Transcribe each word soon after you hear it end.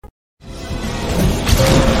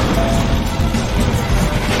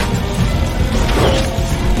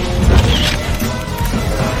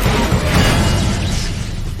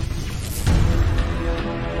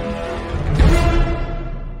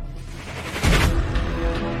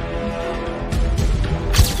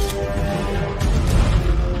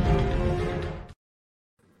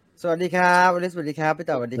สวัสดีครับวันนี้สวัสดีครับพี่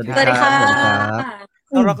ต่อสวัสดีครั สวัสดีค่ะ บ สวัสดีครับ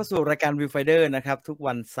ต้อนรับเข้าสู่รายการ Viewfinder นะครับทุก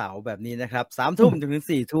วันเสาร์แบบนี้นะครับ3 ทุ่มถึง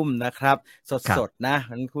4 ทุ่มนะครับสดๆนะ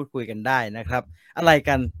งั้นพูดคุยกันได้นะครับอะไร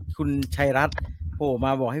กันคุณชัยรัตน์โผล่ม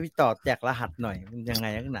าบอกให้พี่ต่อแจกรหัสหน่อยมันยังไง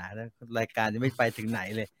นักหนานะรายการยังไม่ไปถึงไหน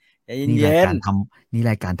เลยใจ นี่ เย็ ราย น การนี่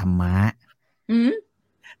รายการธรรมะ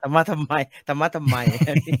ๆธรรมะทำไม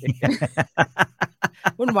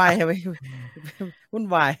วุ่นวายไหมวุ่น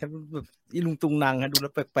วายแบบอีลุงตุงนางดูแล้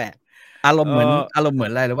วแปลกๆ อารมณ์เหมือน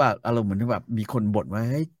อะไรหรือว่าอารมณ์เหมือนที่แบบมีคนบ่นว่า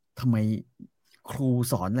เฮ้ยทำไมครู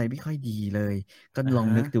สอนอะไรไม่ค่อยดีเลย ก็ลอง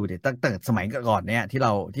นึกดูเดี๋ยวตั้งแต่สมัยก่อนเนี่ยที่เ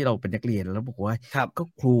ราเป็นนักเรียนแล้วบอกว่าก็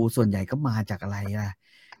ครูส่วนใหญ่ก็มาจากอะไรล่ะ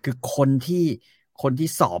คือคนที่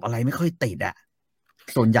สอบอะไรไม่ค่อยติดอ่ะ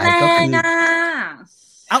ส่วนใหญ่ก็คือ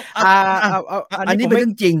อันนี้เป็นเรื่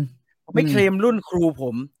องจริงผมไม่เคลมรุ่นครูผ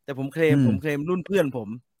มแต่ผมเคลมรุ่นเพื่อนผม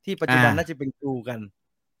ที่ปัจจุบันน่าจะเป็นครูกัน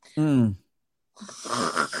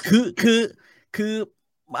คือ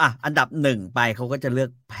อันดับหนึ่งไปเขาก็จะเลือ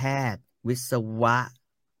กแพทย์วิศวะ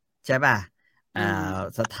ใช่ป่ะ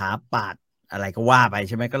สถาปัตย์อะไรก็ว่าไปใ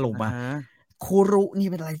ช่ไหมก็ลงมาครูรุนี่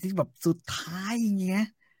เป็นอะไรที่แบบสุดท้ายอย่างเงี้ย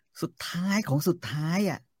สุดท้ายของสุดท้าย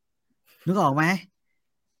อ่ะนึกออกไหม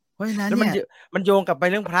เพราะฉะนั้นเนี่ยมันโยงกลับไป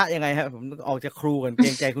เรื่องพระยังไงครับผมออกจากครูกันเกร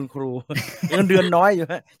งใจคุณครูเงินเดือนน้อยอยู่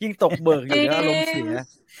ฮะยิ่งตกเบิกอยู่แล้วอารมณ์เสีย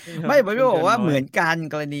ไม่ผมจะบอกว่าเหมือนกัน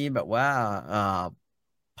กรณีแบบว่า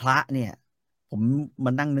พระเนี่ยผมม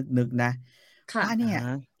านั่งนึกนะพระเนี่ย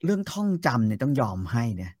เรื่องท่องจำเนี่ยต้องยอมให้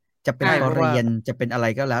เนี่ยจะเป็นปรริญญาจะเป็นอะไร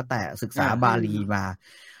ก็แล้วแต่ศึกษาบาลีมา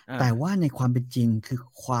แต่ว่าในความเป็นจริงคือ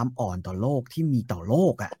ความอ่อนต่อโลกที่มีต่อโล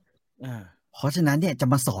กอ่ะเพราะฉะนั้นเนี่ยจะ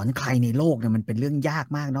มาสอนใครในโลกเนี่ยมันเป็นเรื่องยาก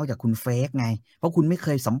มากนอกจากคุณเฟกไงเพราะคุณไม่เค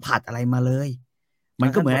ยสัมผัสอะไรมาเลยมัน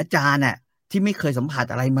ก็เหมือนอาจารย์อ่ะที่ไม่เคยสัมผัส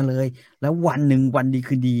อะไรมาเลยแล้ววันหนึ่งวันดี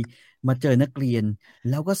คืนดีมาเจอนักเรียน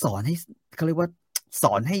แล้วก็สอนให้เขาเรียกว่าส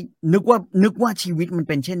อนให้นึกว่าชีวิตมัน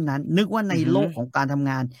เป็นเช่นนั้นนึกว่าในโลกของการทำ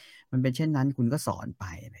งานมันเป็นเช่นนั้นคุณก็สอนไป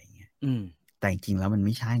อะไรอย่างเงี้ยแต่จริงๆแล้วมันไ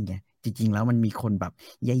ม่ใช่ไงจริงๆแล้วมันมีคนแบบ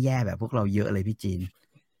แย่ๆแบบพวกเราเยอะเลยพี่จีน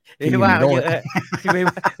ไม่ว่าเยอะไ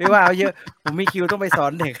ม่ว่าเยอะผมมีคิวต้องไปสอ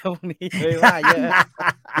นเด็กพวกนี้ไม่ว่าเยอะ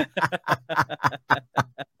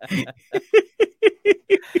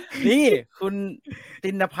นี่คุณติ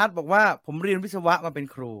นภัทรบอกว่าผมเรียนวิศวะมาเป็น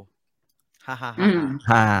ครู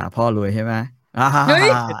ฮ่าพ่อรวยใช่ไหม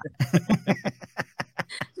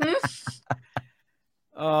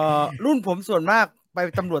รุ่นผมส่วนมากไป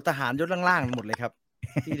ตำรวจทหารยศล่างๆหมดเลยครับ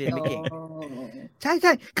ที่เรียนไม่เก่งใ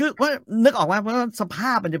ช่คือว่านึกออกว่าเพราะสภ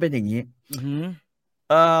าพมันจะเป็นอย่างนี้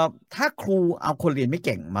ถ้าครูเอาคนเรียนไม่เ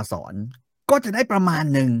ก่งมาสอนก็จะได้ประมาณ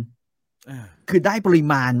หนึ่งคือได้ปริ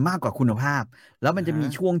มาณมากกว่าคุณภาพแล้วมันจะมี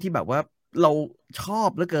ช่วงที่แบบว่าเราชอบ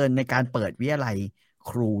เหลือเกินในการเปิดวิทยาลัย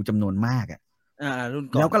ครูจำนวนมากรุ่น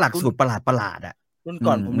ก่อนแล้วก็หลักสูตรประหลาดรุ่น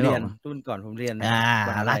ก่อนผมเรียน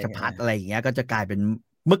ราชภัฏอะไรอย่างเงี้ยก็จะกลายเป็น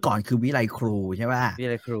เมื่อก่อนคือวิทยาลัยครูใช่ป่ะวิทย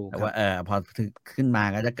าลัยครูแต่ว่าพอขึ้นมา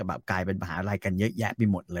ก็จะแบบกลายเป็นมหาลัยกันเยอะแยะไป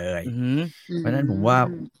หมดเลยเพราะฉะนั้นผมว่า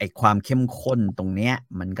ไอ้ความเข้มข้นตรงเนี้ย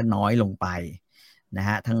มันก็น้อยลงไปนะฮ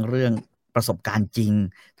ะทั้งเรื่องประสบการณ์จริง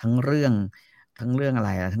ทั้งเรื่องอะไร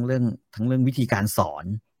ทั้งเรื่องวิธีการสอน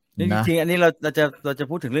จริงๆอันนี้เราจะ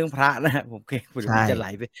พูดถึงเรื่องพระนะฮะผมเกรงมันจะไหล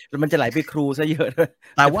ไปแล้วมันจะไหลไปครูซะเยอะด้วย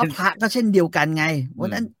แต่ว่าพระก็เช่นเดียวกันไงวัน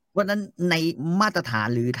นั้นในมาตรฐาน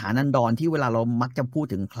หรือฐานันดรที่เวลาเรามักจะพูด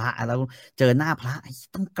ถึงพระแล้วเจอหน้าพระ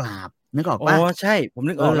ต้องกราบนึกออกป่ะใช่ผม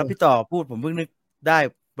นึกออกแล้วพี่ต่อพูดผมเพิ่งนึกได้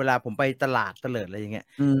เวลาผมไปตลาดเตลิดอะไรอย่างเงี้ย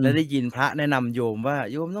แล้วได้ยินพระแนะนำโยมว่า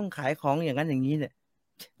โยมต้องขายของอย่างนั้นอย่างนี้เนี่ย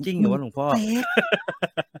จริงเหรอหลวงพ่อ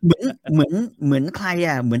เหมือนใคร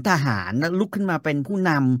เหมือนทหารแล้วลุกขึ้นมาเป็นผู้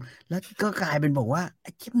นำแล้วก็กลายเป็นบอกว่าไ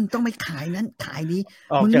อ้มึงต้องไม่ขายนั้นขายนี้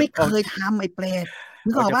มึงไม่เคยทำไอ้เปรต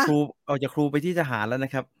นึกออกปะออกจากครูไปที่ทหารแล้วน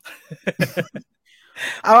ะครับ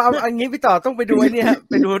เอาอย่างนี้พี่ต่อต้องไปดูไอ้นี่ฮะ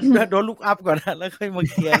ไปดูโดนลุกอัพก่อนนะแล้วค่อยมา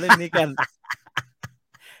เคลียร์เรื่องนี้กัน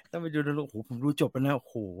ต้องไปดูโอ้โหผมดูจบแล้วนะโอ้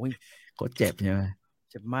โหก็เจ็บใช่ไหม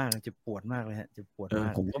เจ็บมากเจ็บปวดมากเลยฮะเจ็บปวดม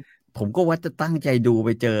ากผมก็ว่าจะตั้งใจดูไป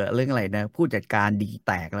เจอเรื่องอะไรนะผู้จัดการดีแ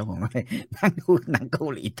ตกแล้วผมไปนั่งดูหนังเกา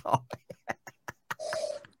หลีต่อ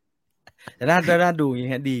แต่น่าดูอย่างเ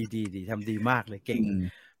งี้ยดีทำดีมากเลยเก่ง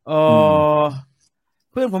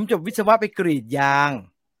เพื่อนผมจบวิศวะไปกรีดยาง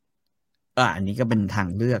อันนี้ก็เป็นทาง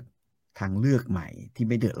เลือกใหม่ที่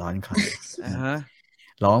ไม่เดือดร้อนใคร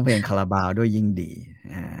ร้องเพลงคาราบาวด้วยยิ่งดี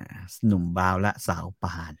หนุ่มบาวและสาวป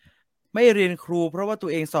านไม่เรียนครูเพราะว่าตั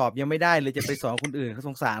วเองสอบยังไม่ได้เลยจะไปสอนคนอื่นเขาส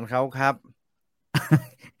งสารเขาครับ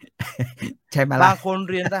ใช่ไหมล่ะบางคน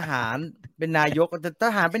เรียนทหารเป็นนายกแต่ท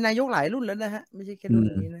หารเป็นนายกหลายรุ่นแล้วนะฮะไม่ใช่แค่รุ่น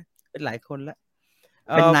นี้นะเป็นหลายคนแล้ว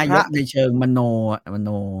เป็นนายกในเชิงมโน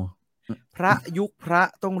พระยุคพระ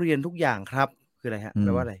ต้องเรียนทุกอย่างครับคืออะไรฮะแป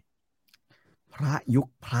ลว่าอะไร พระยุค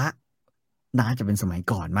พระน่าจะเป็นสมัย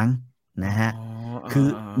ก่อนมั้งนะฮะคือ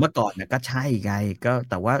เมื่อก่อนเนี่ยก็ใช่ไงก็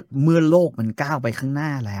แต่ว่าเมื่อโลกมันก้าวไปข้างหน้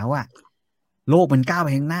าแล้วอะโลกมันก้าวไป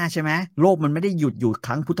ข้างหน้าใช่ไหมโลกมันไม่ได้หยุดอยู่ค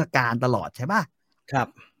รั้งพุทธกาลตลอดใช่ป่ะครับ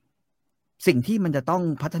สิ่งที่มันจะต้อง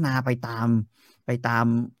พัฒนาไปตาม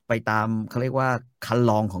เขาเรียกว่าคัน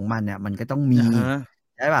ลองของมันเนี่ยมันก็ต้องมี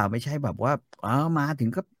ใช่ป่ะไม่ใช่แบบว่ามาถึง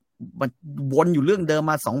ก็มันวนอยู่เรื่องเดิม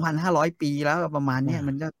มา 2,500 ปีแล้วประมาณเนี้ย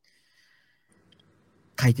มันก็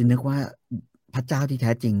ใครจะนึกว่าพระเจ้าที่แ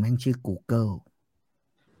ท้จริงแม่งชื่อ Google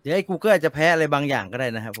เดี๋ยวไอ้ Google อาจจะแพ้อะไรบางอย่างก็ได้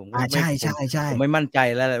นะครับผมใช่ผมไม่มั่นใจ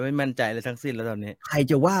แล้วไม่มั่นใจเลยทั้งสิ้นแล้วตอนนี้ใคร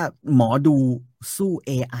จะว่าหมอดูสู้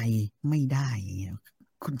AI ไม่ได้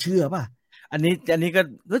คุณเชื่อป่ะอันนี้ก็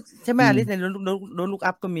ใช่ไหมอันนี้ในโน้ตลุก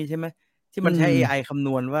อัพก็มีใช่ไหมที่มันใช้ AI คำน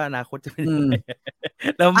วณว่าอนาคตจะเป็นยังไง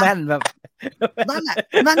แล้วแม่นแบบนั่นแหละ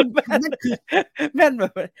นั่นคือแม่นแบ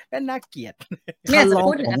บแม่นน่าเกลียดเนี่ยจะ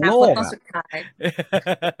พูดถึงอนาคตตอนสุดท้าย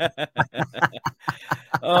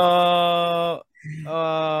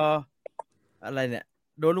อะไรเนี่ย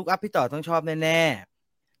โดนลุกอัพพี่ต่อต้องชอบแน่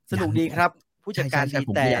ๆสนุกดีครับผู้จัดการดีแต่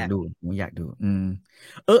ผมอยากดู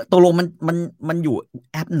ตกลงมันอยู่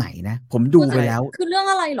แอปไหนนะผมดูไปแล้วคือเรื่อง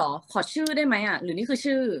อะไรหรอขอชื่อได้ไหมอ่ะหรือนี่คือ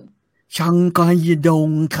ชื่อชังกายดง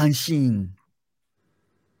คันชิง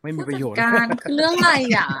ไม่มีประโยชน์การคือเรื่องอะไร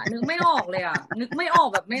อ่ะนึกไม่ออกเลยอ่ะนึกไม่ออก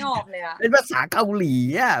แบบไม่ออกเลยอ่ะเป็นภาษาเกาหลี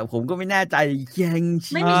อ่ะผมก็ไม่แน่ใจยัง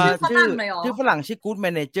ไม่มีชื่อฝรั่งเลยหรอชื่อฝรั่งชื่อ Good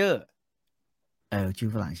Manager ชื่อ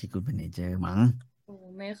ฝรั่งชื่อ Good Manager มั้ง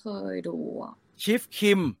ไม่เคยดูอ่ะชิฟ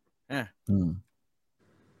คิม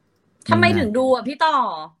ทำไมถึงดูอ่ะพี่ต่อ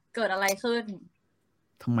เกิดอะไรขึ้น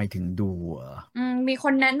ทำไมถึงดูมีค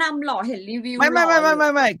นแนะนำหรอเห็นรีวิวไม่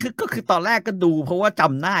คือตอนแรกก็ดูเพราะว่าจ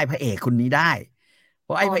ำหน้าพระเอกคนนี้ได้เพ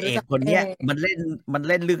ราะไอ้พระเอกคนเนี้ยมันเ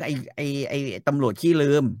ล่นเรื่องไอ้ตำรวจขี้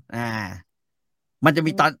ลืมมันจะ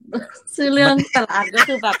มีตอนชื่อเรื่องแต่ละอันก็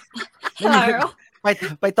คือแบบ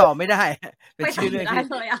ไปต่อไม่ได้เป็นชื่อเรื่องที่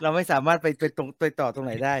เราไม่สามารถไปต่อตรงไห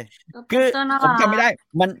นได้คือผมจำไม่ได้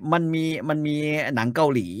มันมีหนังเกา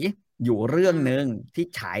หลีอยู่เรื่องนึงที่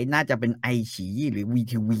ฉายน่าจะเป็นไอฉีหรือ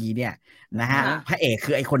VTV เนี่ยนะฮะพระเอก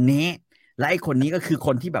คือไอคนนี้และไอคนนี้ก็คือค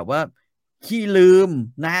นที่แบบว่าขี้ลืม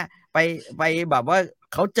นะฮะไปแบบว่า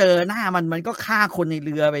เขาเจอหน้ามันก็ฆ่าคนในเ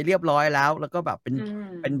รือไปเรียบร้อยแล้วก็แบบเ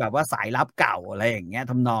ป็นแบบว่าสายลับเก่าอะไรอย่างเงี้ย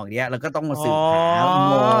ทำนองเนี้ยแล้วก็ต้องมาสืบหา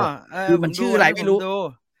คือมันชื่ออะไรไม่รู้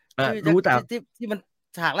รู้แต่ที่มัน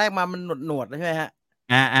ฉากแรกมามันหนวดใช่ไหมฮะ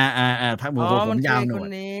ถ้าผมยาวหนวด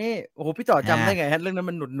นี้โอ้โหพี่ต่อจำได้ไงฮะเรื่องนั้น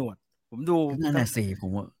มันหนวดผมดูนั่นน่ะสิผ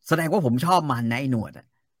มแสดงว่าผมชอบมันนะไอ้หนวด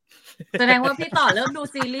แสดงว่าพี่ต่อเริ่มดู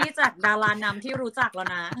ซีรีส์จากดารานำที่รู้จักแล้ว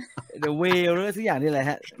นะ The Whale หรือสักอย่างนี่แหละ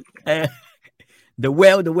ฮะThe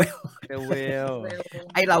Whale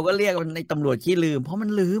ไอเราก็เรียกมันในตำรวจขี้ลืมเพราะมัน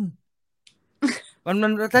ลืมมัน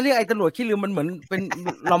ถ้าเรียกไอ้ตำรวจขี้ลืมมันเหมือนเป็น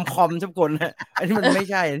ลอมคอมชับคนฮะอันนี้มันไม่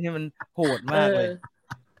ใช่อันนี้มันโหดมากเลย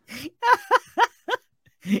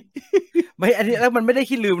ไม่อันนี้แล้วมันไม่ได้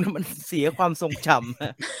ขี้ลืมนะมันเสียความทรงจ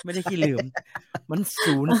ำไม่ได้ขี้ลืมมัน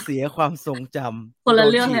สูญเสียความทรงจำคนละ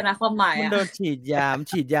เรื่องเลยนะความหมายมันโดนฉีด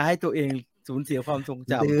ยาให้ตัวเองสูญเสียความทรง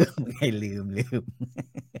จำไม่ลืม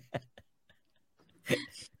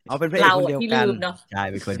เอาเป็นพระเอกคนเดียวกันใช่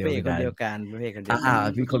เป็นคนเดียวกัน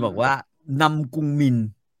มีคนบอกว่านำกุงมิน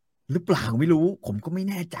หรือเปล่าไม่รู้ผมก็ไม่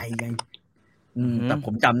แน่ใจไงแต่ผ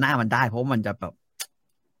มจำหน้ามันได้เพราะมันจะแบบ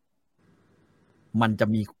มันจะ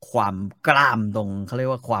มีความกล้ามตรงเขาเรีย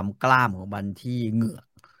กว่าความกล้ามของมันที่เหงือก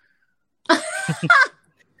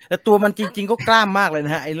แต่ตัวมันจริงๆก็กล้ามมากเลยน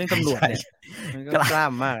ะฮะไอ้เรื่องตำรวจเนี่ยมันก็กล้า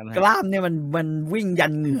มมากนะกล้ามเนี่ยมันวิ่งยั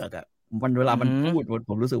นเหงือกอ่ะมันเวลามันพูด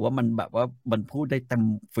ผมรู้สึกว่ามันแบบว่ามันพูดได้เต็ม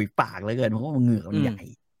ฝีปากเลยเกินเพราะว่ามันเหงือกมันใหญ่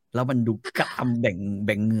แล้วมันดูกล้ามแ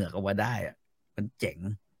บ่งเหงือกออกมาได้อ่ะมันเจ๋ง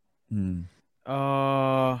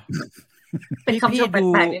เป็นคำชมแ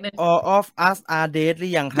ปลกๆนิดนึง All of Us Are Dead หรื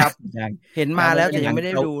อยังครับเห็นมาแล้วแต่ยังไม่ไ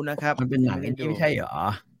ด้ดูนะครับมันเป็นหนังที่ไม่ใช่เหรอ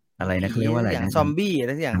อะไรนะเขาเรียกว่าอะไรนะซอมบี้อะไ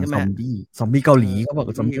รสักอย่างใช่ไหมซอมบี้เกาหลีเขาบอก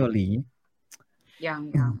ว่าซอมบี้เกาหลียัง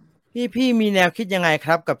พี่มีแนวคิดยังไงค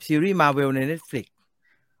รับกับซีรีส์ Marvel ใน Netflix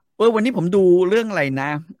วันนี้ผมดูเรื่องอะไรนะ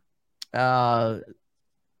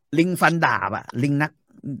ลิงฟันดาบอะ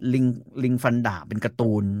ลิงฟันดาบเป็นการ์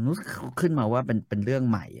ตูนขึ้นมาว่าเป็นเรื่อง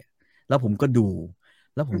ใหม่แล้วผมก็ดู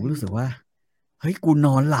แล้วผมรู้สึกว่าเฮ้ยกูน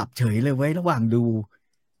อนหลับเฉยเลยเว้ยระหว่างดู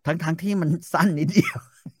ทั้งที่มันสั้นนิดเดียว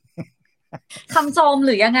คำชมห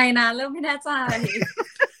รือยังไงนะเริ่มไม่แน่ใจ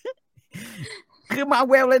คือมา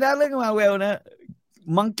เวลเลยนะเรื่องมาเวลนะ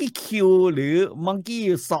มังกี้คิวหรือมังกี้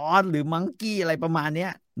ซอสหรือมังกี้อะไรประมาณเนี้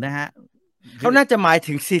ยนะฮะ เขาน่าจะหมาย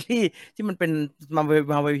ถึงซีรีส์ที่มันเป็นมา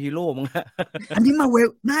เวลฮีโร่มั้งฮะ อันนี้มาเวล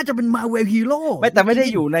น่าจะเป็นมาเวลฮีโร่ไม่แต่ไม่ได้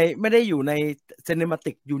อยู่ในซีนิมา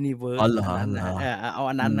ติกยูนิเวิร์ส อ๋อเหรอ นั้นนะเอา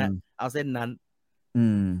อันนั้นนะเอาเส้นนั้น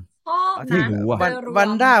ชอบนะ ไม่รู้อ่ะ วั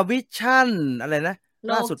นด้าวิชั่นอะไรนะ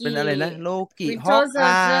ล่าสุดเป็นอะไรนะโลกิฮอกอ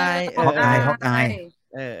ายฮอกอาย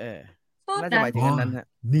น่าจะหมายถึงอันนั้นฮะ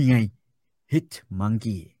นี่ไง Hit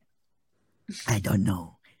Monkey I don't know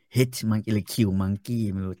Hit Monkey หรือ Kill Monkey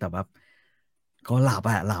ไม่รู้แต่ว่าก็หลับ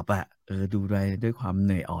อ่ะดูด้วยความเห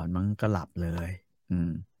นื่อยอ่อนมันก็หลับเลย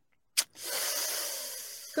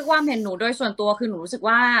คือความเห็นหนูโดยส่วนตัวคือหนูรู้สึก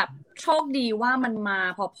ว่าโชคดีว่ามันมา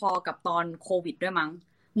พอๆกับตอนโควิดด้วยมั้ง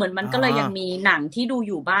เหมือนมันก็เลยยังมีหนังที่ดู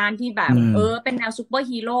อยู่บ้านที่แบบเป็นแนวซูเปอร์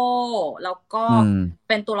ฮีโร่แล้วก็เ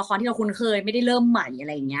ป็นตัวละครที่เราคุ้นเคยไม่ได้เริ่มใหม่อะไ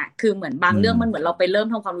รอย่างเงี้ยคือเหมือนบางเรื่องมันเหมือนเราไปเริ่ม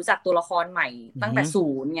ทำความรู้จักตัวละครใหม่ตั้งแต่ศู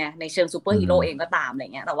นย์ไงในเชิงซูเปอร์ฮีโร่เองก็ตามอะไร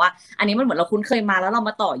เงี้ยแต่ว่าอันนี้มันเหมือนเราคุ้นเคยมาแล้วเรา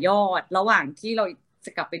มาต่อยอดระหว่างที่เราจ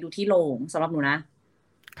ะกลับไปดูที่โรงสำหรับหนูนะ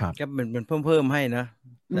ครับก็เป็นเพิ่มให้นะ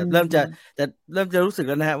แต่เริ่มจะรู้สึกแ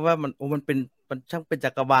ล้วนะฮะว่ามันช่างเป็นจั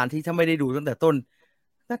กรวาลที่ถ้าไม่ได้ดูตั้งแต่ต้น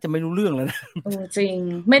น่าจะไม่รู้เรื่องแล้วนะจริง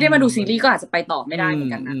ไม่ได้มาดูซีรีส์ก็อาจจะไปต่อไม่ได้เหมือ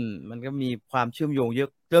นกันนะมันก็มีความเชื่อมโยงเยอะ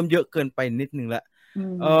เริ่มเยอะเกินไปนิดนึงละ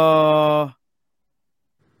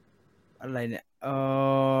อะไรเนี่ย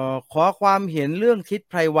ขอความเห็นเรื่องทิศ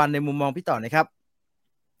ไพรวันในมุมมองพี่ต่อหน่อยครับ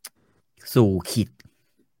สู่ขิด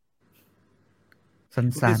สั้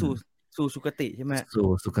นๆสู่สุคติใช่ไหมสู่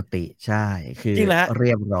สุคติใช่คือเ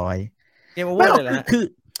รียบร้อยเกมโอเวอร์เลยแหละ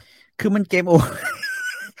คือมันเกมโอ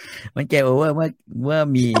มันเกมโอเวอร์เมื่อ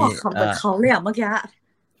มีคำเหมือนเขาเลยอ่ะเมื่อกี้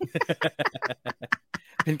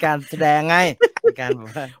เป็นการแสดงไงเป็นการบอก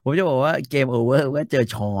ว่าผมจะบอกว่าเกมโอเวอร์ว่าเจอ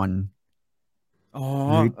ชอน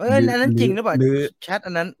อันนั้นจริงหรือเปล่าแชท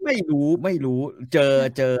อันนั้นไม่รู้เจ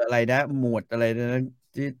ออะไรนะหมวดอะไรนั้น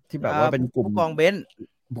ที่แบบว่าเป็นกลุ่มผู้กองเบ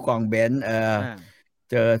น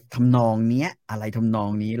เจอทำนองเนี้ยอะไรทำนอง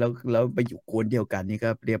นี้แล้วไปอยู่กวนเดียวกันนี่ก็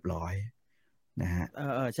เรียบร้อยนะฮะ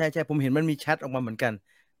ใช่ผมเห็นมันมีแชทออกมาเหมือนกัน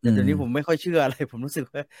แต่เดี๋ยวนี้ผมไม่ค่อยเชื่ออะไรผมรู้สึก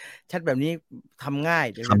ว่าแชทแบบนี้ทำง่าย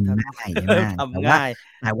แ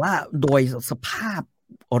ต่ว่าโดยสภาพ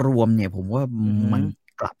รวมเนี่ยผมว่ามัน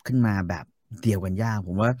กลับขึ้นมาแบบเดียวกันยากผ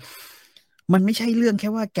มว่ามันไม่ใช่เรื่องแค่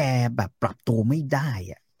ว่าแกแบบปรับตัวไม่ได้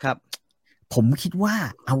อ่ะครับผมคิดว่า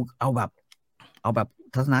เอาแบบ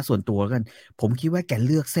ทัศนะส่วนตัวกันผมคิดว่าแกเ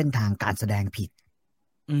ลือกเส้นทางการแสดงผิด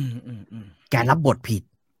แกรับบทผิด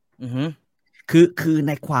คือใ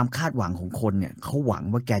นความคาดหวังของคนเนี่ยเขาหวัง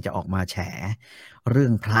ว่าแกจะออกมาแฉเรื่อ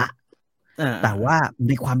งพระแต่ว่าใ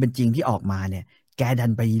นความเป็นจริงที่ออกมาเนี่ยแกดั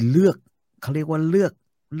นไปเลือกเขาเรียกว่าเลือ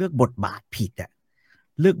กบทบาทผิดอ่ะ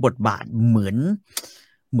เลือกบทบาทเหมื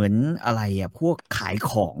อนอะไรอ่ะพวกขาย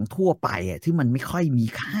ของทั่วไปอ่ะที่มันไม่ค่อยมี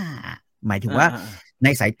ค่าหมายถึงว่าใน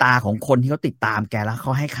สายตาของคนที่เขาติดตามแกแล้วเข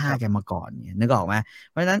าให้ค่าแกมาก่อนเนี่ยนึกออกไหม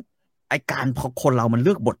เพราะฉะนั้นไอการพอคนเรามันเ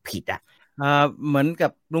ลือกบทผิดอ่ะเหมือนกั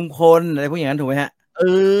บลุงพลอะไรพวกอย่างนั้นถูกไหมฮะ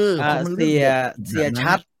เสีย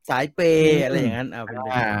ชัดสายเปย์อะไรอย่างนั้น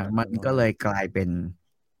มันก็เลยกลายเป็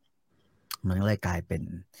น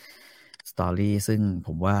สตอรี่ซึ่งผ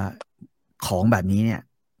มว่าของแบบนี้เนี่ย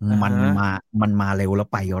มันมาเร็วแล้ว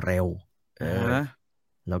ไปเร็ว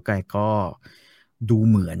แล้วก็ดู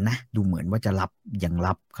เหมือนว่าจะรั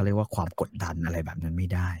บเขาเรียกว่าความกดดันอะไรแบบนั้นไม่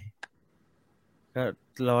ได้ก็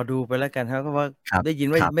รอดูไปแล้วกันครับเพราะว่าได้ยิน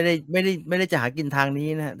ว่าไม่ได้จะหากินทางนี้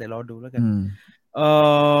นะฮะแต่รอดูแล้วกัน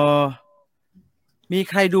มี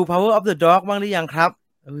ใครดู Power of the Dog บ้างหรือยังครับ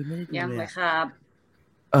ไม่ได้ดูเลยยังเลยครับ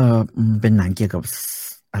เป็นหนังเกี่ยวกับ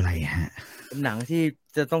อะไรฮะเป็นหนังที่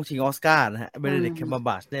จะต้องชิงออสการ์นะฮะเบเนดิกต์ คัมเบอร์แบ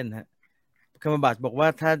ชเล่นฮะคัมเบอร์แบชบอกว่า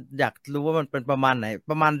ถ้าอยากรู้ว่ามันเป็นประมาณไหน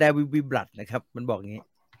ประมาณ There Will Be Blood นะครับมันบอกงี้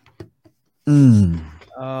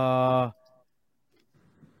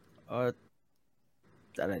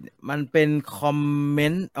อะไรเนี่ยมันเป็นคอมเม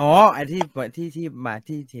นต์ไอ้ที่มา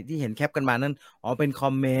ที่เห็นแคปกันมานั่นเป็นคอ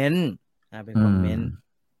มเมนต์เป็นคอมเมนต์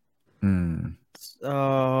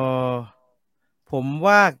ผม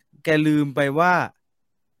ว่าแกลืมไปว่า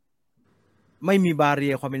ไม่มีบาเรี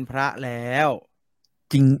ยความเป็นพระแล้ว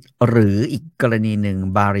จริงหรืออีกกรณีหนึ่ง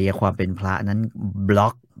บาเรียความเป็นพระนั้นบล็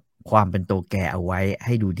อกความเป็นตัวแกเอาไว้ใ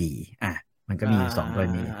ห้ดูดีมันก็มีสองกร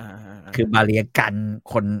ณีคือบาเรียกัน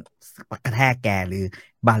คนกระแทกแกหรือ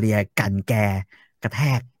บาเรียกันแกกระแท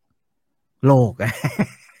กโลก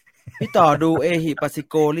พี่ต่อดูเอฮิปัสสิ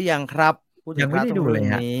โกหรือยังครับยังไม่ได้ดูเลย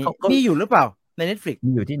ฮะมีอยู่หรือเปล่าใน Netflix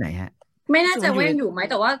มีอยู่ที่ไหนฮะไม่น่าจะว่ายังอยู่ไหม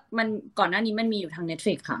แต่ว่ามันก่อนหน้านี้มันมีอยู่ทาง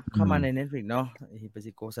Netflix ค่ะเข้ามาใน Netflix เนาะเอฮิปัส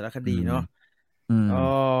สิโกสารคดีเนาะ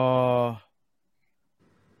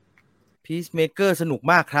Peacemaker สนุก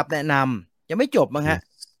มากครับแนะนำยังไม่จบมั้งฮะ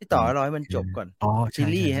พี่ต่อรอให้มันจบก่อนซี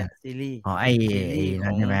รีส์ฮะซีรีส์ไอ้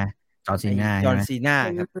นั่นใช่ไหมจ อซีน่า จอห์นซีน่า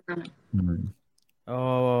ครับ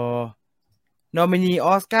นอมินีอ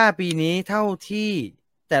อสการ์ปีนี้เท่าที่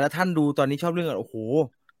แต่ละท่านดูตอนนี้ชอบเรื่องโอ้โห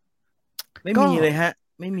ไม่มีเลยฮะ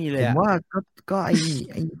ไม่มีเลยผมว่าก็ไ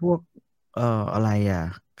อ้พวกอะไร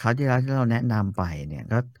คราวที่แล้วที่เราแนะนำไปเนี่ย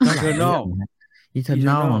ก็หลายเรื่องนะ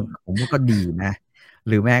Eternal ผมว่าก็ดีนะ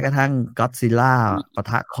หรือแม้กระทั่ง Godzilla ปะ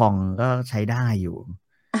ทะคองก็ใช้ได้อยู่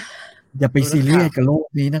อย่าไปซีเรียสกับโลก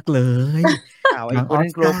นี้นักเลยไอ้โกลเด้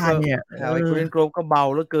นโกลบเนี่ยไอ้โกลเด้นโกลบก็เบา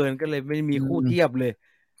เหลือเกินก็เลยไม่มีคู่เทียบเลย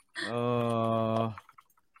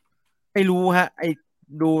ไม่รู้ฮะไอ้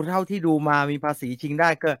ดูเท่าที่ดูมามีภาษีชิงได้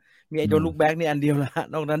ก็มีไอ้โดนลูกแบ็กนี่อันเดียวละ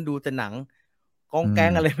นอกนั้นดูแต่หนังกองแก๊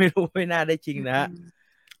งอะไรไม่รู้ไม่น่าได้จริงนะฮะ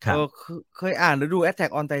เคยอ่านหรือดู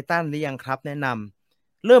Attack on Titan หรือยังครับแนะน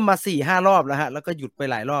ำเริ่มมา 4-5 รอบแล้วฮะแล้วก็หยุดไป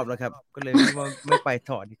หลายรอบแล้วครับก็เลยไม่ไป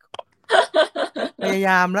ต่อดีกว่าพยาย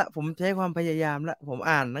ามละผมใช้ความพยายามละผม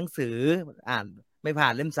อ่านหนังสืออ่านไม่ผ่า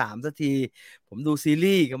นเล่ม 3สักทีผมดูซี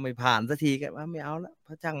รีส์ก็ไม่ผ่านสักทีก็ไม่เอาละพ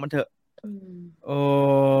ระจังมันเถอะ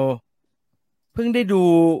เพิ่งได้ดู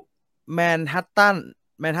แมนฮัต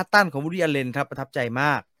ตันของวูดดี้ อัลเลนครับประทับใจม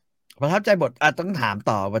ากประทับใจบทต้องถาม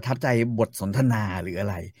ต่อประทับใจบทสนทนาหรืออะ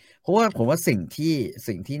ไรเพราะว่าผมว่าสิ่ง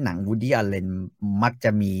ที่หนังวูดดี้ อัลเลนมักจ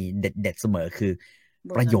ะมีเด็ดเสมอคือ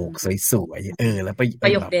ประโยคสวยๆแล้วปร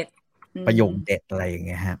ะโยคเด็ดอะไรอย่างเ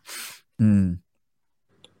งี้ยฮะ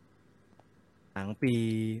หนังปี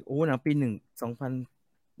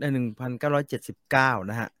1979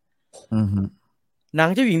นะฮะหนัง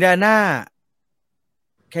เจ้าหญิงไดอาน่า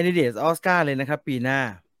แคนดิเดตออสการ์เลยนะครับปีหน้า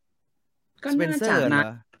ก็น่าจะนะ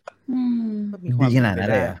ก็มีความขนาดนั้น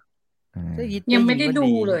เลยยังไม่ได้ดู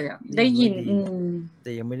เลยได้ยินแ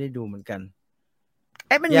ต่ยังไม่ได้ดูเหมือนกัน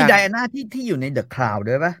มันมีไดอาน่าที่อยู่ในเดอะคลาวด์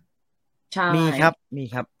ด้วยปะใช่มีครับ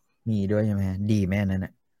มีด้วยใช่ไหมดีแม่นั้นน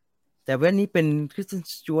ะแต่เว้นนี้เป็นคริสเตน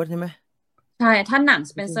สจ๊วตใช่ไหมใช่ถ้าหนัง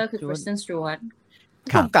สเปนเซอร์คือคริสเตนสจ๊วต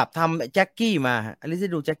ผู้กำกับทำแจ็คกี้มาอลิซได้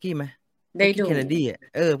ดูแจ็คกี้ไหมได้ดูเคนเนดี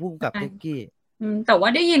ผู้กำกับแจ็คกี้แต่ว่า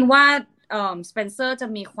ได้ยินว่าสเปนเซอร์จะ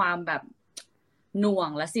มีความแบบหน่วง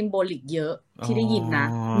และซิมโบลิกเยอะที่ได้ยินนะ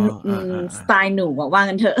สไตล์หนูว่า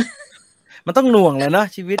กันเถอะมันต้องหน่วงเลยเนาะ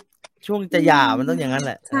ชีวิตช่วงจะหย่ามันต้องอย่างนั้นแ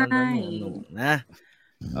หละใช่นะ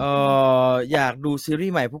อยากดูซีรี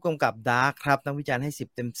ส์ใหม่ผู้กำกับดาร์คครับนักวิจารณ์ให้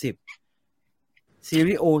10 เต็ม 10ซี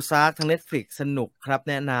รีส์โอซาร์ทาง Netflix สนุกครับ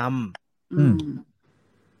แนะน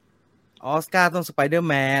ำออสการ์ต้องสไปเดอร์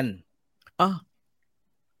แมน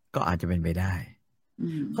ก็อาจจะเป็นไปได้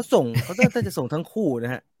เขาจะส่งทั้งคู่น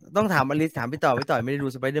ะฮะต้องถามอลิสถามพี่ต่อไม่ได้ดู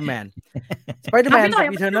สไปเดอร์แมนกับ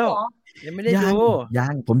อีเทอร์นอลยังไม่ได้ดูยั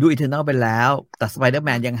งผมดูอีเทอร์นอลไปแล้วแต่สไปเดอร์แม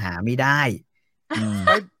นยังหาไม่ได้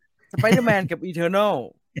สไปเดอร์แมนกับอีเทอร์นอล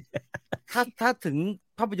ถ้าถึง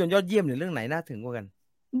ภาพยนตร์ยอดเยี่ยมเนี่ยเรื่องไหนน่าถึงกว่ากัน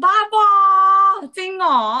บ้าบอจริงเหร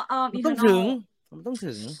อมันต้องถึ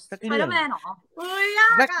งสักเรื่อง สไปเดอร์แมนเหรอเฮ้ยยา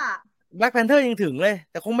กอ่ะ Black Panther ยังถึงเลย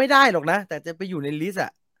แต่คงไม่ได้หรอกนะแต่จะไปอยู่ในลิสต์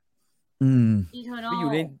Eternal ไปอ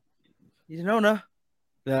ยู่ใน Eternal เนอะ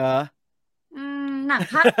เหรอหนัง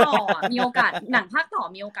ภาคต่อมีโอกาสหนังภาคต่อ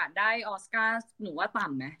มีโอกาสได้ออสการ์หนูว่าต่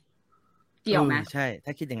ำไหมเกี่ยวไหมใช่ถ้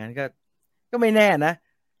าคิดอย่างนั้นก็ไม่แน่นะ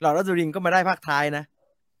หลอร์ดออฟเดอะริงก็มาได้ภาคท้ายนะ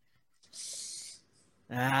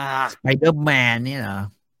สไปเดอร์แมนเนี่ยเหรอ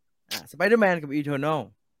สไปเดอร์แมนกับ Eternal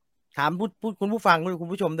ถามคุณผู้ฟังคุณ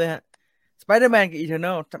ผู้ชมด้วยฮะสไปเดอร์แมนกับ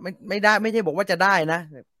Eternal ไม่ได้ไม่ใช่บอกว่าจะได้นะ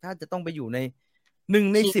ถ้าจะต้องไปอยู่ใน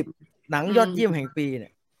1 ใน 10หนังยอดเยี่ยมแห่งปีเนี่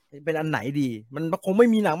ยเป็นอันไหนดีมันคงไม่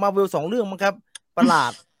มีหนังมาเวล2 เรื่องมั้งครับประหลา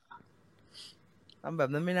ดทำแบบ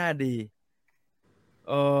นั้นไม่น่าดี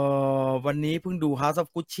วันนี้เพิ่งดู House of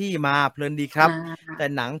Gucci มาเพลินดีครับแต่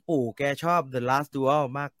หนังปู่แกชอบ The Last Duel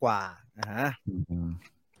มากกว่า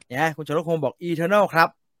เนี่ยคุณชลคงบอก Eternal ครับ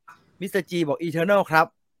มิสเตอร์จีบอก Eternal ครับ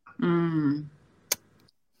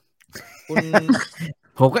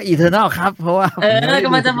ผมก็ Eternal ครับเพราะว่าก็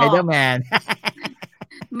มันจะบอก Spider-Man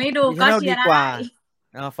ไม่ดูก็เชียร์ได้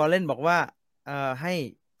ฟอร์เรนบอกว่าให้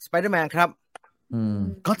Spider-Man ครับ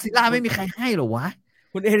Godzilla ไม่มีใครให้หรอวะ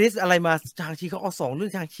คุณเอริสอะไรมาชางชีเขาเอา2 เรื่อ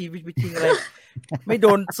งชางชีวิตจริงอะไรไม่โด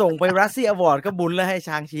นส่งไปรัสเซียอวอร์ดก็บุญแล้วให้ช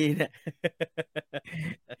างชีเนี่ย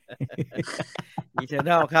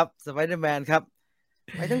Eternal ครับ Spider-Man ครับ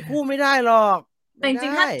ไปทั้งคู่ไม่ได้หรอกแต่จริ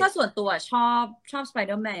งๆถ้าส่วนตัวชอบ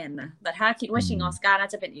Spider-Man นะแต่ถ้าคิดว่าชิงออสการ์น่า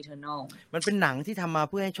จะเป็น Eternal มันเป็นหนังที่ทำมา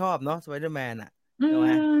เพื่อให้ชอบเนาะ Spider-Man อ่ะใช่ไหม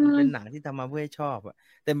มันเป็นหนังที่ทำมาเพื่อให้ชอบอ่ะ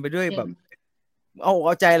เต็มไปด้วยแบบเอ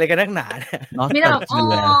าใจอะไรกันนักหนาเนี่ยไม่ได้แบบอ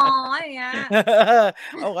ย่างเงี้ย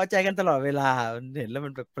เอาใจกันตลอดเวลาเห็นแล้วมั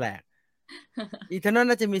นแปลกๆ Eternal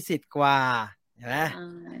น่าจะมีสิทธิ์กว่าเห็นไหม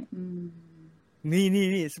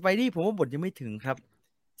นี่สไปดี้ผมว่าบทยังไม่ถึงครับ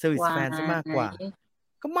เซอร์วิสแฟนซะมากกว่า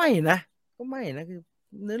ก็ไม่นะคือ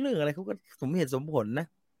เนื้อเรื่องอะไรเขาก็สมเหตุสมผลนะ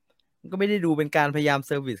ก็ไม่ได้ดูเป็นการพยายามเ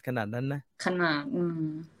ซอร์วิสขนาดนั้นนะขนาด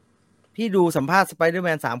พี่ดูสัมภาษณ์สไปเดอร์แม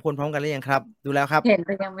น3 คนพร้อมกันหรือยังครับดูแล้วครับเห็นแ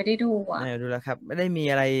ต่ยังไม่ได้ดูอ่ะดูแล้วครับไม่ได้มี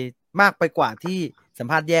อะไรมากไปกว่าที่สัม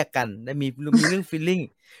ภาษณ์แยกกันได้มีเรื่องฟีลลิ่ง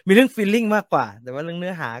มีเรื่องฟีลลิ่งมากกว่าแต่ว่าเรื่องเนื้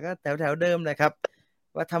อหาก็แถวเดิมเลยครับ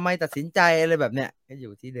ว่าทำไมตัดสินใจอะไรแบบเนี้ยก็อ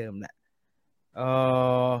ยู่ที่เดิมแหละ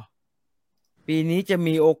ปีนี้จะ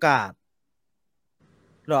มีโอกาส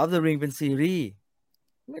Lord of the Ring เป็นซีรีส์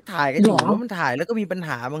ไม่ถ่ายกันอยู่ว่ามันถ่ายแล้วก็มีปัญห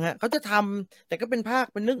าบ้างฮะเขาจะทำแต่ก็เป็นภาค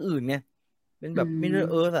เป็นเรื่องอื่นไงเป็นแบบไม่เรื่อง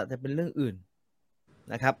แต่เป็นเรื่องอื่น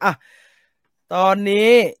นะครับอ่ะตอนนี้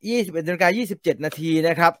 21:27 นาทีน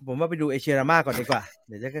ะครับผมว่าไปดูเอเชียรามาก่อนดีกว่าเ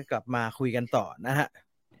ดี๋ยวจะกลับมาคุยกันต่อนะฮะ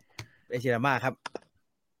เอเชียรามาครับ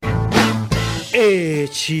เอ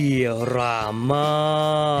เชียรามา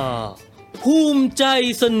ภูมิใจ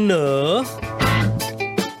เสนอ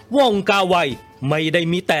ว่องกาไวไม่ได้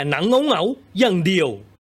มีแต่หนังเงาๆอย่างเดียว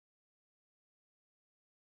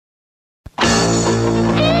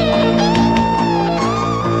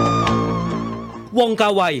วองกา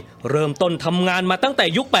ไวเริ่มต้นทำงานมาตั้งแต่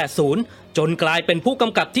ยุค 80 จนกลายเป็นผู้ก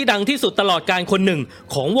ำกับที่ดังที่สุดตลอดกาลคนหนึ่ง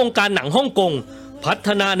ของวงการหนังฮ่องกงพัฒ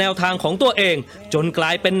นาแนวทางของตัวเองจนกล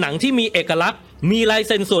ายเป็นหนังที่มีเอกลักษณ์มีลายเ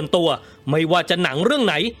ซ็นส่วนตัวไม่ว่าจะหนังเรื่องไ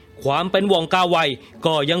หนความเป็นวองกาไว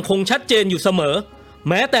ก็ยังคงชัดเจนอยู่เสมอ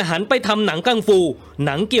แม้แต่หันไปทำหนังกังฟูห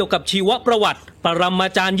นังเกี่ยวกับชีวประวัติปรมา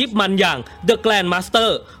จารย์ยิปมันอย่าง The Grandmaster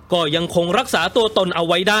ก็ยังคงรักษาตัวตนเอา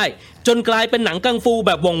ไว้ได้จนกลายเป็นหนังกังฟูแ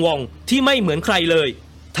บบว่องๆที่ไม่เหมือนใครเลย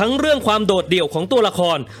ทั้งเรื่องความโดดเดี่ยวของตัวละค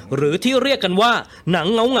รหรือที่เรียกกันว่าหนัง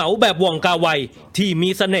เงาๆแบบวองกาไวที่มี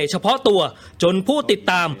เสน่ห์เฉพาะตัวจนผู้ติด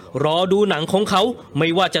ตามรอดูหนังของเขาไม่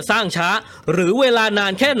ว่าจะสร้างช้าหรือเวลานา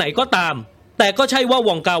นแค่ไหนก็ตามแต่ก็ใช่ว่าว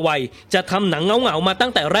องกาไวจะทำหนังเงาๆมาตั้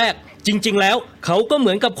งแต่แรกจริงๆแล้วเขาก็เห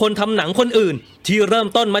มือนกับคนทำหนังคนอื่นที่เริ่ม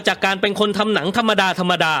ต้นมาจากการเป็นคนทำหนังธรรมด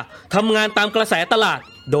าทำงานตามกระแสตลาด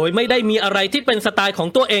โดยไม่ได้มีอะไรที่เป็นสไตล์ของ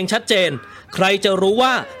ตัวเองชัดเจนใครจะรู้ว่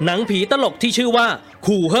าหนังผีตลกที่ชื่อว่า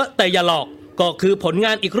ขู่เหอะแต่อย่าหลอกก็คือผลง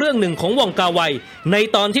านอีกเรื่องหนึ่งของวองกาไวใน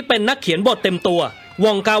ตอนที่เป็นนักเขียนบทเต็มตัวว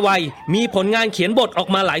องกาไวมีผลงานเขียนบทออก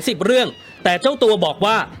มาหลาย10เรื่องแต่เจ้าตัวบอก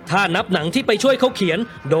ว่าถ้านับหนังที่ไปช่วยเขาเขียน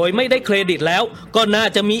โดยไม่ได้เครดิตแล้วก็น่า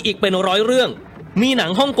จะมีอีกเป็น100เรื่องมีหนั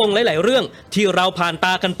งฮ่องกงหลายๆเรื่องที่เราผ่านต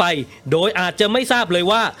ากันไปโดยอาจจะไม่ทราบเลย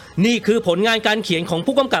ว่านี่คือผลงานการเขียนของ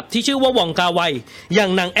ผู้กำกับที่ชื่อว่าวองกาไวอย่า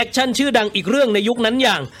งหนังแอคชั่นชื่อดังอีกเรื่องในยุคนั้นอ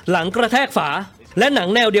ย่างหลังกระแทกฝาและหนัง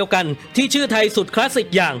แนวเดียวกันที่ชื่อไทยสุดคลาสสิก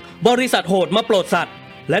อย่างบริษัทโหดมาโปรดสัตว์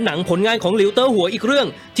และหนังผลงานของหลิวเตอร์หัวอีกเรื่อง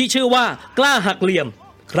ที่ชื่อว่ากล้าหักเหลี่ยม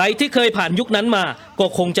ใครที่เคยผ่านยุคนั้นมาก็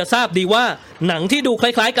คงจะทราบดีว่าหนังที่ดูค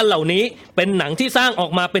ล้ายๆกันเหล่านี้เป็นหนังที่สร้างออ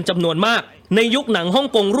กมาเป็นจำนวนมากในยุคหนังฮ่อง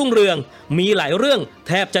กงรุ่งเรืองมีหลายเรื่องแ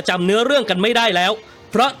ทบจะจำเนื้อเรื่องกันไม่ได้แล้ว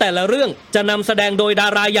เพราะแต่ละเรื่องจะนำแสดงโดยดา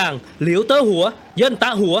ราอย่างหลิวเตอร์หัวเยิ่นตะ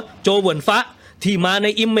หัวโจเหวินฟ้าที่มาใน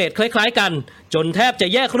อิมเมจคล้ายๆกันจนแทบจะ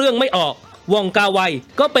แยกเรื่องไม่ออกวองกาไว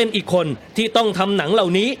ก็เป็นอีกคนที่ต้องทำหนังเหล่า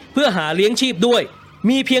นี้เพื่อหาเลี้ยงชีพด้วย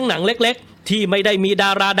มีเพียงหนังเล็กๆที่ไม่ได้มีด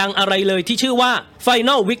าราดังอะไรเลยที่ชื่อว่า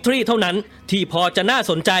Final Victory เท่านั้นที่พอจะน่า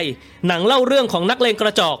สนใจหนังเล่าเรื่องของนักเลงก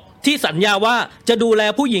ระจอกที่สัญญาว่าจะดูแล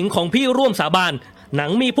ผู้หญิงของพี่ร่วมสาบานหนั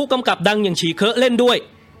งมีผู้กำกับดังอย่างฉีเคอะเล่นด้วย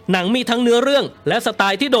หนังมีทั้งเนื้อเรื่องและสไต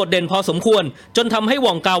ล์ที่โดดเด่นพอสมควรจนทำให้ว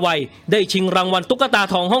องกาไวได้ชิงรางวัลตุ๊กตา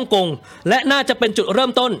ทองฮ่องกงและน่าจะเป็นจุดเริ่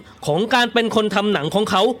มต้นของการเป็นคนทำหนังของ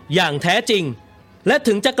เขาอย่างแท้จริงและ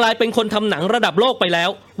ถึงจะกลายเป็นคนทำหนังระดับโลกไปแล้ว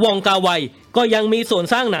วองกาไวก็ยังมีส่วน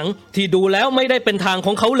สร้างหนังที่ดูแล้วไม่ได้เป็นทางข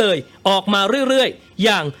องเขาเลยออกมาเรื่อยๆอ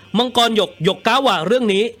ย่างมังกรหยกก้าหว่าเรื่อง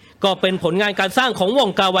นี้ก็เป็นผลงานการสร้างของวอ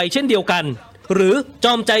งกาไวเช่นเดียวกันหรือจ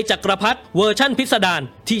อมใจจักรพรรดิเวอร์ชั่นพิสดาร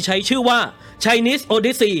ที่ใช้ชื่อว่า Chinese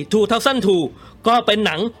Odyssey 2002 ก็เป็นห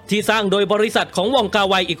นังที่สร้างโดยบริษัทของวองกา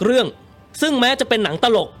ไวอีกเรื่องซึ่งแม้จะเป็นหนังต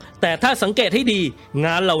ลกแต่ถ้าสังเกตให้ดีง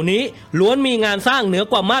านเหล่านี้ล้วนมีงานสร้างเหนือ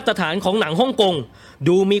กว่ามาตรฐานของหนังฮ่องกง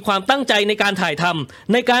ดูมีความตั้งใจในการถ่ายท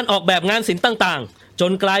ำในการออกแบบงานศิลป์ต่างๆจ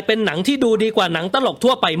นกลายเป็นหนังที่ดูดีกว่าหนังตลก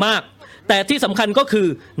ทั่วไปมากแต่ที่สำคัญก็คือ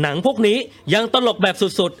หนังพวกนี้ยังตลกแบบ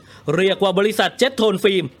สุดๆเรียกว่าบริษัทเจ็ตโทน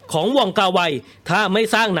ฟิล์มของวองกาไวถ้าไม่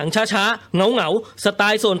สร้างหนังช้าๆเงาๆสไต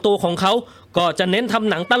ล์ส่วนตัวของเขาก็จะเน้นทำ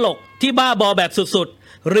หนังตลกที่บ้าบอแบบสุด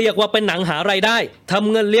ๆเรียกว่าเป็นหนังหารายได้ท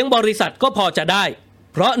ำเงินเลี้ยงบริษัทก็พอจะได้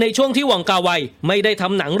เพราะในช่วงที่วองกาไวไม่ได้ท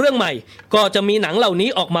ำหนังเรื่องใหม่ก็จะมีหนังเหล่านี้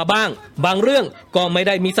ออกมาบ้างบางเรื่องก็ไม่ไ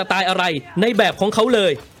ด้มีสไตล์อะไรในแบบของเขาเล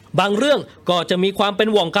ยบางเรื่องก็จะมีความเป็น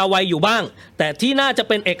วองกาไวอยู่บ้างแต่ที่น่าจะ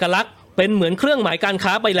เป็นเอกลักษณ์เป็นเหมือนเครื่องหมายการ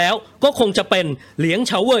ค้าไปแล้วก็คงจะเป็นเหลียงเ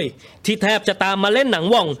ฉาเว่ยที่แทบจะตามมาเล่นหนัง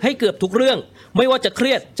ว่องให้เกือบทุกเรื่องไม่ว่าจะเค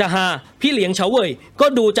รียดจะฮาพี่เหลียงเฉาเว่ยก็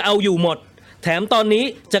ดูจะเอาอยู่หมด แถมตอนนี้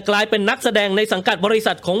จะกลายเป็นนักแสดงในสังกัดบริ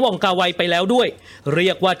ษัทของวองกาไวไปแล้วด้วยเรี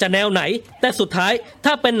ยกว่าจะแนวไหนแต่สุดท้าย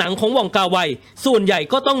ถ้าเป็นหนังของวองกาไวส่วนใหญ่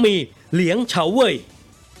ก็ต้องมีเหลียงเฉาเว่ย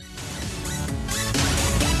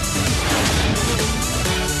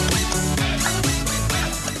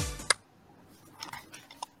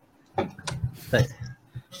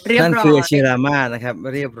นั่นคือชิราม่านะครับ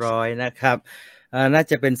เรียบร้อยนะครับน่า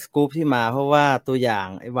จะเป็นสกู๊ปที่มาเพราะว่าตัวอย่าง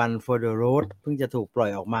ไอ้ One for the Road เพิ่งจะถูกปล่อ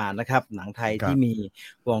ยออกมานะครับหนังไทยที่มี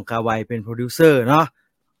วองกาไวเป็นโปรดิวเซอร์เนาะ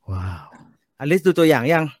ว้าวอลิสดูตัวอย่าง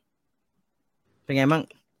ยังเป็นไงมั่ง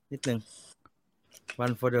นิดนึง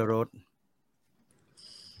One for the Road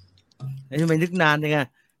ทำไมนึกนานจังอะ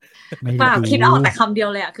ป่าคิดออกแต่คำเดียว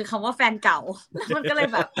เลยอะคือคำว่าแฟนเก่าแล้วมันก็เลย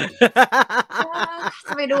แบบจ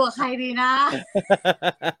ะไปดูกับใครดีนะ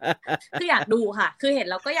คืออยากดูค่ะคือเห็น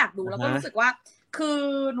แล้วก็อยากดูแล้วก็รู้สึกว่าคือ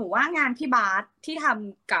หนูว่างานพี่บาสที่ท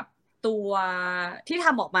ำกับตัวที่ท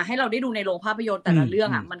ำออกมาให้เราได้ดูในโรงภาพยนตร์แต่ละเรื่อง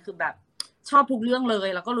อะมันคือแบบชอบทุกเรื่องเลย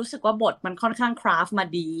แล้วก็รู้สึกว่าบทมันค่อนข้างคราฟมา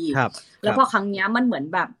ดีแล้วพอครั้งนี้มันเหมือน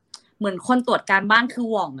แบบเหมือนคนตรวจการบ้านคือ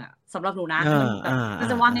ว่องอะสำหรับหนูนะมัน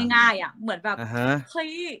จะว่าง่ายๆอะเหมือนแบบเฮ้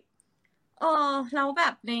ยแล้วแบ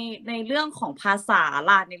บในเรื่องของภาษา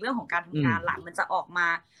ล่ะในเรื่องของการทำงานหลังมันจะออกม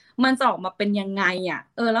าเป็นยังไงอ่ะ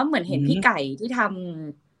แล้วเหมือนเห็นพี่ไก่ที่ท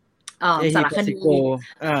ำสารคดี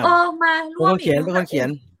มาร่วมเป็นคนเขียน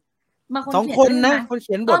สองคนนะคนเ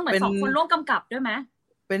ขียนบทเป็น2 คนร่วมกำกับด้วยไหม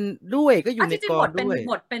เป็นด้วยก็อยู่ในกองด้วย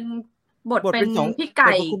บทเป็นพี่ไก่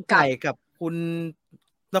คุณไก่กับคุณ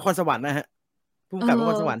นครสวรรค์นะฮะผู้กำกับนค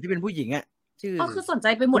รสวรรค์ที่เป็นผู้หญิงอ่ะชื่อคือสนใจ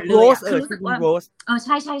ไปหมดเลยคือรู้สึกว่าใ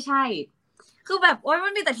ช่คือแบบโอ๊ยมั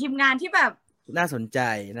นมีแต่ทีมงานที่แบบน่าสนใจ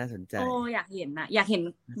อยากเห็นนะอยากเห็น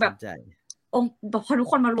แบบองค์พอทุก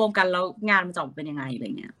คนมารวมกันแล้วงานมันจะออกเป็นยังไงอะไร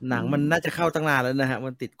เงี้ยหนังมันน่าจะเข้าตั้งนานแล้วนะฮะมั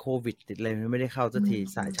นติดโควิดติดอะไรไม่ได้เข้าสักที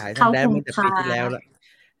สายฉายทางแดนมันแต่ปีที่แล้วแล้ว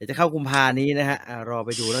เดี๋ยวจะเข้ากุมภานี้นะฮะรอไป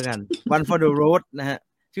ดูแล้วกัน One for the Road นะฮะ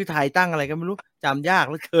ชื่อไทยตั้งอะไรก็ไม่รู้จำยาก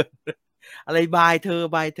เหลือเกินอะไรบายเ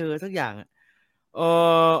ธอสักอย่าง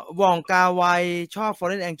วองกาไวชอบ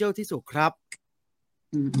Fallen Angel ที่สุดครับ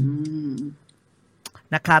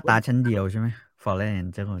นักฆ่าตาชั้นเดียวใช่ไหม Fallen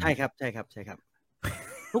Angel ใช่ครับ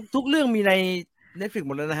ทุกเรื่องมีใน Netflix ห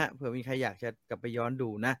มดแล้วนะฮะเผื่อมีใครอยากจะกลับไปย้อนดู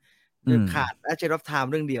นะขาด Agent of Time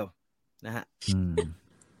เรื่องเดียวนะฮะ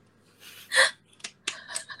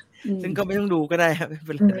ซึ่งก็ไม่ต้องดูก็ได้ครับไม่เ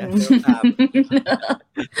ป็นไรนะ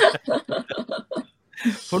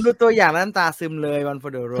ผมดูตัวอย่างแล้วน้ำตาซึมเลย One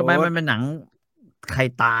for the Road ทำไมมันเป็นหนังใคร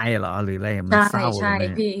ตายเหรอหรืออะไรมันเศร้าใช่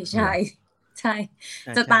พี่ใช่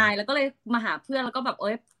จะตายแล้วก็เลยมาหาเพื่อนแล้วก็แบบ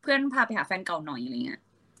เพื่อนพาไปหาแฟนเก่าหน่อยอะไรเงี้ย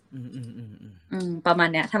ประมาณ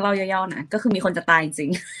เนี้ยถ้าเล่าย่อๆนะก็คือมีคนจะตายจริง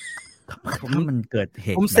ถ้ามันเกิดเห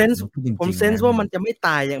ตุผมเซนส์ว่ามันจะไม่ต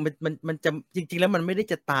ายอย่างมันจะจริงๆแล้วมันไม่ได้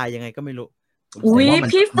จะตายยังไงก็ไม่รู้อุ้ย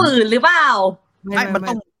พี่ฝืนหรือเปล่าไม่มัน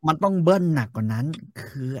ต้องเบิ้ลหนักกว่านั้น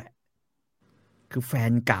คือแฟ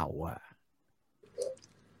นเก่าอ่ะ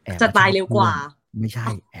จะตายเร็วกว่าไม่ใช่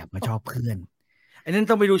แอบมาชอบเพื่อนอันนั้น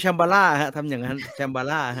ต้องไปดูแชมบาร่าฮะทำอย่างนั้นแชมบา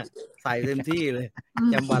ร่าฮะใส่เต็มที่เลยแ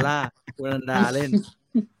ชมบาร่าคุณนันดาเล่น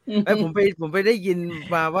ผมไปได้ยิน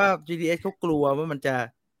มาว่า GDS เขากลัวว่ามันจะ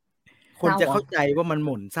คนจะเข้าใจว่ามันห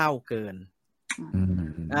ม่นเศร้าเกิน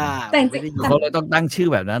แต่เขาเลยต้องตั้งชื่อ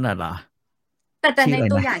แบบนั้นเหรอแต่ใน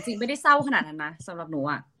ตัวอย่างจริงไม่ได้เศร้าขนาดนั้นนะสำหรับหนู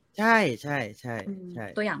อ่ะใช่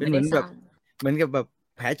ตัวอย่างไม่ได้เศร้าเหมือนกับแบบ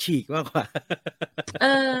แผลฉีกมากกว่า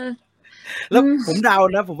แล้วผมเดา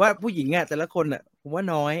นะผมว่าผู้หญิงอ่ะแต่ละคนอ่ะผมว่า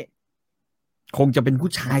น้อยคงจะเป็น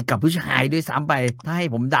ผู้ชายกับผู้ชายด้วยซ้ำไปถ้าให้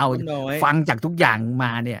ผมเดาฟังจากทุกอย่างม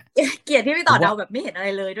าเนี่ยเกลียดที่พี่ต่อเดาแบบไม่เห็นอะไร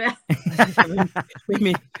เลยด้วยไม่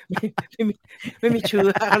มีเชื้อ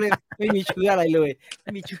เลยไม่มีเชื้ออะไรเลยไ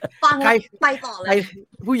ม่มีเชื้อใครไปต่อเลย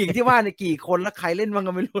ผู้หญิงที่ว่าในกี่คนแล้วใครเล่นบ้าง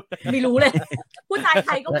ก็ไม่รู้เลยผู้ชายใค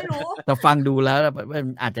รก็ไม่รู้แต่ฟังดูแล้วมัน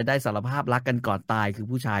อาจจะได้สารภาพรักกันก่อนตายคือ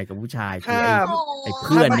ผู้ชายกับผู้ชายคือไอ้เ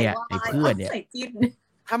พื่อนเนี่ย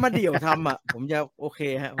ถ้ามาเดี่ยวทำอ่ะผมจะโอเค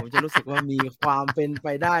ฮะผมจะรู้สึกว่ามีความเป็นไป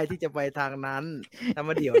ได้ที่จะไปทางนั้นถ้าม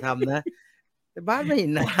าเดี่ยวทำนะแต่บ้านไม่เห็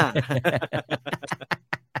นนะ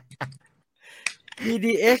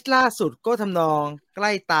EDS ล่าสุดก็ทำนองใก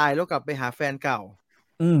ล้ตายแล้วกลับไปหาแฟนเก่า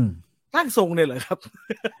ร่างทรงเนี่ยเหรอครับ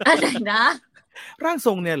อะไรนะร่างท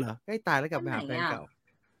รงเนี่ยเหรอใกล้ตายแล้วกลับไปหาแฟนเก่า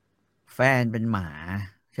แฟนเป็นหมา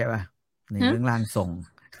ใช่ป่ะในเรื่องร่างทรง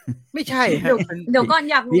ไม่ใช่ฮะเดี๋ยวก่อน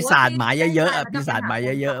อยากรู้ปีศาจหมาเยอะๆปีศาจหมา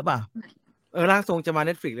เยอะๆป่ะร่างทรงจะมา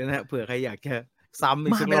Netflix เลยนะฮะเผื่อใครอยากจะซ้ำอี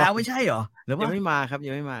กสักรอบมาแล้วไม่ใช่เหรอหรือว่ายังไม่มาครับ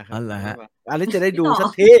ยังไม่มาครับอ๋อเหรอฮะอันนี้จะได้ดูสัก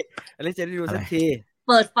ที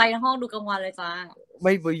เปิดไฟห้องดูกลางวันเลยจ้าไ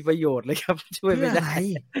ม่มีประโยชน์เลยครับช่วยไม่ได้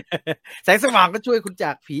แสงสว่างก็ช่วยคุณจ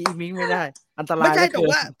ากผีอีมิงไม่ได้อันตรายไม่ใช่แต่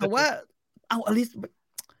ว่าเอาอลิส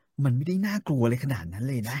มันไม่ได้น่ากลัวเลยขนาดนั้น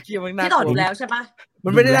เลยนะพี่ต่อดูแล้วใช่ปะมั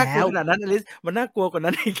นไม่ได้น่ากลัวขนาดนั้นอลิสมันน่ากลัวกว่า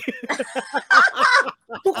นั้นอีก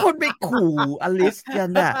ทุกคนไปขู่อลิสกัน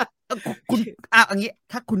อ่ะคุณอย่างนี้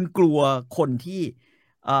ถ้าคุณกลัวคนที่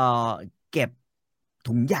เก็บ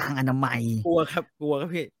ถุงยางอนามัยกลัวครับ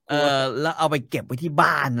พี่แล้วเอาไปเก็บไว้ที่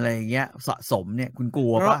บ้านอะไรอย่างเงี้ยสะสมเนี่ยคุณกลั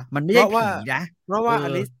วป่ะมันไม่ใช่ผีนะเพราะว่าอ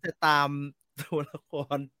ลิสจะตามตัวละค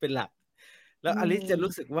รเป็นหลักแล้วอลิสจะ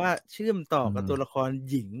รู้สึกว่าเชื่อมต่อกับตัวละคร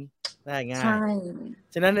หญิงได้ง่าย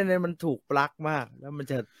ฉะนั้นในมันถูกปลั๊กมากแล้วมัน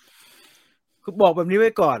จะคือบอกแบบนี้ไ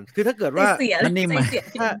ว้ก่อนคือถ้าเกิดว่ามันนิ่ม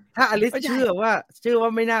ถ้าอลิสเชื่อว่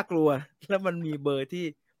าไม่น่ากลัวแล้วมันมีเบอร์ที่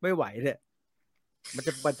ไม่ไหวเนี่ยมันจ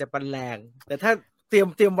ะปันแรงแต่ถ้าเต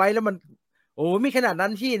รียมไว้แล้วมันโอ้ไม่ขนาดนั้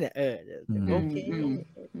นพี่เนี่ยโอเค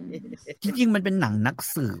จริงๆมันเป็นหนังนัก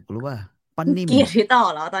สืบหรือว่าปั้นนิ่มเกลียดพี่ต่อ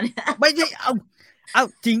แล้วตอนนี้ไม่ใช่เอา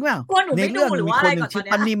จริงเปล่าในเรื่องมีคนหนึ่งชื่อ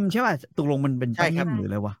ปั้นนิ่มใช่ป่ะตกลงมันเป็นปั้นนิ่มหรืออ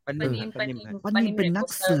ะไรวะปั้นนิ่มเป็นนัก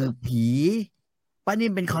สืบผีปั้นนิ่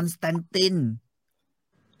มเป็นคอนสแตนติน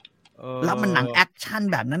แล้วมันหนังแอคชั่น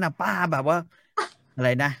แบบนั้นนะป้าแบบว่าอะไร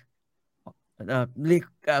นะเรียก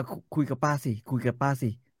คุยกับป้าสิ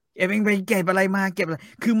เอ็งไปเก็บอะไรมาเก็บอะไร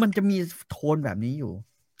คือมันจะมีโทนแบบนี้อยู่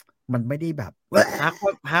มันไม่ได้แบบ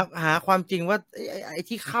หาความจริงว่าไอ้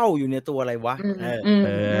ที่เข้าอยู่ในตัวอะไรวะ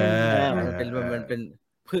มันเป็น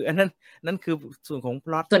คืออันนั้นคือส่วนของพ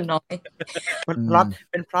ล็อตส่วนน้อยเป็น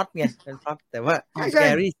พล็อตไงเป็นพล็อตแต่ว่าสแ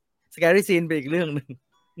กรี่ซีนเป็นอีกเรื่องนึง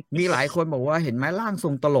มีหลายคนบอกว่าเห็นไหมร่างทร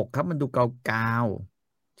งตลกครับมันดูเกา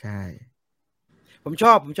ใช่ผมช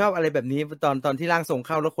อบอะไรแบบนี้ตอนที่ร่างทรงเ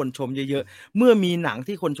ข้าแล้วคนชมเยอะๆเมื่อมีหนัง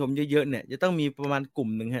ที่คนชมเยอะๆเนี่ยจะต้องมีประมาณกลุ่ม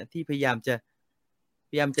หนึ่งฮะที่พยายามจ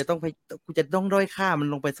ะต้องด้อยค่ามัน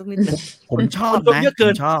ลงไปสักนิดนึงผมชอบนะมันชมเยอะเ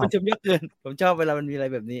กินผมชอบเวลามันมีอะไร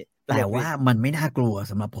แบบนี้แต่ว่ามันไม่น่ากลัว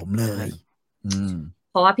สำหรับผมเลย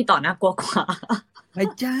เพราะว่าพี่ต่อน่ากลัวกว่าไม่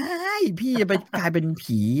ใช่พี่จะไปกลายเป็น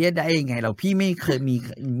ผีได้ยังไงเราพี่ไม่เคย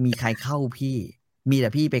มีใครเข้าพี่มีแต่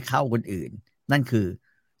พี่ไปเข้าคนอื่นนั่นคือ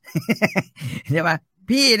ใช่ไหม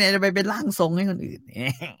พี่เนี่ยจะไปเป็นร่างทรงให้คนอื่น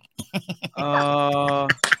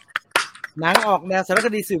หนังออกแนวสารค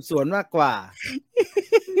ดีสืบสวนมากกว่า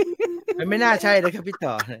มันไม่น่าใช่เลยครับพี่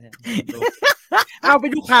ต่อเอาไป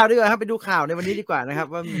ดูข่าวดีกว่าครับไปดูข่าวในวันนี้ดีกว่านะครับ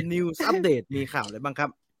ว่า News Update มีข่าวอะไรบ้างครั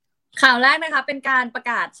บข่าวแรกนะคะเป็นการประ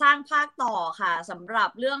กาศสร้างภาคต่อค่ะสำหรับ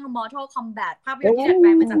เรื่อง Mortal Kombat ภาพยนตร์ที่ดัดแปล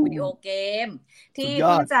งมาจากวิดีโอเกมที่เ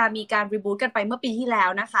พิ่งจะมีการรีบูตกันไปเมื่อปีที่แล้ว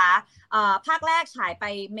นะคะภาคแรกฉายไป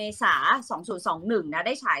เมษา2021นะไ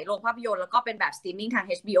ด้ฉายโรงภาพยนตร์แล้วก็เป็นแบบสตรีมมิ่งทาง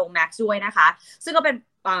HBO Max ด้วยนะคะซึ่งก็เป็น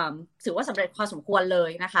ถือว่าสำเร็จพอสมควรเลย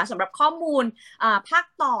นะคะสำหรับข้อมูลภาค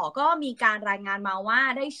ต่อก็มีการรายงานมาว่า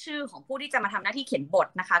ได้ชื่อของผู้ที่จะมาทำหน้าที่เขียนบท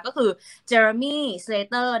นะคะก็คือเจอร์มี่สเล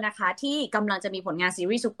เตอร์นะคะที่กำลังจะมีผลงานซี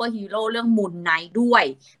รีส์ซูเปอร์ฮีโร่เรื่องมูนไนท์ด้วย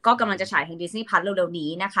ก็กำลังจะฉายทาง Disney Plus เร็วๆนี้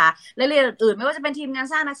นะคะและเรื่องอื่นๆไม่ว่าจะเป็นทีมงาน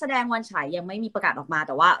สร้างนักแสดงวันฉายยังไม่มีประกาศออกมาแ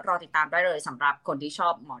ต่ว่ารอติดตามได้เลยสำหรับคนที่ชอ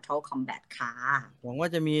บ Mortal Kombat ค่ะหวังว่า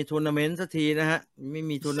จะมีทัวร์นาเมนต์สักทีนะฮะไม่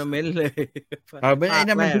มีทัวร์นาเมนต์เลยไม่ได้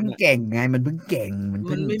นะมันเพิ่งเก่งไงมันเพิ่งเก่งมัน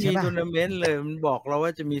ไม่มีทัวร์นาเมนต์เลยมันบอกเราว่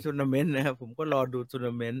าจะมีทัวร์นาเมนต์นะครับผมก็รอดูทัวร์น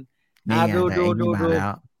าเมนต์ดู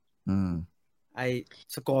ไอ้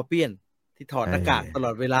สกอร์เปียนที่ถอดหน้ากากตล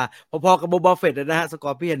อดเวลาพอๆกับโบบาเฟตนะฮะสก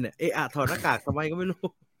อร์เปียนเนี่ยถอดหน้ากากทำไมก็ไม่รู้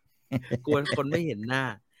กลัวคนไม่เห็นหน้า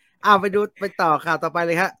ไปต่อข่าวต่อไป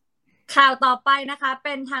เลยครับข่าวต่อไปนะคะเ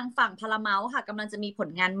ป็นทางฝั่งพาราเมาส์ค่ะกำลังจะมีผล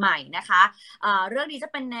งานใหม่นะคะเรื่องนี้จะ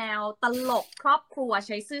เป็นแนวตลกครอบครัวใ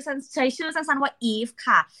ช้ชื่อสั้นๆว่า Eve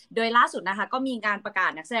ค่ะโดยล่าสุดนะคะก็มีการประกา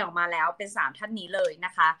ศนักแสดงออกมาแล้วเป็น3ท่านนี้เลยน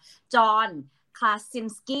ะคะจอห์นคลาซิน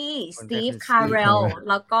สกี้สตีฟคาร์เรล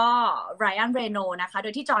แล้วก็ไรอันเรโนนะคะโด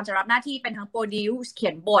ยที่จอห์นจะรับหน้าที่เป็นทั้งโปรดิวซ์เขี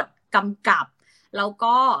ยนบทกำกับแล้ว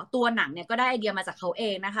ก็ตัวหนังเนี่ยก็ได้ไอเดียมาจากเขาเอ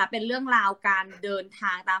งนะคะเป็นเรื่องราวการเดินท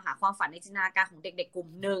างตามหาความฝันในจินตนาการของเด็กๆกลุ่ม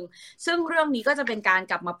หนึ่งซึ่งเรื่องนี้ก็จะเป็นการ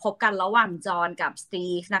กลับมาพบกันระหว่างจอห์นกับสตี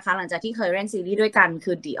ฟนะคะหลังจากที่เคยเล่นซีรีส์ด้วยกัน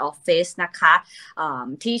คือ The Office นะคะ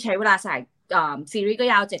ที่ใช้เวลาฉายซีรีส์ก็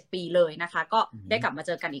ยาว7ปีเลยนะคะก็ได้กลับมาเ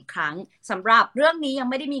จอกันอีกครั้งสำหรับเรื่องนี้ยัง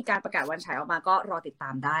ไม่ได้มีการประกาศวันฉายออกมาก็รอติดตา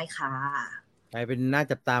มได้ค่ะกลายเป็นน่า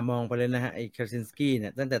จับตามองไปเลยนะฮะไอ้คาซินสกี้เนี่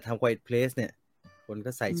ยตั้งแต่ทำ Quiet Place เนี่ยคน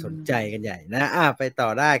ก็ใส่สนใจกันใหญ่นะไปต่อ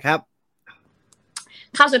ได้ครับ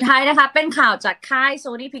ข่าวสุดท้ายนะคะเป็นข่าวจากค่าย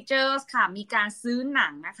Sony Pictures ค่ะมีการซื้อหนั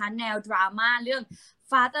งนะคะแนวดราม่าเรื่อง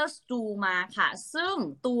Father Stu มาค่ะซึ่ง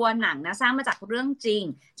ตัวหนังนะสร้างมาจากเรื่องจริง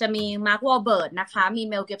จะมีมาร์ควอลเบิร์ตนะคะมี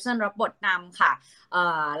เมล กิฟสันรับบทนำค่ะ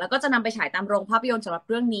แล้วก็จะนำไปฉายตามโรงภาพยนตร์สำหรับ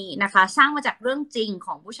เรื่องนี้นะคะสร้างมาจากเรื่องจริงข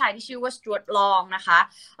องผู้ชายที่ชื่อว่าสจวตลองนะคะ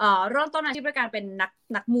เริ่มต้นอาชีพด้วยการเป็น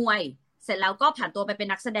นักมวย เสร็จแล้วก็ผ่านตัวไปเป็น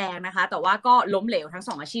นักแสดงนะคะแต่ว่าก็ล้มเหลวทั้ง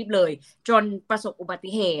2อาชีพเลยจนประสบอุบั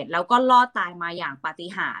ติเหตุแล้วก็รอดตายมาอย่างปาฏิ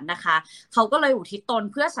หาริย์นะคะเขาก็เลยอุทิศตน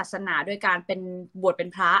เพื่อศาสนาโดยการบวชเป็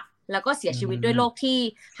นพระแล้วก็เสียชีวิตด้วยโรคที่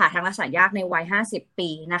หาทางรักษายากในวัย50ปี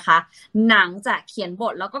นะคะหนังจะเขียนบ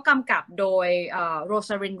ทแล้วก็กำกับโดยโรซ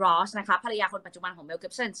าริน รอสนะคะภรรยาคนปัจจุบันของเมล กิ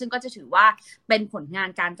ฟสันซึ่งก็จะถือว่าเป็นผลงาน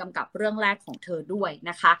การกำกับเรื่องแรกของเธอด้วย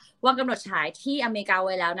นะคะวางกำหนดฉายที่อเมริกาไ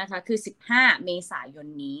ว้แล้วนะคะคือ15เมษายน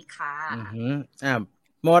นี้ค่ะ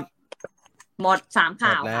หมด3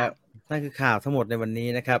ข่าวแล้วนั่นคือข่าวทั้งหมดในวันนี้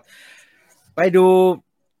นะครับไปดู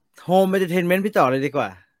โฮมเอนเตอร์เทนเมนต์พี่ต่อเลยดีกว่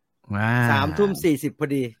า3:40พอ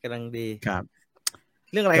ดีกำลังดีครับ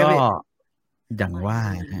เรื่องอะไรครับก็อย่างว่า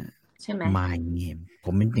นะใช่ไหม My Name ผ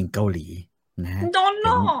มเป็นติ่งเกาหลีนะโดนหร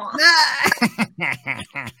อ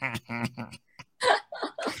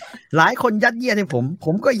หลายคนยัดเยียดให้ผ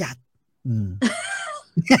มก็ยัด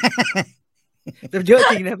แต่เยอะ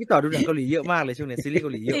จริงนะพี่ต่อดูหนังเกาหลีเยอะมากเลยช่วงนี้ซีรีส์เก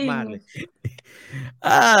าหลีเยอะมากเลย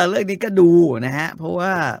เรื่องนี้ก็ดูนะฮะเพราะว่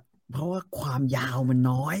าความยาวมัน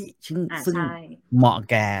น้อยซึ่งเหมาะ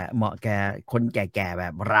แก่คนแก่ๆแบ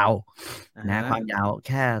บเรานะความยาวแ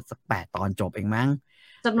ค่สัก8 ตอนจบเองมั้ง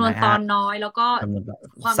จำนวนตอนน้อยแล้วก็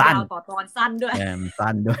ความยาวต่อตอนสั้นด้วย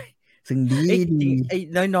สั้นด้วยซึ่งดีไอ้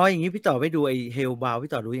น้อยๆอย่างนี้พี่ต่อไม่ดูไอ้เฮลบาว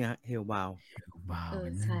พี่ต่อรู้ยังฮะเฮลบาว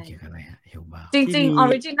ใช่เกี่ยวกับอะไรฮะเฮลบาวจริงๆออ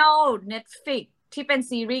ริจินัล Netflix ที่เป็น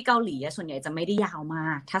ซีรีส์เกาหลีส่วนใหญ่จะไม่ได้ยาวม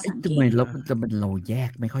ากถ้าสังเกตทำไมเราแย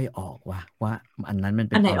กไม่ค่อยออกว่าอันนั้นมันเ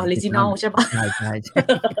ป็นอันไหนออริจินัลใช่ปะใช่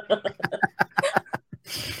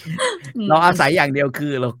เราอาศัยอย่างเดียวคื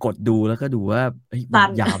อเรากดดูแล้วก็ดูว่ามั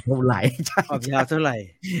นยาวเท่าไหร่ใช่ยาวเท่าไหร่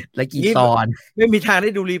และกี่ตอนไม่มีทางได้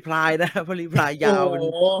ดูรีพลายนะเพราะรีพลายยาว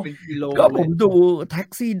เป็นกิโลก็ผมดูแท็ก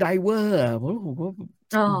ซี่ไดเวอร์เพราะผมว่า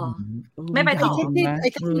ไม่ไปต่อไอ้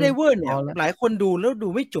แท็กซี่ไดเวอร์เนี่ยหลายคนดูแล้วดู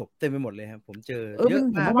ไม่จบเต็มไปหมดเลยครับผมเจอเยอะ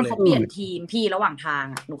มากเลยเพราะว่าเขาเปลี่ยนทีมพี่ระหว่างทาง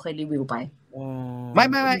หนูเคยรีวิวไปไ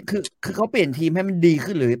ม่คือเขาเปลี่ยนทีมให้มันดี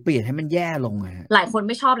ขึ้นหรือเปลี่ยนให้มันแย่ลงไงหลายคน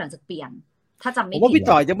ไม่ชอบหลังจากเปลี่ยนถ้าจำไม่ผิดว่าพี่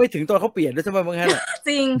ต่อยจะไม่ถึงตอนเขาเปลี่ยนด้วยใช่ไหมบางครั้ง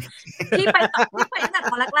จริงที่ไปตั้งแต่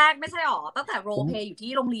ตอนแรกๆไม่ใช่หรอตั้งแต่โรลเพลย์อยู่ที่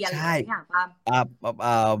โรงเรียนอะไรอย่างป่ะ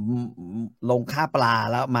ลงค่าปลา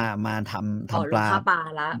แล้วมาทำปลาทำปลา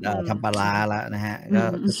แล้วนะฮะก็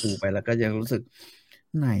ดูไปแล้วก็ยังรู้สึก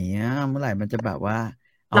ไหนเมื่อไหร่มันจะแบบว่า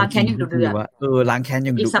ล้างแค้นยังดุเดือดล้างแค้น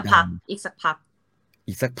ยังดุอีกสัก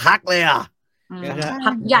พักเลยอ่ะ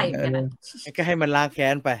พักใหญ่กันก็ให้มันล้างแค้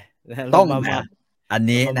นไปต้องมาอัน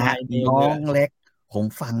นี้นะฮะน้องเล็กผม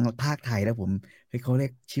ฟังภาคไทยแล้วผมเขาเรีย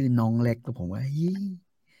กชื่อน้องเล็กแล้วผมว่า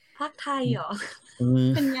ภาคไทยเหรอ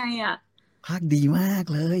เป็นไงอ่ะภาคดีมาก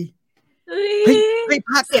เลยเฮ้ย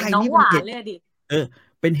ภาคไทยนี่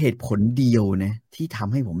เป็นเหตุผลเดียวนะที่ท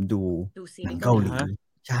ำให้ผมดูหนังเกาหลี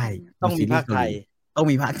ใช่ต้องมีภาคไทย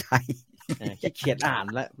เขียนอ่าน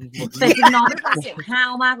แล้วแต่จริงน้องเป็นเสียงห้าว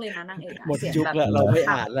มากเลยนะนางเอกหมดยุคแล้วเราไม่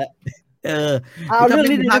อ่านแล้วเอาเรื่อง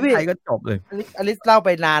นี้ภาคไทยก็จบเลยอลิสเล่าไป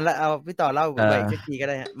นานแล้วเอาพี่ต่อเล่าไปสักทีก็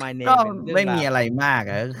ได้ My Name ก็ไม่มีอะไรมาก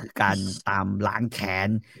ก็คือการตามล้างแค้น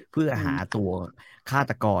เพื่อหาตัวฆา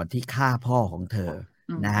ตกรที่ฆ่าพ่อของเธอ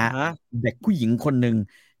นะฮะเด็กผู้หญิงคนหนึ่ง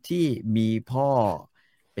ที่มีพ่อ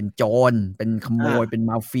เป็นโจรเป็นขโมยเป็น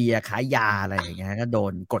มาเฟียขายยาอะไรอย่างเงี้ยก็โด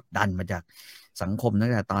นกดดันมาจากสังคมตั้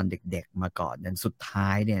งแต่ตอนเด็กๆมาก่อนจนสุดท้า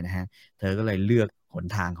ยเนี่ยนะฮะเธอก็เลยเลือกหน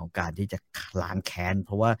ทางของการที่จะล้างแค้นเพ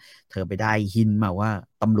ราะว่าเธอไปได้หินมาว่า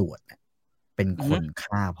ตำรวจเป็นคน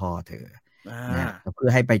ฆ่าพ่อเธอนะเพื่อ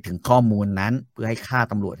ให้ไปถึงข้อมูลนั้นเพื่อให้ฆ่า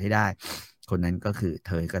ตำรวจให้ได้คนนั้นก็คือเ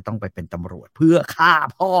ธอก็ต้องไปเป็นตำรวจเพื่อฆ่า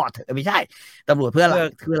พ่อเธอไม่ใช่ตำรวจเพื่อ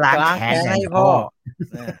ล้างแค้นให้พ่อ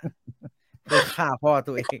เพื่อฆ่าพ่อ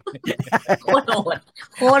ตัวเองโคตร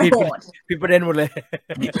โหดผิดประเด็นหมดเลย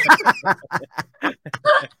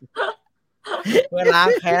เวลา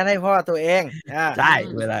แค้นให้พ่อตัวเองใช่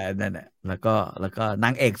เวลานั่นแหละแล้วก็น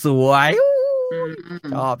างเอกสวย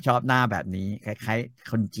ชอบหน้าแบบนี้คล้าย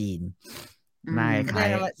ๆคนจีนหน้าคล้าย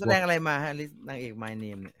แสดงอะไรมาฮะนางเอก My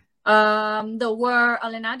Name เนี่ยThe World อะ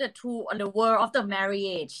ไรนะ The World of the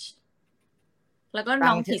Marriage แล้วก็น้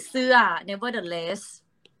องผีเสื้อ Nevertheless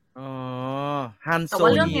ฮันโซแต่ว่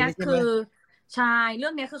าเรื่องนี้คือใช่เรื่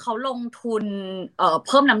องนี้คือเขาลงทุนเ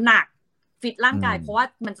พิ่มน้ำหนักฟิตร่างกายเพราะว่า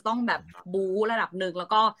มันจะต้องแบบบู๊ระดับหนึ่งแล้ว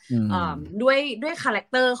ก็ด้วยคาแรค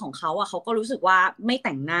เตอร์ของเขาอ่ะเขาก็รู้สึกว่าไม่แ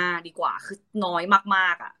ต่งหน้าดีกว่าคือน้อยมา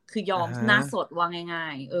กๆอ่ะคือยอมหน้าสดว่าง่า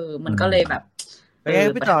ยๆมันก็เลยแบบ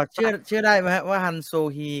พี่ต่อเชื่อได้ไหมฮะว่าฮันโซ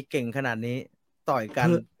ฮีเก่งขนาดนี้ต่อยกัน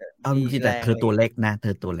เอาจริงๆแต่เธอตัวเล็กนะเธ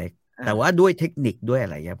อตัวเล็กแต่ว่าด้วยเทคนิคด้วยอะ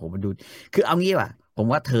ไรเงี้ยผมมาดูคือเอางี้ว่ะผม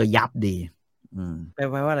ว่าเธอยับดีแป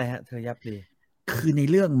ลว่าอะไรฮะเธอยับดีคือใน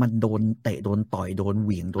เรื่องมันโดนเตะโดนต่อยโดนเห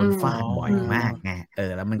วี่ยงโดนฟาดบ่อยมากไง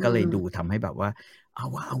แล้วมันก็เลยดูทำให้แบบว่าเอา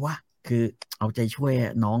วะ คือเอาใจช่วย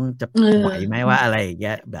น้องจะไหวไหมว่าอะไรอย่างเ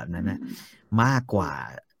งี้ยแบบนั้นนะมากกว่า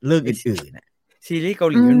เรื่องอื่นๆนะซีรีส์เกา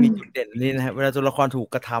หลีมันมีจุดเด่นนี่นะฮะเวลาตัวละครถูก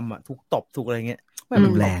กระทำอ่ะถูกตบถูกอะไรเงี้ยมัน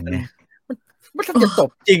รุนแรงนะมันจะตบ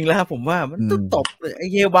จริงแล้วครับผมว่ามันต้องตบไอ้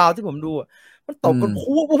เฮลบาวที่ผมดูมันตบกัน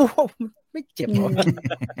คู่ไม่เจ็บหรอ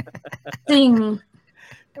จริง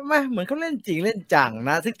ใช่ไหมเหมือนเขาเล่นจริงเล่นจัง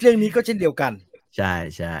นะซึ่งเรื่องนี้ก็เช่นเดียวกันใช่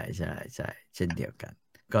ใช่ใช่ใช่เช่นเดียวกัน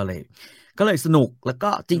ก็เลยสนุกแล้วก็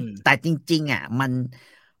จริงแต่จริงๆอ่ะ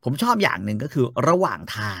ผมชอบอย่างหนึ่งก็คือระหว่าง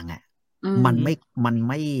ทางอ่ะมันไ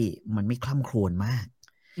ม่คล่ำโคลนมาก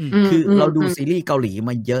คือเราดูซีรีส์เกาหลี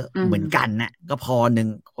มาเยอะเหมือนกันน่ะก็พ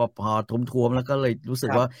อทุ่มๆแล้วก็เลยรู้สึก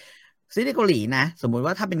ว่าซีรีส์เกาหลีนะสมมุติ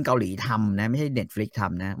ว่าถ้าเป็นเกาหลีทำนะไม่ใช่ Netflix ท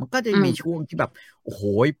ำนะมันก็จะมีช่วงที่แบบโอ้โห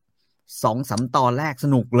2-3 ตอนแรกส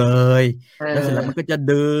นุกเลยแล้วเสร็จแล้วมันก็จะ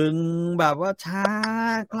ดึงแบบว่าช้า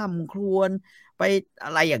คล่ำครวญไปอ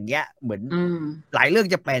ะไรอย่างเงี้ยเหมือนหลายเรื่อง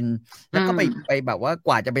จะเป็นแล้วก็ไปแบบว่าก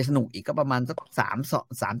ว่าจะไปสนุกอีกก็ประมาณสัก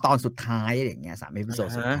3 ตอนสุดท้ายอย่างเงี้ย3 เอพิโซด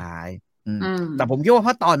สุดท้ายแต่ผมคิดว่าเพร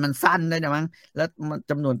าะตอนมันสั้นด้วยนะมั้งแล้ว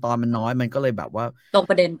จำนวนตอนมันน้อยมันก็เลยแบบว่าตรง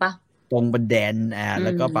ประเด็นปะตรงประเด็นแ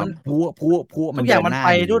ล้วก็แบบพูมันทุกอย่างมันไป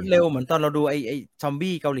รวดเร็วเหมือนตอนเราดูไอ้ซอม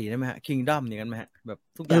บี้เกาหลีใช่ไหมฮะ Kingdom อย่างนั้นไหมฮะแบบ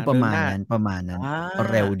ทุกอย่างประมาณนั้น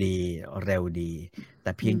เร็วดีแ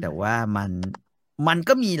ต่เพียงแต่ว่ามัน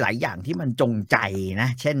ก็มีหลายอย่างที่มันจงใจนะ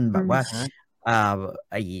เช่นแบบว่า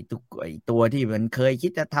ไอ้ตัวที่มันเคยคิ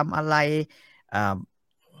ดจะทำอะไร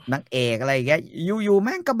นางเอกอะไรอย่างเงี้ยอยู่แ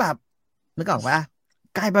ม่งก็แบบนึกออกปะ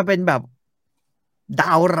กลายมาเป็นแบบด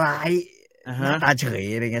าวร้ายหน้าตาเฉย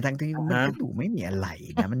อะไรเงี้ยทั้งที่มันก็ดูไม่มีอะไร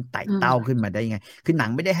นะมันไต่เต้าขึ้นมาได้ยังไงคือหนั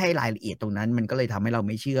งไม่ได้ให้รายละเอียดตรงนั้นมันก็เลยทำให้เราไ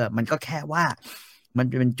ม่เชื่อมันก็แค่ว่ามัน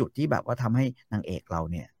เป็นจุดที่แบบว่าทำให้นางเอกเรา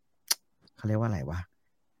เนี่ยเขาเรียกว่าอะไรวะ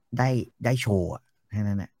ได้โชว์แค่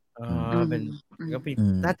นั้นแหละเป็นก็ผิด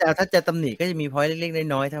ถ้าจะตำหนิก็จะมีพอยต์เล็ก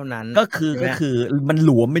ๆน้อยๆเท่านั้นก็คือมันห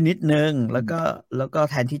ลวมไปนิดนึงแล้วก็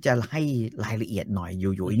แทนที่จะให้รายละเอียดหน่อย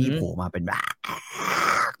อยู่ๆนี่โผล่มาเป็นแบบ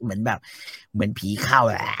เหมือนผีเข้า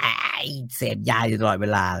เสพยาอยู่ตลอดเว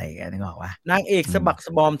ลาอะไรอย่างเงี้ยนึกออกปะนางเอกสะบักส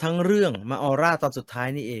ะบอมทั้งเรื่องมาออร่าตอนสุดท้าย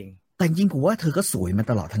นี่เองแต่จริงผมว่าเธอก็สวยมา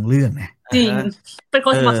ตลอดทั้งเรื่องนะจริงเป็นค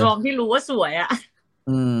นสะบักสะบอมที่รู้ว่าสวยอ่ะ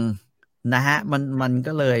นะฮะมัน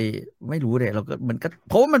ก็เลยไม่รู้เลยเราก็มันก็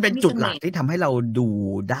เพราะว่ามันเป็นจุดหลักที่ทำให้เราดู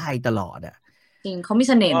ได้ตลอดอ่ะจริงเขามี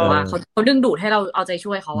เสน่ห์ว่ะเขาดึงดูดให้เราเอาใจ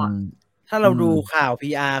ช่วยเขาอ่ะถ้าเราดูข่าว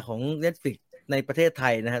PR ของ Netflix ในประเทศไท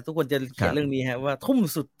ยนะฮะทุกคนจะเขียนเรื่องนี้ฮะว่าทุ่ม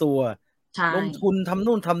สุดตัวลงทุนทำ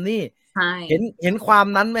นู่นทำนี่เห็นความ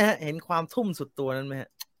นั้นไหมฮะเห็นความทุ่มสุดตัวนั้นไหมฮะ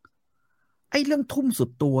ไอ้เรื่องทุ่มสุด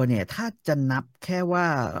ตัวเนี่ยถ้าจะนับแค่ว่า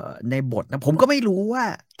ในบทนะผมก็ไม่รู้ว่า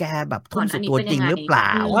แกแบบทุ่มสุดตัวจริงหรือเปล่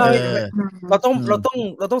าเราต้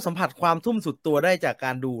องสัมผัสความทุ่มสุดตัวได้จากก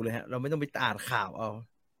ารดูเลยฮะเราไม่ต้องไปอ่านข่าวเอา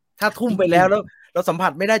ถ้าทุ่มไปแล้วเราสัมผั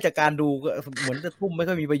สไม่ได้จากการดูก็เหมือนจะทุ่มไม่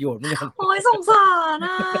ค่อยมีประโยชน์เหมือนกันโอ้ยสงสารน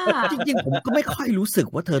ะจริงๆผมก็ไม่ค่อยรู้สึก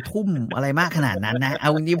ว่าเธอทุ่มอะไรมากขนาดนั้นนะเอ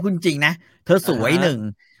าจริงๆพูดจริงนะเธอสวย1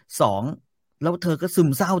 2แล้วเธอก็ซึม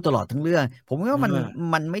เศร้าตลอดทั้งเรื่องผมว่า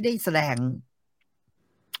มันไม่ได้แสดง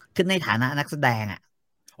ขึ้นในฐานะนักแสดงอ่ะ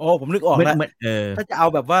โอ้ผมนึกออกแล้วถ้าจะเอา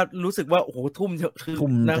แบบว่ารู้สึกว่าโอ้โหทุ่มคือทุ่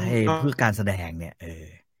มเพื่อการแสดงเนี่ย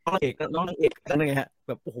น้องนางเอกนั่นไงฮะแ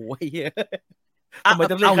บบโอ้โหไอ้เหี้ยทำไม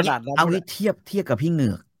ต้องเล่นขนาดนั้นเอาเทียบกับพี่เหงื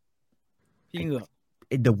อก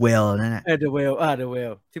The Well นั่นแหละThe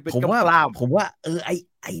Well ที่เป็นผมว่า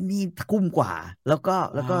ไอ้นี่กุ้มกว่าแล้วก็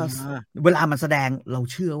เวลามันแสดงเรา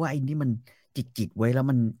เชื่อว่าไอ้นี่มันจิตไว้แล้ว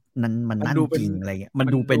มันนั่นจริงอะไรเงี้ยมัน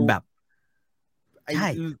ดูเป็นแบบใช่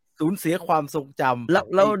สูญเสียความทรงจำ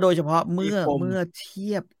แล้วโดยเฉพาะเมื่อเที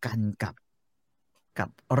ยบกันกับ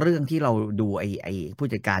เรื่องที่เราดูไอ้ผู้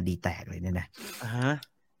จัดการดีแตกเลยเนี่ยนะ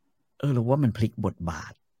เราว่ามันพลิกบทบา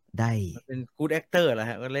ทได้เป็นกู๊ดแอคเตอร์แล้ว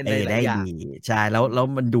ฮะก็เล่นได้หลายอย่างใช่แล้ว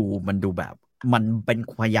มันดูแบบมันเป็น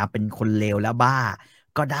พยายามเป็นคนเลวแล้วบ้า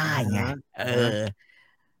ก็ได้ไง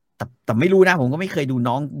แต่ไม่รู้นะผมก็ไม่เคยดู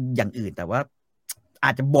น้องอย่างอื่นแต่ว่าอ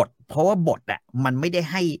าจจะบทเพราะว่าบทอ่ะมันไม่ไ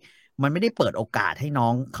ด้เปิดโอกาสให้น้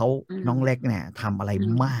องเล็กเนี่ยทำอะไร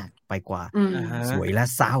มากไปกว่าสวยและ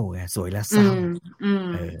เศร้าไงสวยและเศร้า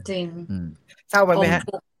จริงเศร้าไปไหมฮะ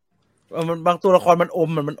มันบางตัวละครมัน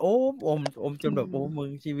มันอมจนแบบโอ้มึง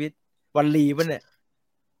ชีวิตวันลีป่ะเนี่ย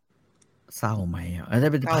เศร้าไหมแล้วจะ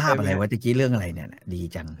เป็นภาพอะไรวะตะกี้เรื่องอะไรเนี่ยดี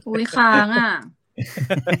จังอุ้ยค้างอ่ะ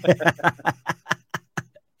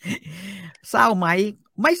เศร้าไหม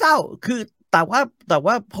ไม่เศร้าคือแต่ว่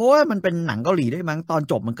าเพราะว่ามันเป็นหนังเกาหลีด้วยมั้งตอน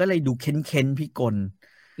จบมันก็เลยดูเค้นพี่กล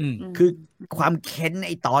คือความเค้นไ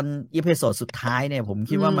อตอนอีพิโซดสุดท้ายเนี่ยผม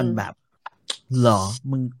คิดว่ามันแบบหรอ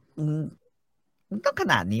มึงต้องข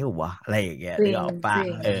นาดนี้หรอวะอะไรอย่างเงี้ยหรือเปล่า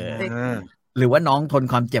หรือว่าน้องทน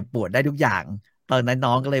ความเจ็บปวดได้ทุกอย่าง ตอนนั้น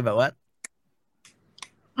น้องก็เลยแบบว่า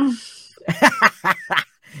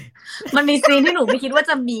มันมีซีนที่หนูไม่คิดว่า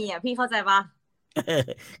จะมีอ่ะพี่เข้าใจปะ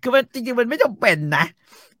คือมันจริงๆมันไม่จำเป็นนะ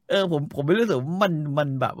ผมไม่รู้สึกว่ามัน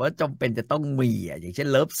แบบว่าจำเป็นจะต้องมีอ่ะอย่างเช่น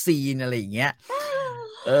เลิฟซีนอะไรอย่างเงี้ย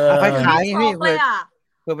ไปขายพี่เ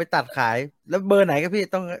พื่อไปตัดขายแล้วเบอร์ไหนครับพี่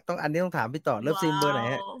ต้องอันนี้ต้องถามพี่ต่อเลิฟซีนเบอร์ไหน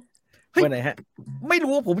ฮะเบอร์ไหนฮะไม่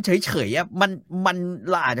รู้ว่าผมเฉยๆอ่ะมัน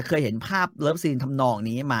เราอาจจะเคยเห็นภาพเลิฟซีนทำนอง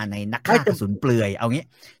นี้มาในนักฆ่ากระสุนเปลือยเอางี้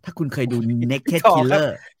ถ้าคุณเคยดู Naked Killer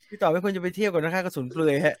พี่ต่อไม่ควรจะไปเที่ยวกับนักฆ่ากระสุนเปลื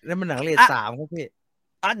อยฮะนั่นมันหนังเรท 3ครับพี่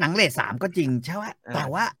หนังเรท 3ก็จริงใช่ไหมแต่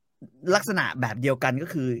ว่าลักษณะแบบเดียวกันก็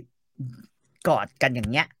คือกอดกันอย่า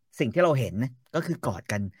งเงี้ยสิ่งที่เราเห็นก็คือกอด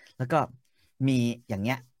กันแล้วก็มีอย่างเ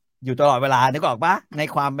งี้ยอยู่ตลอดเวลานึกออกปะใน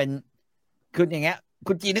ความเป็นคุณอย่างเงี้ย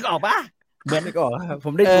คุณจีนนึกออกปะเหมือนนึกออกผ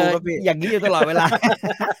มได้ดูครับพี่อย่างนี้อยู่ตลอดเวลา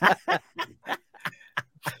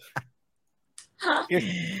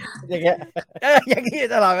อย่างเงี้ยอย่างนี้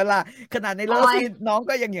ตลอดเวลาขนาดในเลิฟซีนน้อง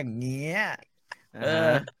ก็ยังอย่างเงี้ย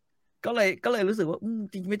ก็เลยรู้สึกว่า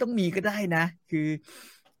จริงไม่ต้องมีก็ได้นะคือ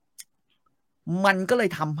มันก็เลย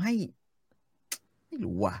ทำให้ไม่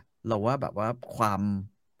รู้อ่ะเราว่าแบบว่าความ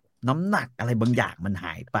น้ำหนักอะไรบางอย่างมันห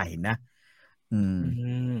ายไปนะ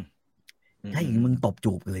ถ้าอย่างมึงตบ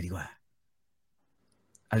จูบกันเลยดีกว่า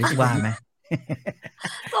อลิซว่าไหม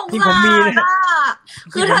ที่ผมมีนะ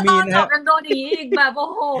คือถ้าตอนจบกันโดนอีกแบบโอ้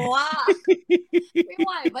โหอ่ะไม่ไห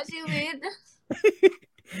วป่ะชีวิต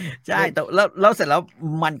ใช่แต่แล้วเสร็จแล้ว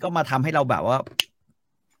มันก็มาทำให้เราแบบว่า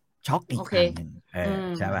ช็อกอีกครั้งนึง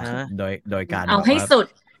ใช่ป่ะโดยการเอาให้สุด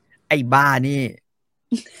ไอ้บ้านี่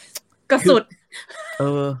ก็สุด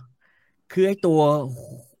คือไอ้ตัว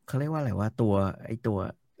เขาเรียกว่าอะไรว่าตัวไอ้ตั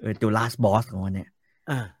วlast boss ของมันเนี่ย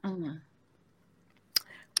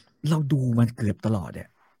เราดูมันเกือบตลอดเนี่ย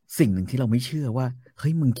สิ่งหนึ่งที่เราไม่เชื่อว่าเฮ้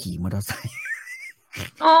ยมึงขี่มอเตอร์ไซค์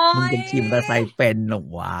มึงเป็นขี่มอเตอร์ไซค์เป็นหรอ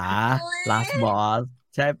วะ last boss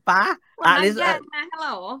ใช่ปะลิซ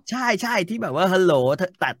ใช่ที่แบบว่าฮัลโหล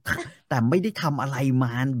แต่ไม่ได้ทำอะไรม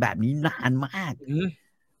าแบบนี้นานมาก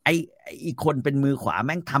ไอ้อีกคนเป็นมือขวาแ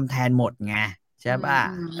ม่งทำแทนหมดไงใช่ป่ะ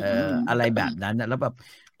อะไรแบบนั้นแล้วแบบ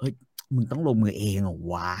เฮ้ยมึงต้องลงมือเองเหรอ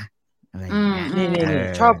วะอะไรอย่างเงี้ยนี่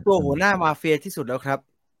ชอบตัวหัวหน้ามาเฟียที่สุดแล้วครับ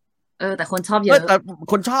แต่คนชอบเยอะแต่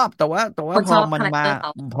คนชอบแต่ว่าพอมั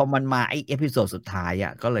นมาไอ้เอพิโซดสุดท้ายอ่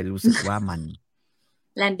ะก็เลยรู้สึกว่ามัน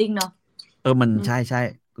แลนดิ้งเนาะมันใช่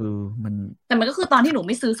คือมันแต่มันก็คือตอนที่หนูไ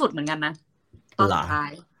ม่ซื้อสุดเหมือนกันนะตอนสุดท้า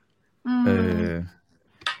ย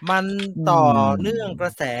มันต่อเนื่องกร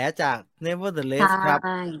ะแสจาก Nevertheless ครับ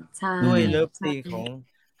ด้วยเลิฟซีนของ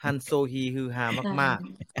ฮันโซฮีฮือฮามากๆ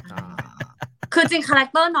คือจริงคาแรค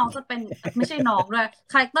เตอร์น้องจะเป็นไม่ใช่น้องด้วย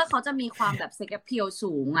คาแรคเตอร์เขาจะมีความแบบเซ็กซ์เพียว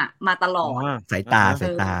สูงอ่ะมาตลอดสายตา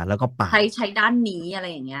แล้วก็ปากใช้ด้านนี้อะไร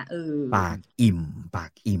อย่างเงี้ยปาก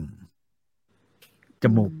อิ่มจ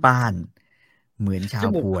มูกป้านเหมือนชาว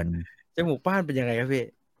พวนจมูกป้านเป็นยังไงครับพี่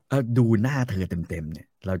ดูหน้าเธอเต็มๆเนี่ย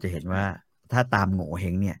เราจะเห็นว่าถ้าตามโง่เฮ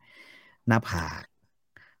งเนี่ยหน้าผาก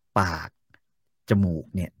ปากจมูก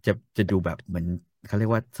เนี่ยจะดูแบบเหมือนเขาเรีย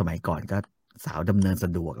กว่าสมัยก่อนก็สาวดำเนินส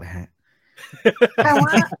ะดวกเลยฮะแต่ว่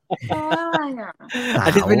าอะไรอ่ะอั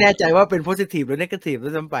นนี้ไม่แน่ใจว่าเป็นโพสิทีฟหรือเนกาทีฟด้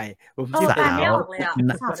วยซ้ำไปผมคิด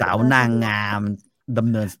สาวนางงามดำ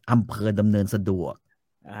เนินอำเภอดำเนินสะดวก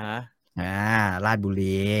ราชบุ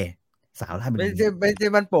รีสาวราชบุรีไม่ใช่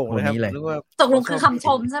บ้านโป่งเลยครับตกลงคือคำช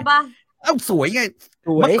มใช่ป่ะสวยไงเ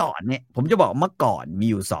มื่อก่อนเนี่ยผมจะบอกเมื่อก่อนมี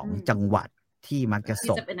อยู่2จังหวัดที่มักจะ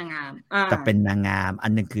ส่งจะเป็นนางงามอั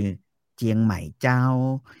นนึงคือเจียงใหม่เจ้า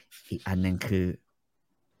อีกอันนึงคือ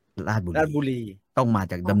ราชบุรีต้องมา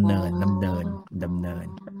จากดำเนินนั่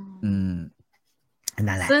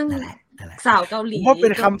นแหละสาวเกาหลีเพราะเป็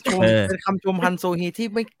นคำชมฮันโซฮีที่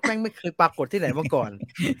ไม่เคยปรากฏที่ไหนมาก่อน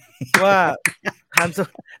ว่าฮันโซ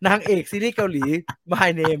นางเอกซีรีส์เกาหลี My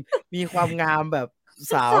Name มีความงามแบบ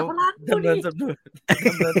สาวดำเนินสะดวก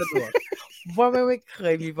ว่าไม่เค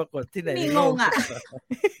ยมีปรากฏที่ไหนในโลก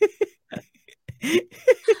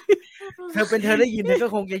เธอได้ยินเธอก็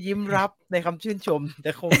คงจะยิ้มรับในคำชื่นชมแ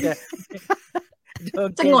ต่คงจะ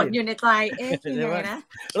งดอยู่ในใจยังไงนะ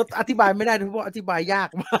แล้วอธิบายไม่ได้เพราะอธิบายยาก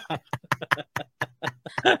มาก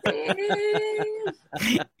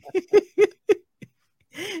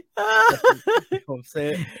ผมซื้อ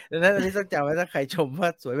ดังนั้นอันนี้ต้องจำไว้ถ้าใครชมว่า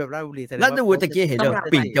สวยแบบราชบุรีแล้วดูตะกี้เห็นว่า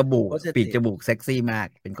ปีกจมูกเซ็กซี่มาก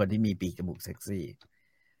เป็นคนที่มีปีกจมูกเซ็กซี่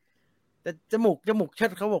แต่จมูกเชิ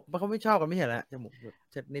ดเขาบอกเขาไม่ชอบกันไม่เห็นละจมูก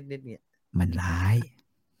เชิดนิดเนี่ยมันร้าย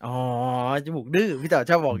อ๋อจมูกดื้อพี่ต่อ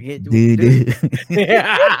ชอบบอกอย่างงี้ดื้อ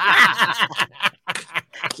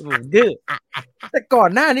จมูกดื้อแต่ก่อน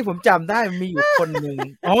หน้านี้ผมจำได้มีอยู่คนหนึ่ง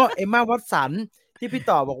เอมม่าวัตสันที่พี่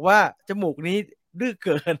ต่อบอกว่าจมูกนี้ ดื้อเ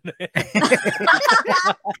กิน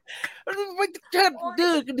ไม่เชิด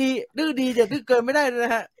ดื้อดีจะดื้อเกินไม่ได้น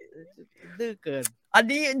ะฮะดื้อเกินอัน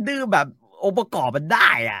นี้ดื้อแบบองค์ประกอบมันได้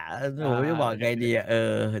อ่ะโอ้ยจะบอกไงดี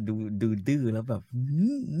ดูดื้อแล้วแบบ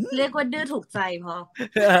เรียกว่าดื้อถูกใจพอ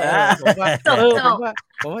ผมว่า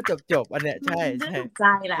จบอันเนี้ยใช่ถูกใจ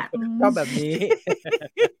แหละชอบแบบนี้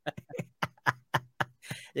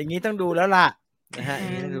อย่างนี้ต้องดูแล้วล่ะนะฮะ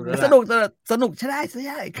สนุกใช่ไ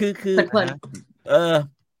ด้คือ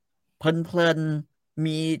เพลิน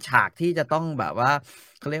มีฉากที่จะต้องแบบว่า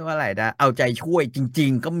เขาเรียกว่าอะไรนะเอาใจช่วยจริ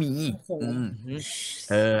งๆก็มี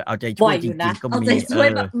เอาใจช่วยจริงๆก็มีเอาใจช่วย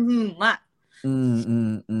แบบอ่ะ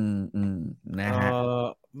นะฮะ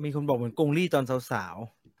มีคนบอกเหมือนกงลี่ตอนสาว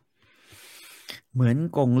ๆเหมือน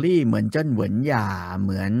กงลี่เหมือนเจิ้นเหวินหย่าเ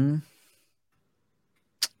หมือน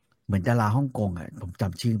ดาราฮ่องกงอ่ะผมจ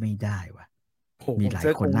ำชื่อไม่ได้ว่ะมีหลาย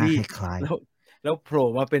คนหน้าคล้ายๆแล้วโผล่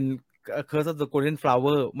มาเป็นCurse of the Golden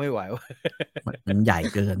Flower ไม่ไหวว่ะมันใหญ่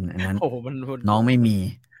เกินอันนั้น โอ้มันน้องไม่มี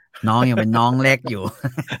น้องยังเป็นน้องเล็กอยู่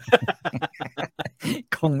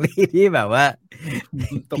คงลี่ที่แบบว่า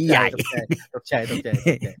พี่ใหญ่ตกใจ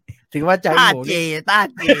ถึงว่าใจหมูตา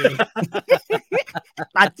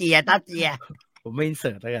เจียผมไม่อินเ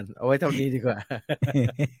สิร์ตแล้วกันเอาไว้เท่านี้ดีกว่า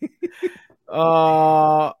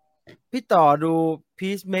พี่ต่อดู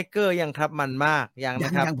Peacemaker ยังครับมันมากยังน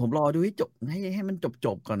ะครับยังผมรอดูให้จบให้มันจ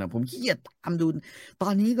บก่อนนะผมขี้เกียจตามดูตอ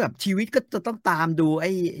นนี้แบบชีวิตก็จะต้องตามดูไ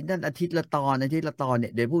อ้นั่นอาทิตย์ละตอนเนี่ยเ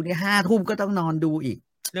ดี๋ยวพรุ่งนี้ 5 ทุ่มก็ต้องนอนดูอีก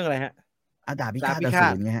เรื่องอะไรฮะดาบพิฆาตอสู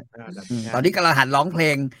รไงฮะตอนนี้กำลังหัดร้องเพล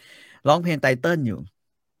งไตเติ้ลอยู่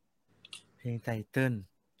เพลงไตเติ้ล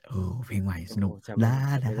เพลงใหม่สนุกดา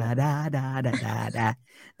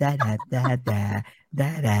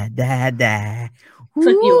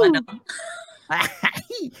ฝึกอยู่นะ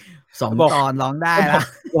2 ตอนร้องได้แล้ว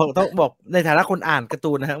ต้องบอกในฐานะคนอ่านการ์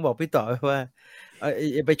ตูนนะฮะบอกพี่ต่อว่า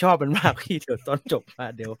ไปชอบมันมากพี่เดี๋ยวตอนจบมา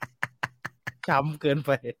เดี๋ยวช้ำเกินไ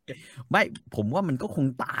ปไม่ผมว่ามันก็คง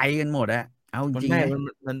ตายกันหมดอะเอาจริง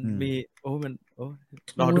มันมีมัน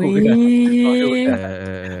รอดู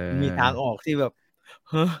มีทางออกที่แบบ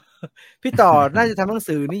พี่ต่อน่าจะทำหนัง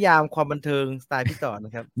สือนิยามความบันเทิงสไตล์พี่ต่อน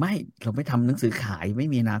ะครับไม่เราไม่ทำหนังสือขายไม่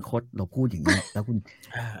มีอนาคตเราพูดอย่างนี้แล้วคุณ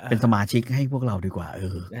เป็นสมาชิกให้พวกเราดีกว่า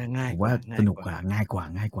ง่ายว่าสนุกกว่าง่ายกว่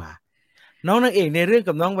าน้องนางเอกในเรื่อง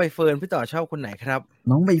กับน้องใบเฟิร์นพี่ต่อชอบคนไหนครับ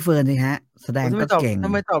น้องใบเฟิร์นนี่ฮะแสดงก็เก่งทำ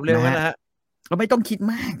ไมตอบเร็วนะฮะเราไม่ต้องคิด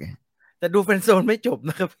มากแต่ดูเฟรนด์โซนไม่จบ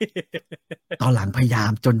นะครับพี่ตอนหลังพยายา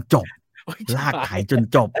มจนจบลากไถจน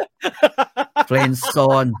จบเฟรนด์โซ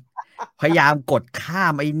นพยายามกดข้า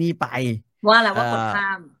มไอ้นี่ไปว่าแล้วว่า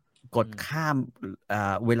กดข้าม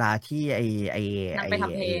เวลาที่ไอ้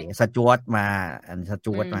สจวตมา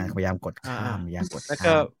พยายามกดข้ามแล้ว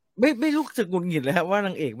ก็ไม่รู้สึกหงุดหงิดเลยครับว่าน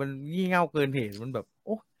างเอกมันงี่เง่าเกินเหตุมันแบบโ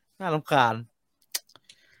อ้น่ารำคาญ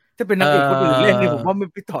ถ้าเป็นนางเอกคนอื่นเล่นนี่ผมว่ามัน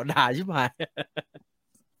ไปต่อด่าใช่ไหม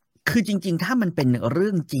คือจริงๆถ้ามันเป็นเรื่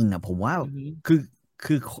องจริงอ่ะผมว่า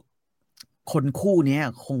คือคนคู่นี้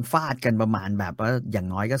คงฟาดกันประมาณแบบว่าอย่าง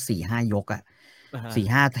น้อยก็ 4-5 ยกอ่ะ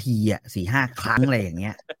 4-5 ทีอ่ะ 4-5 ครั้งอะไรอย่างเ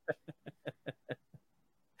งี้ย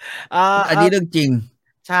อันนี้เรื่องจริง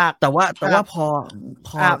ฉากแต่ว่าพอ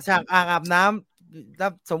ฉากอาบน้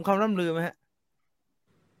ำสมคำล่ำลือไหมฮะ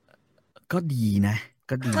ก็ดีนะ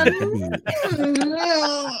ก็ดี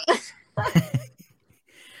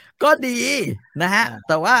ก็ดีนะฮะแ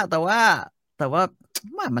ต่ว่า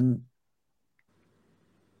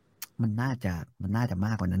มันน่าจะม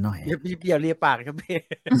ากกว่านั้นหน่อยอย่าเลียปากครับพี่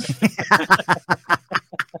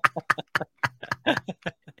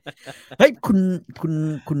เฮ้ย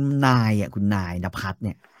คุณนายอ่ะคุณนายณภัทรเ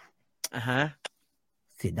นี่ย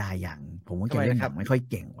เสียดายอย่างผมว่าแกเล่นหนังไม่ค่อย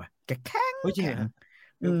เก่งว่ะแกแข็ง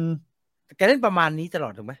แกเล่นประมาณนี้ตลอ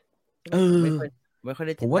ดถูกไหมไม่ค่อยไ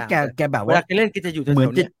ด้ผมว่าแกแบบว่าเวลาแกเล่นแกจะอยู่เห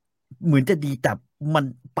มือนจะดีแต่มัน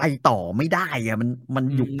ไปต่อไม่ได้อ่ะมัน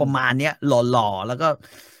อยู่ประมาณเนี้ยหล่อๆแล้ว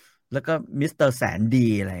ก็มิสเตอร์แสนดี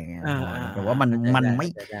อะไรอย่างเงี้ยแต่ว่ามันไม่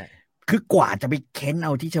คือกว่าจะไปเค้นเอ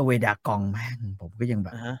าที่ชเวดากองแม่งผมก็ยังแบ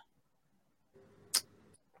บ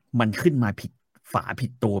มันขึ้นมาผิดฝาผิ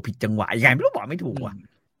ดตัวผิดจังหวะยังไงไม่รู้บอกไม่ถูกว่ะ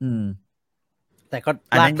แต่ก็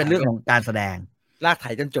อันนั้นเป็นเรื่องของการแสดงลากไถ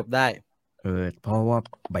จนจบได้เพราะว่า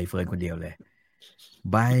ใบเฟิร์นคนเดียวเลย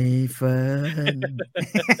ใบเฟิร์น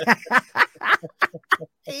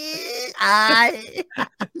อาย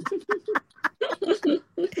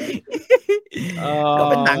ก็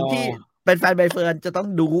เป็นหนังที่เป็นแฟนใบเฟิร์นจะต้อง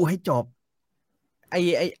ดูให้จบไอ้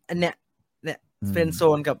อันเนี้ยเฟรนด์โซ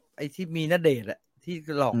นกับไอ้ที่มีณเดชน์อะที่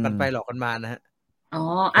หลอกกันไปหลอกกันมานะฮะ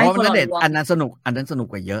ไอ้คนณเดชน์อันนั้นสนุก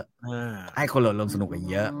กว่าเยอะไอ้คนหล่อลงสนุกกว่า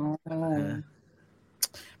เยอะ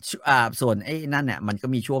ส่วนไอ้นั่นเนี่ยมันก็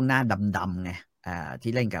มีช่วงหน้าดำๆไง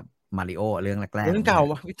ที่เล่นกับมาริโอเรื่องแรกๆเรื่องเก่า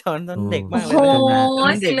มากพี่ตอนเด็กมากเลย โอ้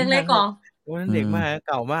นะ ยสิ่งเล็กๆเหรอ วันนั้นเด็กมาก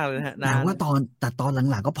เก่ามากเลยฮะนาน แต่ว่าตอน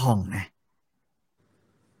หลังๆก็พองนะ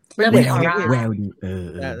เริ่ม แว มีอ ว อร่า แววดี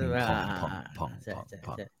พอง ใช่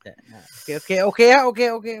โอเค โอเค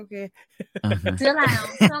โอเค เชื่อเ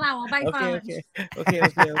ราใบ โอ ฟั เค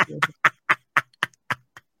ง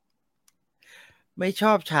ไม่ช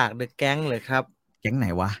อบฉากเดอะแก๊งเลยครับ แก๊งไหน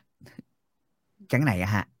วะแก๊งไหนอ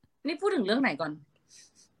ะฮะ นี่พูดถึงเรื่องไหนก่อน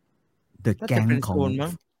เดอะแก๊งของ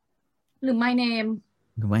หรือ My Name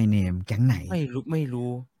หรือไม่เนมแก๊งไหน ไม่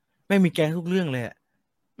รู้ไม่มีแก๊งทุกเรื่องเลย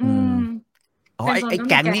อ๋อไอ้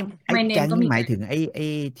แก๊งนี่ไอ้แก๊งนี่หมายถึงไอ้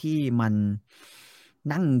ที่มัน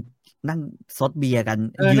นั่งซดเบียร์กัน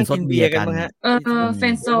ยืนซดเบียร์กันเฟ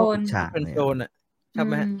นโซน เป็นโซนอ่ะชอบไ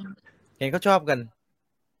หมฮะเห็นเขาชอบกัน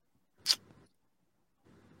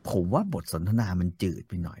ผมว่าบทสนทนามันจืด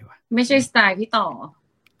ไปหน่อยว่ะ ไม่ใช่สไตล์พี่ต่อ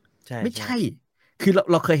ใช่ ไม่ใช่ คือ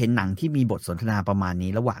เราเคยเห็นหนังที่มีบทสนทนาประมาณ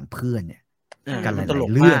นี้ระหว่างเพื่อนเนี่ยกันหลา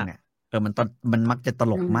ยๆเรื่องเนี่ยมันมักจะต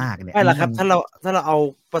ลกมากเนี่ยไม่ละครับถ้าเราเอา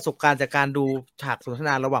ประสบการณ์จากการดูฉากสนทน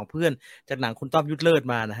าระหว่างเพื่อนจากหนังคุณต้อมยุทธเลิศ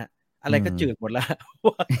มานะฮะอะไรก็จืดหมดแล้ว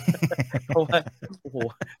เพราะว่าโอ้โห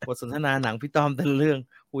บทสนทนาหนังพี่ต้อมแต่ละเรื่อง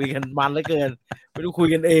คุยกันมันเหลือเกินไม่รู้คุย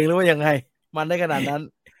กันเองหรือว่ายังไงมันได้ขนาดนั้น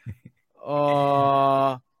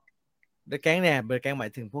เดอะแก๊งเนี่ยเดอะแก๊งหมา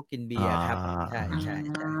ยถึงพวกกินเบียร์ครับใช่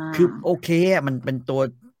คือโอเคมันเป็นตัว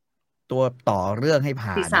ต่อเรื่องให้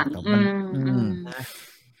ผ่าน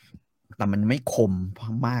แต่มันไม่คม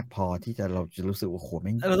มากพอที่เราจะรู้สึกว่าโหแ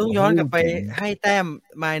ม่งเราต้องย้อนกลับไปให้แต้ม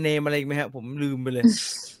My Name อะไรไหมครับผมลืมไปเลย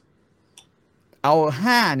เอา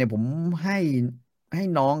5เนี่ยผมให้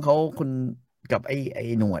น้องเขาคุณกับไอ้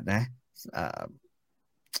หนวดนะ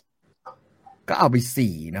ก็เอาไป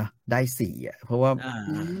4เนาะได้4อ่ะเพราะว่า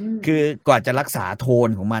คือกว่าจะรักษาโทน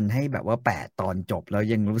ของมันให้แบบว่า8ตอนจบแล้ว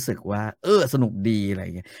ยังรู้สึกว่าสนุกดีอะไรอ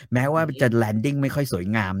ย่างเงี้ยแม้ว่าจะแลนดิ้งไม่ค่อยสวย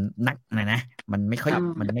งามนักนะมันไม่ค่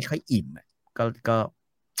อยอิ่ม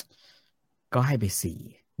ก็ให้ไป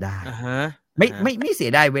4ได้ไม่เสี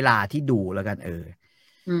ยดายเวลาที่ดูแล้วกัน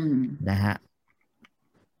นะฮะ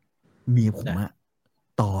เมียผมอะ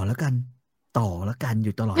ต่อแล้วกันอ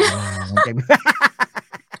ยู่ตลอดเวลา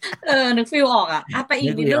นึกฟีลออกอ่ะไปอี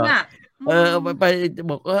กนิดนึงอ่ะไป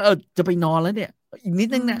บอกจะไปนอนแล้วเนี่ยอีกนิด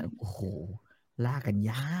นึงนะโอ้โหลากกัน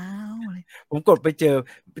ยาวเลยผมกดไปเจอ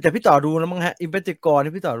แต่พี่ต่อดูแล้วมั้งฮะอิมเปติกร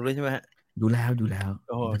ที่พี่ต่อดูเลยใช่ไหมฮะดูแล้ว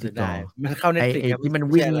โอ้สุดได้มันเข้า Netflix ครับที่มัน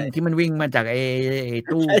วิ่งมาจากไอ้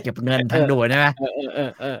ตู้เก็บเงินทางด่วนใช่ไหม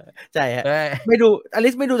ใช่ฮะไม่ดูอลิ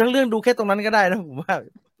สไม่ดูทั้งเรื่องดูแค่ตรงนั้นก็ได้นะผมว่า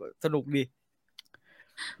สนุกดี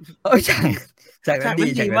ใช่จากนั้น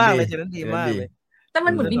ดีมากเลยจากนั้นดีมากเลยแต่มั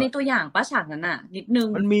นเหมือนมีในตัวอย่างป้าฉากนั้นน่ะนิดนึง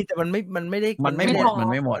มันมีแต่มันไม่ได้มันไม่หมดมัน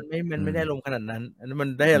ไม่ได้ลงขนาดนั้นอันนั้นมัน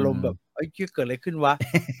ได้อารมณ์แบบเกิดอะไรขึ้นวะ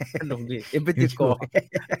สนุกดีเอ็มเปติโก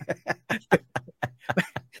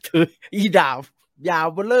ถืออีดาบยาว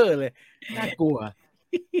เบ้อเร่อเลยน่ากลัว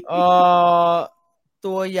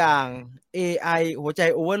ตัวอย่าง AI หัวใจ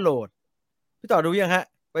โอเวอร์โหลดพี่ต่อดูยังฮะ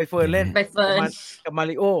ใบเฟิร์นเล่นกับมา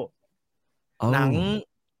ริโอหนัง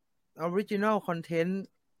ออริจินอลคอนเทนต์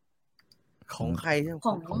ของใครข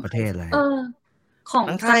องประเทศอะไรของ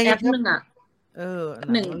ไทยแอปนึงอ่ะ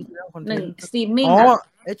หนึ่งสตรีมมิ่ง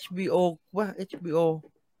HBO ว่า HBO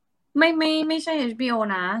ไม่ใช่ HBO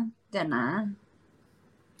นะเดี๋ยวนะ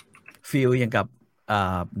ฟีลอย่างกับ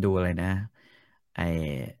ดูอะไรนะไอ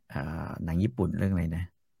หนังญี่ปุ่นเรื่องอะไรนะ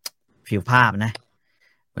ฟีลภาพนะ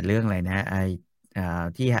เป็นเรื่องอะไรนะไอ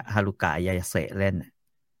ที่ฮารุกะยายาเซะเล่น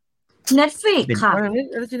Netflix ค่ะ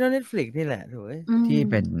Original Netflix นี่แหละถูกไหมที่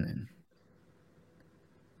เ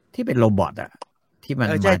ป็นโรบอทอ่ะที่มัน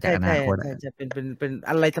มาจากอนาคตจะเป็น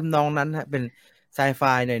อะไรทำนองนั้นฮะเป็นไซไฟ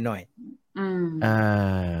หน่อย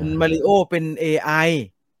เป็นมาริโอเป็น AI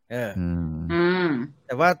แ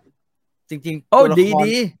ต่ว่าจริงๆโอ้ดี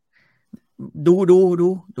ดู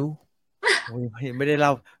ไม่ได้เ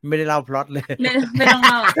ล่าพล็อตเลยไม่ต้อง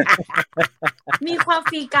เล่ามีความ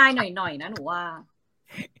ฟรีกายหน่อยๆนะหนูว่า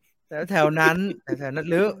แถวนั้น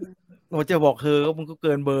หรือโหจะบอกก็มันก็เ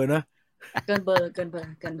กินเบอร์นะเกินเบอร์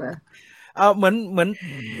เหมือน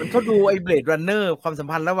เขาดูไอ้ Blade Runner ความสัม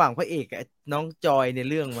พันธ์ระหว่างพระเอกกับน้องจอยใน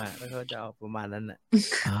เรื่องมาแล้วเขาจะเอาประมาณนั้นน่ะ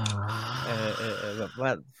แบบว่า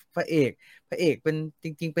พระเอกเป็นจ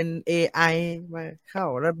ริงๆเป็น AI มาเข้า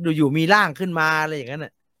แล้วอยู่มีร่างขึ้นมาอะไรอย่างนั้นน่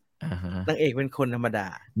ะนางเอกเป็นคนธรรมดา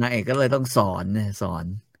นางเอกก็เลยต้องสอน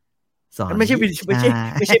ไม่ใช่วิดี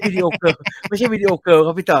โอเกิร์ลไม่ใช่วิดีโอเกิร์ลค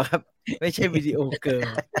รับพี่ต่อครับไม่ใช่วิดีโอเกิร์ล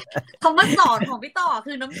คำว่าสอนของพี่ต่อ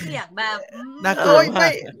คือน้ำเสียงแบบน่ากลัวไม่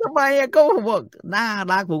ทำไมก็ผมบอกน่า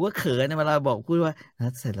รักผมก็เขินเวลาบอกพูดว่า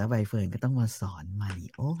เสร็จแล้วใบเฟิร์นก็ต้องมาสอนมาริ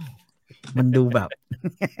โอมันดูแบบ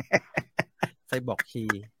ไซบอร์กชี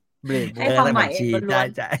เบรกให้ความหมายชีใช่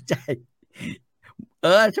ใช่ใช่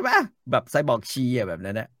ใช่ไหมแบบไซบอร์กชีอ่ะแบบ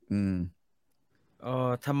นั้นนะ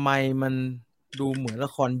ทำไมมันดูเหมือนละ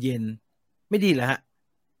ครเย็นไม่ดีเหรอฮะ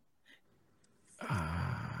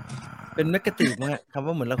เป็นเนกาทีฟมั้งคำ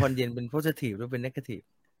ว่าเหมือนละครเย็นเป็นโพสิทีฟหรือเป็นเนกาทีฟ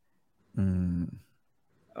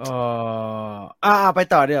ไป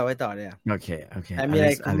ต่อเดี๋ยวโอเคมีอะไร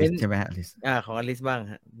คอมเมนต์ใช่ไหมอลิสของอลิสบ้าง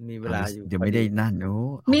ฮะมีเวลาอยู่เดี๋ยวไม่ได้นั่น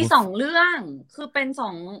มี2เรื่องคือเป็น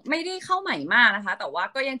2ไม่ได้เข้าใหม่มากนะคะแต่ว่า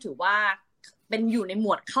ก็ยังถือว่าเป็นอยู่ในหม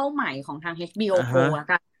วดเข้าใหม่ของทาง HBO Go แล้ว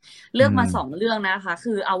กันเลือกมา2เรื่องนะคะ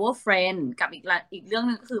คือ Our Friend กับอีกเรื่อง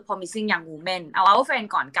นึงก็คือ Promising Young Woman เอา Our Friend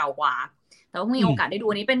ก่อนเก่ากว่าแต่ว่ามีโอกาสได้ดู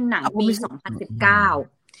อันนี้เป็นหนังปี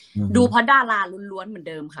2019ดูเพราะดาราล้วนๆเหมือน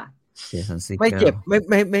เดิมค่ะไม่เจ็บ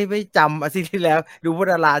ไม่จำอาทิตย์ที่แล้วดูว่า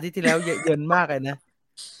ดาราที่แล้วเยินมากเลยนะ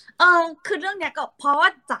คือเรื่องเนี้ยก็เพราะว่า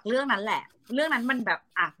จากเรื่องนั้นแหละเรื่องนั้นมันแบบ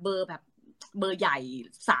เบอร์ใหญ่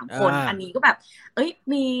3คนอันนี้ก็แบบ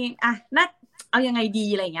มีน่าเอายังไงดี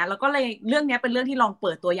อะไรเงี้ยแล้วก็เลยเรื่องนี้เป็นเรื่องที่ลองเ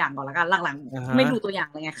ปิดตัวอย่างก่อนละกันหลังๆไม่ดูตัวอย่าง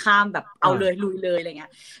อะไรเงี้ยข้ามแบบเอาเลยลุยเลยอะไรเงี้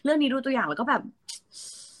ยเรื่องนี้ดูตัวอย่างแล้วก็แบบ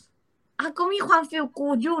ก็มีความฟีล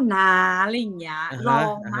กู๊ดอยู่นะอะไรเงี้ยลอ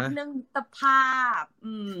งมาเรื่องมิตรภาพ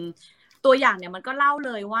ตัวอย่างเนี่ยมันก็เล่าเ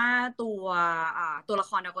ลยว่าตัวละ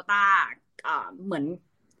ครดาโกต้าเหมือน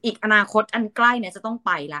อีกอนาคตอันใกล้เนี่ยจะต้องไ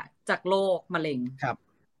ปละจากโรคมะเร็งครับ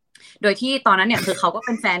โดยที่ตอนนั้นเนี่ยคือเขาก็เ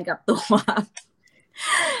ป็นแฟนกับตัว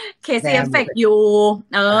เคซี่เอฟเฟกต์อยู่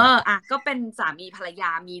ก็เป็นสามีภรรย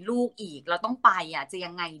ามีลูกอีกเราต้องไปจะ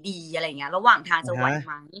ยังไงดีอะไรเงี้ยระหว่างทางจะไหวไ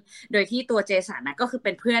หมโดยที่ตัวเจสันนะก็คือเ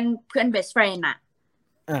ป็นเพื่อน best friend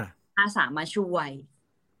อาสามาช่วย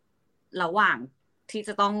ระหว่างที่จ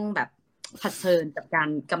ะต้องแบบเผชิญกับการ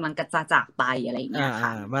กำลังกระจากไปอะไรอย่างเงี้ยค่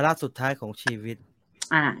ะมาล่าสุดท้ายของชีวิต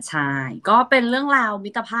ใช่ก็เป็นเรื่องราว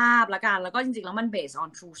มิตรภาพละกันแล้วก็จริงๆแล้วมัน based on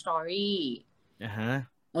true story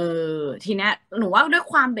ทีเนี้ยหนูว่าด้วย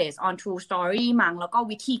ความ based on true story มั้งแล้วก็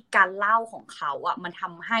วิธีการเล่าของเขามันท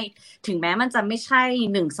ำให้ถึงแม้มันจะไม่ใช่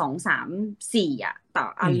1 2 3 4แต่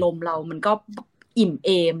อารมณ์เรามันก็อิ่มเอ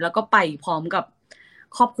มแล้วก็ไปพร้อมกับ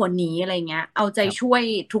ครอบครัวนี้อะไรเงี้ยเอาใจช่วย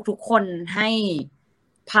ทุกๆคนให้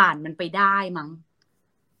ผ่านมันไปได้มั้ง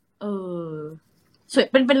สวย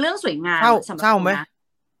เป็นเรื่องสวยงามสำหรับเศร้าไหม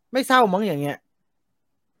ไม่เศร้ามั้งอย่างเงี้ย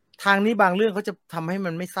ทางนี้บางเรื่องเขาจะทำให้มั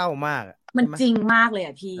นไม่เศร้ามากมันจริงมากเลย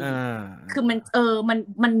พี่คือ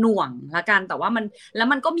มันหน่วงละกันแต่ว่า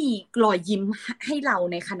มันก็มีรอยยิ้มให้เรา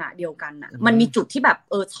ในขณะเดียวกันมันมีจุดที่แบบ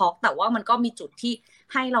ช็อกแต่ว่ามันก็มีจุดที่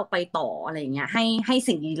ให้เราไปต่ออะไรเงี้ยให้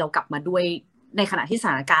สิ่งดีเรากลับมาด้วยในขณะที่ส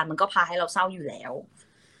ถานการณ์มันก็พาให้เราเศร้าอยู่แล้ว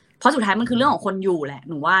เพราะสุดท้ายมันคือเรื่องของคนอยู่แหละ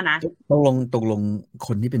หนูว่านะตกลงค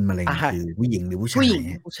นที่เป็นมะเร็งคือผู้หญิงหรือผู้ชายผู้หญิง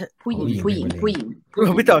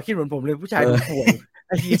พี่ต่อคิดเหมือนผมเลยผู้ชายป่วย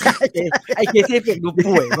ไอ้เคซี่เปียกดู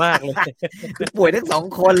ป่วยมากเลยคือป่วยทั้ง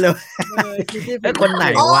2คนเลยแล้วคนไหน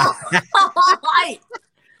วะ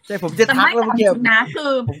ใช่ผมจะทักแล้วเมื่อกี้นะคื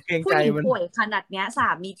อผู้หญิงป่วยขนาดเนี้ยสา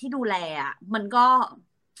มีที่ดูแลมัน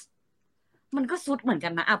ก็ซุดเหมือนกั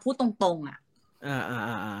นนะพูดตรง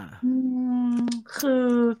คือ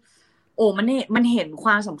มันเห็นคว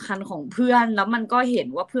ามสำคัญของเพื่อนแล้วมันก็เห็น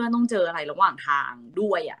ว่าเพื่อนต้องเจออะไรระหว่างทางด้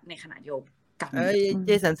วยในขณะเดียวกันเจ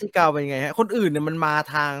สันซิกาวเป็นไงฮะคนอื่นเนี่ยมันมา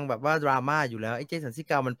ทางแบบว่าดราม่าอยู่แล้วไอ้เจสันซิ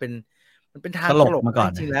กาวมันเป็นทางตลกมาก่อ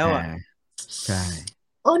นจริงแล้วใช่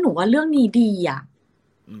หนูว่าเรื่องนี้ดี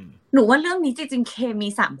หนูว่าเรื่องนี้จริงๆเคมี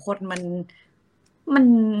3คน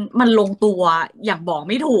มันลงตัวอย่างบอก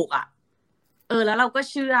ไม่ถูกแล้วเราก็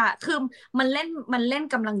เชื่อคือมันเล่น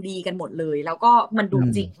กำลังดีกันหมดเลยแล้วก็มันดู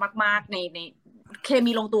จริงมากๆในเค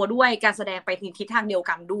มีลงตัวด้วยการแสดงไปทิศทางเดียว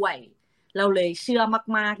กันด้วยเราเลยเชื่อ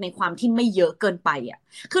มากๆในความที่ไม่เยอะเกินไป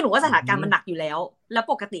คือหนูว่าสถานการณ์มันหนักอยู่แล้วแล้ว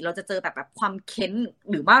ปกติเราจะเจอแบบความเค้น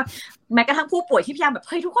หรือว่าแม้กระทั่งผู้ป่วยที่พยายามแบบเ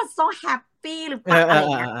ฮ้ยทุกคน so happy หรือเปล่าอะไร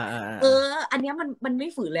เงี้ยอันนี้มันไม่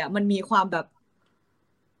ฝืนเลยมันมีความแบบ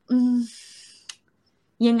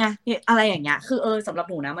ยังไงอะไรอย่างเงี้ยคือสำหรับ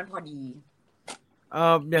หนูนะมันพอดี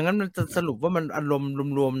อย่างนั้นมันจะสรุปว่ามันอารมณ์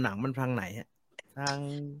รวมๆหนังมันทางไหนทาง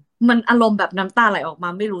มันอารมณ์แบบน้ำตาไหลออกมา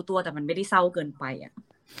ไม่รู้ตัวแต่มันไม่ได้เศร้าเกินไป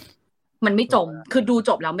มันไม่จมคือดูจ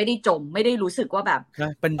บแล้วไม่ได้จมไม่ได้รู้สึกว่าแบบ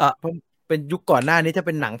เป็นยุคก่อนหน้านี้ถ้าเ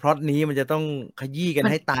ป็นหนังพล็อตนี้มันจะต้องขยี้กัน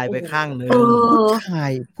ให้ตายไปข้างนึง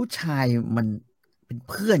ผู้ชายมันเป็น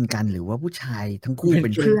เพื่อนกันหรือว่าผู้ชายทั้งคู่เป็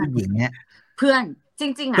นเพื่อนผู้หญิงเนี่ยเพื่อนจ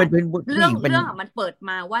ริงๆเรื่องมันเปิด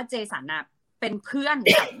มาว่าเจสันเป็นเพื่อน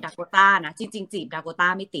กับดาโกต้านะจริงๆจีบดาโกต้า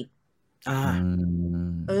ไม่ติด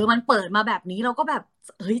มันเปิดมาแบบนี้เราก็แบบ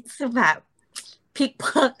เฮ้ยแบบพลิกเ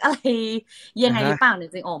พิกอะไรยังไงหรือเปล่าจ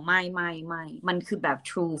ริงๆไม่มันคือแบบ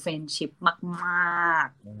true friendship มาก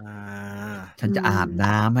ฉันจะอาบ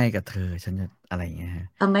น้ำให้กับเธอฉันจะอะไรอย่างเงี้ยฮะ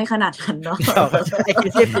ไม่ขนาดนั้นเนาะไอ้เค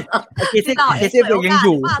เซฟยังอ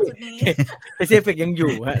ยู่เคเซฟยังอ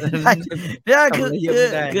ยู่ฮะเนี่ย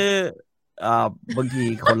คือบางที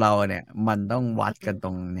คนเราเนี่ยมันต้องวัดกันต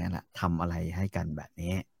รงเนี้ยแหละทำอะไรให้กันแบบ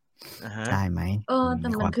นี้ได้ไหมแต่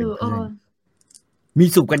มันคือมี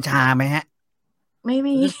สูบกัญชาไหมฮะไม่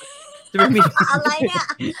มีจะไม่มีอะไรเนี่ย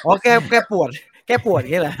อ๋อแก้ปวด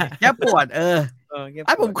นี่แหละแก้ปวด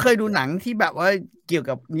ผมเคยดูหนังที่แบบว่าเกี่ยว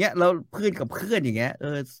กับเนี้ยแล้วเพื่อนกับเพื่อนอย่างเงี้ย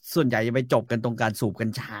ส่วนใหญ่จะไปจบกันตรงการสูบกั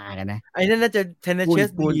ญชากันนะไอ้นั่นน่าจะเทนเนเชส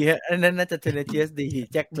ดีฮะไอ้นั่นน่าจะเทนเนเชสดี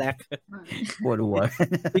แจ็คแบล็กปวดหัว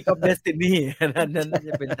พิกอัพเดสตินีนั่นน่าจ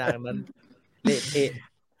ะเป็นทางนั้นเละ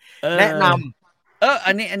แนะนำ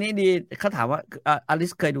อันนี้ดีเขาถามว่าอลิ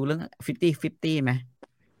สเคยดูเรื่อง50-50ไหม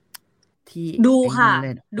ที่ดูค่ะ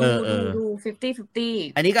ดู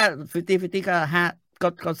50-50อันนี้ก็50-50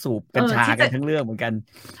ก็สูบกัญชากันทั้งเรื่องเหมือนกัน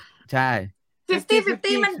ใช่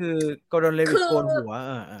50-50มันคือกอร์ดอนเลวิตโกนหัว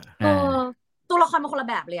ตัวละครมันคนละ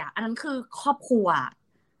แบบเลยอ่ะอันนั้นคือครอบครัว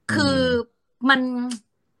คือมัน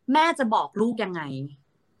แม่จะบอกลูกยังไง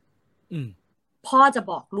พ่อจะ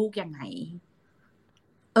บอกลูกยังไง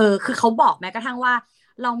คือเขาบอกแม้กระทั่งว่า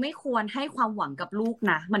เราไม่ควรให้ความหวังกับลูก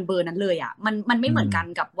นะมันเบอร์นั้นเลยอ่ะมันไม่เหมือนกัน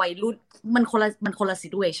กับวัยรุ่นมันคนละซิ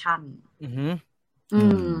ทูเอชั่น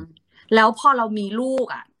แล้วพอเรามีลูก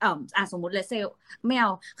สมมุติเลยเซลไม่เอ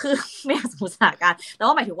าคือไม่เอาสมมติสถานการณ์แต่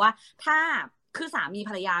ว่าหมายถึงว่าถ้าคือสามีภ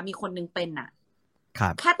รรยามีคนนึงเป็นน่ะ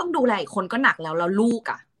แค่ต้องดูแลอีกคนก็หนักแล้วลูก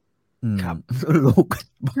ครับลูก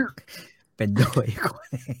เป็นด้วยคน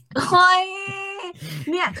เฮ้ย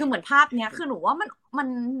เนี่ยคือเหมือนภาพเนี้ยคือหนูว่ามัน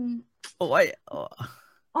โอ้ย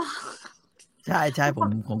ใช่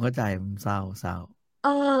ผมเข้าใจผมเศร้า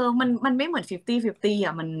มันไม่เหมือน50-50อ่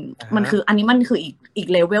ะมันคืออันนี้มันคืออีก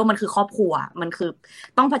เลเวลมันคือครอบครัวมันคือ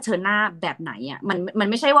ต้องเผชิญหน้าแบบไหนอ่ะมัน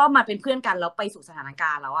ไม่ใช่ว่ามาเป็นเพื่อนกันแล้วไปสู่สถานก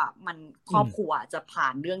ารณ์แล้วอ่ะมันครอบครัวจะผ่า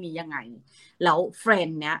นเรื่องนี้ยังไงแล้ว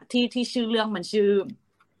friend เนี้ยที่ชื่อเรื่องมันชื่อ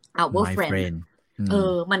our friend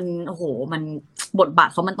มันโอ้โหมันบทบาท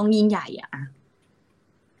เขามันต้องยิ่งใหญ่อ่ะ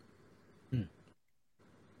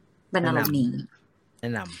เป็นอารมณ์นี้แน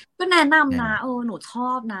ะนำก็แนะนำนะหนูช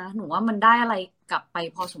อบนะหนูว่ามันได้อะไรกลับไป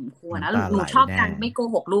พอสมควรนะหนูชอบการไม่โก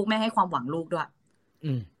หกลูกไม่ให้ความหวังลูกด้วย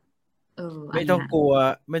ไม่ต้องกลัว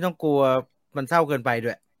มันเศร้าเกินไปด้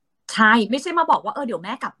วยใช่ไม่ใช่มาบอกว่าเดี๋ยวแ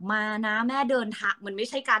ม่กลับมานะแม่เดินทางมันไม่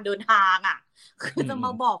ใช่การเดินทางอ่ะคือจะม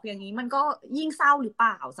าบอกอย่างนี้มันก็ยิ่งเศร้าหรือเป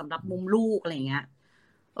ล่าสำหรับมุมลูกอะไรเงี้ย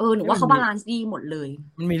หนูว่าเขาบาลานซ์ดีหมดเลย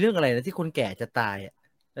มันมีเรื่องอะไรนะที่คนแก่จะตายอ่ะ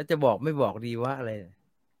แล้วจะบอกไม่บอกดีว่าอะไร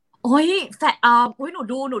โอ้ยหนู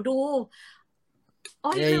ดูโ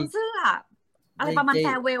อ้ยลืมชื่ออะไรประมาณแฟ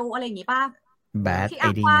ร์เวลอะไรอย่างงี้ป่ะแบดไอ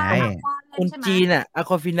ดีไงคนจีนอ่ะอะ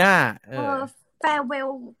คอฟิน่าแฟร์เวล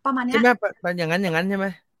ประมาณเนี้ยใช่ไหมเป็นอย่างนั้นใช่ไหม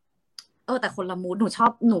แต่คนละมูดห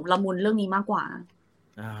นูละมุนเรื่องนี้มากกว่า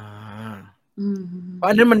เพราะ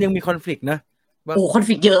อันนั้นมันยังมีคอนฟลิกต์นะโอ้คอนฟ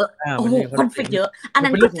ลิกต์เยอะคอนฟลิกต์เยอะอัน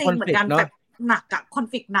นั้นก็จริงเหมือนกันแบบหนักอะคอน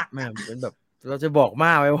ฟลิกต์หนักเป็นแบบเราจะบอกม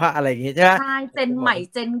าไว้ว่าอะไรอย่างเงี้ยใช่ไหมใช่เจนใหม่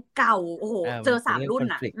เจนเก่าโอ้โหเจอ3รุ่น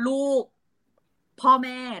อ่ะลูกพ่อแ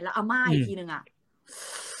ม่แล้วอาม่าอีกทีนึงอ่ะ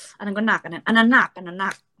อันนั้นก็หนักอันนั้นหนัก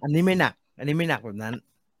อันนี้ไม่หนักแบบนั้น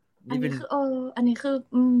อันนี้คืออันนี้คือ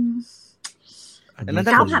อันนั้น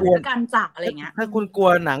ถ้าคุณกลัวการจากอะไรเงี้ยถ้าคุณกลัว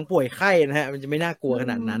หนังป่วยไข้นะฮะมันจะไม่น่ากลัวข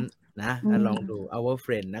นาดนั้นนะลองดู Our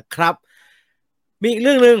Friend นะครับมีอีกเ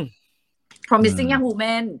รื่องนึง Promising Young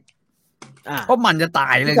Woman เพราะมันจะตา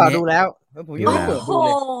ยเลยดูแล้วผมยังไม่เปิดดูเล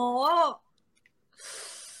ย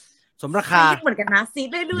สมราคาเหมือนกันนะซีด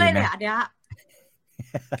เรื่อยๆเลยอันเนี้ย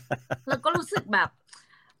แล้วก็รู้สึกแบบ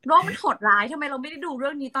โลกมันโหดร้ายทำไมเราไม่ได้ดูเรื่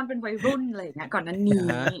องนี้ตอนเป็นวัยรุ่นอะไรอย่างเงี้ยก่อนนั้นนี้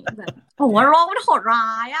แบบผมว่าโลกมันโหดร้า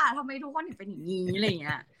ยอ่ะทำไมทุกคนถึงเป็นอย่างนี้อะไรเ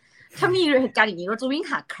งี้ยถ้ามีเหตุการณ์อย่างนี้เราจะวิ่ง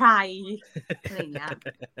หาใครอะไรเงี้ย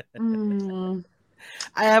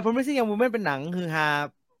Promising Young Woman เป็นหนังคือฮา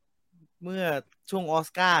เมื่อช่วงออส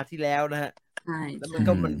การ์ที่แล้วนะฮะแล้วมัน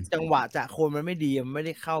ก็มันจังหวะจากคนมันไม่ดีมันไม่ไ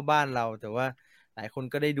ด้เข้าบ้านเราแต่ว่าหลายคน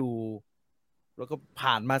ก็ได้ดูแล้วก็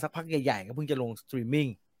ผ่านมาสักพักใหญ่ๆก็เพิ่งจะลงสตรีมมิ่ง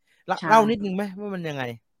เล่านิดนึงไหมว่ามันยังไง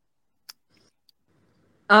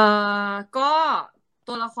ก็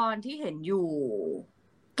ตัวละครที่เห็นอยู่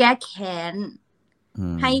แก้แค้น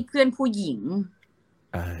ให้เพื่อนผู้หญิง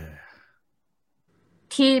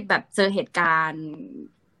ที่แบบเจอเหตุการณ์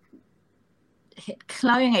เ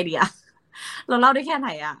ล่ายังไงดีอะเราเล่าได้แค่ไหน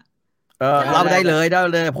อะเล่าได้เลย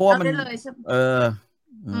เพราะว่ามัน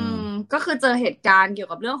ก็คือเจอเหตุการณ์เกี่ยว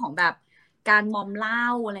กับเรื่องของแบบการมอมเหล้า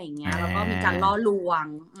อะไรอย่างเงี้ยแล้วก็มีการล่อลวง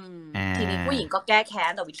ทีนี้ผู้หญิงก็แก้แค้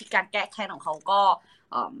นแต่วิธีการแก้แค้นของเขาก็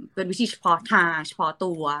เป็นวิธีเฉพาะทางเฉพาะ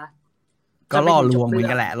ตัว ก็ล่อลวงเหมือน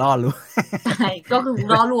กันแหละล่อลวงใช่ก็คือ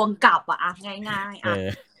ล่อลวงกลับอ่ะง่าย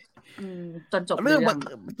ๆจนจบเรื่อง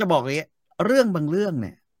จะบอกเลยเรื่องบางเรื่องเ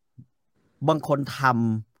นี่ยบางคนท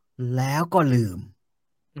ำแล้วก็ลืม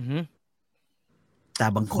แต่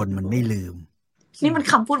บางคนมันไม่ลืมนี่มัน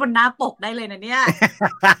คำพูดบนหน้าปกได้เลยนะเนี่ย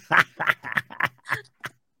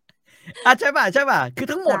ใช่ป่ะคือ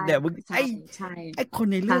ทั้งหมดเนี่ยไอ้คน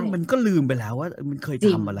ในเรื่องมันก็ลืมไปแล้วว่ามันเคย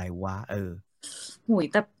ทำอะไรวะหุย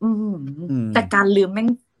แต่การลืมแม่ง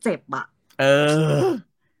เจ็บอ่ะ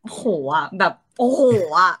โหอ่ะแบบโอ้โห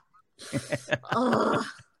อ่ะ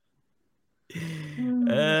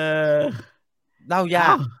เล่ายา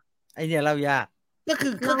กไอเนี่ยเล่ายากก็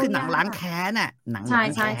คือหนังล้างแค้นน่ะหนังล้าง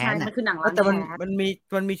แค้นมันคือหนังล้างแค้นแต่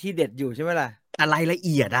มันมีทีเด็ดอยู่ใช่ไหมล่ะแต่รายละเ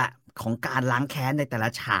อียดอะของการล้างแค้นในแต่ละ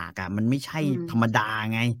ฉากอะมันไม่ใช่ธรรมดา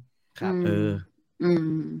ไงครับ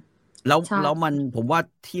แล้วมันผมว่า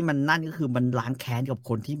ที่มันนั่นก็คือมันล้างแค้นกับ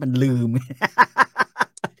คนที่มันลืม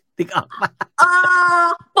ติ๊กออกป่ะ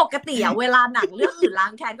ปกติอะเวลาหนังเรื่องอื่นล้า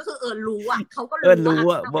งแค้นก็คือรู้อะเขาก็รู้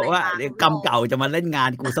อะบอกว่ากรรมเก่าจะมาเล่นงาน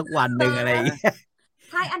กูสักวันนึงอะไรอย่างเงี้ย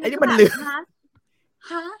ใช่อันนี้มันลืม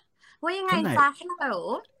ฮะว่ายังไงจ๊ะฮัลโหล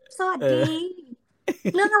สวัสดี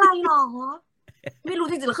เรื่องอะไรหรอไม่รู้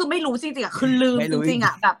จริงๆคือไม่รู้จริงๆอะคือลืมจริงๆอ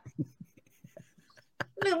ะแบบ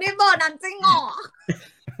ลืมในเบอร์นั้นจริงหรอ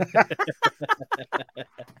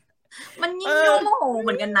มันยิ่งโมโหเห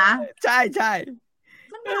มือนกันนะใช่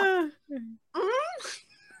มันแบบ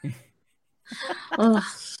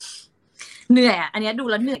เหนื่อยอันนี้ดู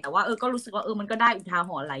แล้วเหนื่อยแต่ว่าก็รู้สึกว่ามันก็ได้อุทาห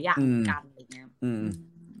รณ์หลายอย่างกันอะไรเงี้ย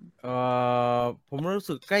ผมรู้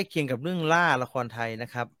สึกใกล้เคียงกับเรื่องล่าละครไทยนะ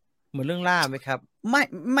ครับเหมือนเรื่องล่าไหมครับไ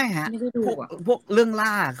ม่ฮะพวกเรื่องล่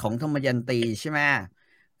าของธรรมยันตีใช่ไหม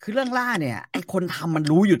คือเรื่องล่าเนี่ยไอ้คนทำมัน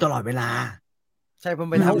รู้อยู่ตลอดเวลาใช่ผม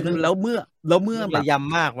ไปทำแล้วเมื่อแบบย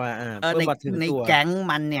ำมากมาในแก๊ง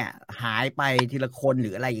มันเนี่ยหายไปทีละคนหรื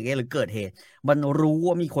ออะไรอย่างเงี้ยหรือเกิดเหตุมันรู้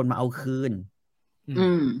ว่ามีคนมาเอาคืน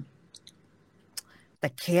แต่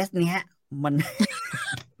เคสเนี้ยมัน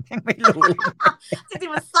ยังไม่รู้จริ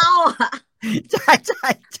งๆมันเศร้าอ่ะใช่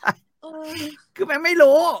คือมันไม่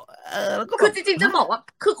รู้แล้วก็คือจริงๆจะบอกว่า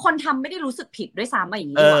คือคนทำไม่ได้รู้สึกผิดด้วยซ้ำอย่า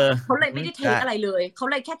งนี้เขาเลยไม่ได้เทคอะไรเลยเขา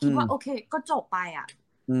เลยแค่คิดว่าโอเคก็จบไปอ่ะ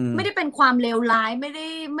ไม่ได้เป็นความเลวร้ายไม่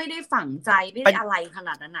ได้ฝังใจไม่ได้อะไรขน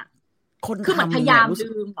าดนั้นอ่ะคือเหมือนพยายาม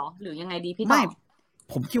ลืมหรอหรือยังไงดีพี่ต่อไม่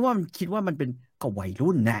ผมคิดว่ามันเป็นกับวัย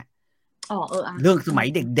รุ่นนะเรื่องสมัย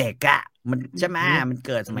เด็กๆอ่ะมันใช่ไหมมันเ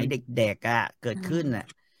กิดสมัยเด็กๆอ่ะเกิดขึ้นอ่ะ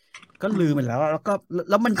ก็ลืมไปแล้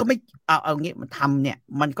วมันก็ไม่เอางี้มันทำเนี่ย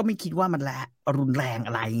มันก็ไม่คิดว่ามันรุนแรงอ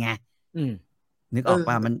ะไรไงนึกออก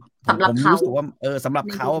ป่ะมันผมรู้สึกว่าสำหรับ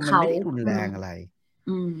เขามันไม่ได้รุนแรงอะไร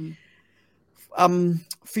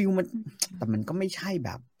ฟิลมันแต่มันก็ไม่ใช่แบ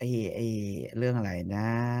บไอ้เรื่องอะไรนะ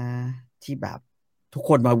ที่แบบทุกค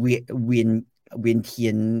นมาเวียนเที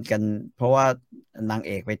ยนกันเพราะว่านางเ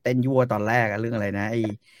อกไปเต้นยั่วตอนแรกเรื่องอะไรนะไอ้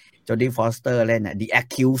จอร์ดี้ฟอสเตอร์เล่นThe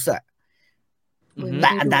Accused อะแต่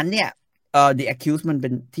อันนั้นเนี่ยThe Accused มันเป็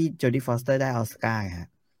นที่จอร์ดี้ฟอสเตอร์ได้ออสการ์ฮะ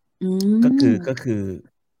ก็คือ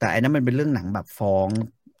แต่อันนั้นมันเป็นเรื่องหนังแบบฟ้อง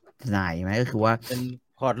ทนายไหมก็คือว่าเป็น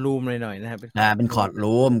คอร์ดรูมหน่อยๆนะครับเป็นคอร์ด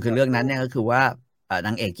รูมคือเรื่องนั้นเนี่ยก็คือว่าน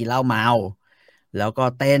างเอกกินเหล้าเมาแล้วก็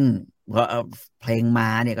เต้นก็เพลงมา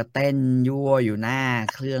เนี่ยก็เต้นยั่วอยู่หน้า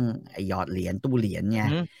เครื่องไอหยอดเหรียญตู้เหรียญเนี่ย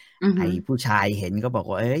ไอผู้ชายเห็นก็บอก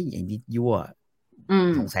ว่าเอ้ยอย่างนี้ยั่ว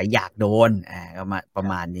สงสัยอยากโดนก็มาประ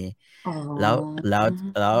มาณนี้แล้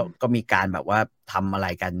วก็มีการแบบว่าทำอะไร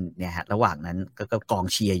กันเนี่ยฮะระหว่างนั้นก็กอง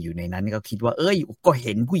เชียร์อยู่ในนั้นก็คิดว่าเอ้ยก็เ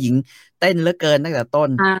ห็นผู้หญิงเต้นเหลือเกินตั้งแต่ต้น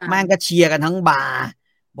แม่งก็เชียร์กันทั้งบาร์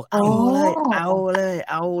บอกเอาเล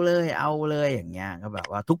ยอย่างเงี้ยก็แบบ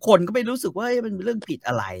ว่าทุกคนก็ไม่รู้สึกว่ามันเป็นเรื่องผิด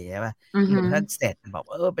อะไรใช่ป่ะถ้าเสร็จบอก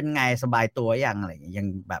เป็นไงสบายตัวยังอะไรอย่างเงี้ยยัง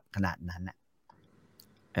แบบขนาดนั้นอ่ะ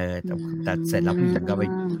แต่เสร็จแล้วผู้หญิง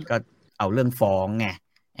ก็เอาเรื่องฟ้องไง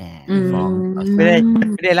ฟ้องไม่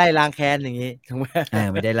ได้ไล่ล้างแค้นอย่างนี้ถูกไหม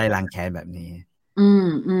ไม่ได้ไล่ล้างแค้นแบบนี้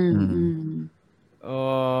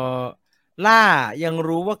ล่ายัง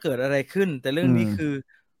รู้ว่าเกิดอะไรขึ้นแต่เรื่องนี้คือ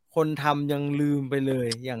คนทำยังลืมไปเลย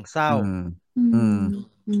อย่างเศร้า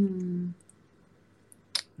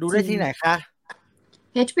ดูได้ที่ไหนคะ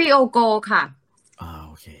HBO Go ค่ะ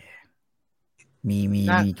โอเคมี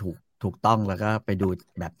ถูกต้องแล้วก็ไปดู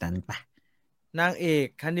แบบนั้นไปนางเอก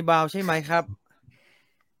คันนิบาลใช่ไหมครับ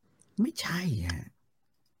ไม่ใช่ฮะ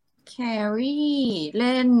แครี่เ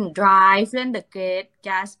ล่น Drive เล่น The Great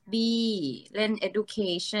Gatsby เล่น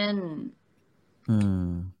Education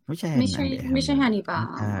ไม่ใช่ฮันนิบา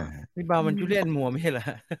ลมันจูเลียนมัวไม่ใช่เหรอ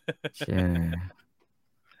ใช่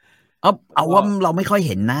เอาว่าเราไม่ค่อยเ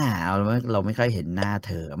ห็นหน้าเราไม่ค่อยเห็นหน้าเ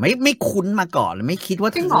ธอไม่คุ้นมาก่อนเลยไม่คิดว่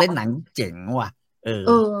าเธอเล่นหนังเจ๋งว่ะ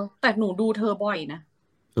แต่หนูดูเธอบ่อยนะ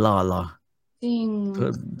รอจริงเธอ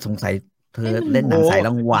สงสัยเธอเล่นหนังสายร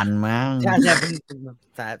างวัลมั้งใช่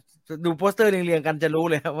สายดูโปสเตอร์เรียงๆกันจะรู้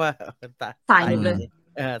เลยครับว่าสายเลย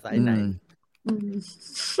สายไหน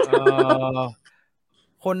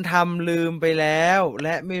คนทำลืมไปแล้วแล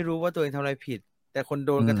ะไม่รู้ว่าตัวเองทำอะไรผิดแต่คนโ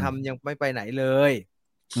ดนกระทำยังไม่ไปไหนเลย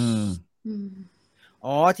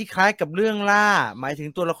ที่คล้ายกับเรื่องล่าหมายถึง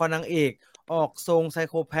ตัวละครนางเอกออกทรงไซ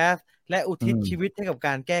โคแพธและอุทิศชีวิตให้กับก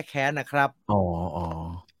ารแก้แค้นนะครับ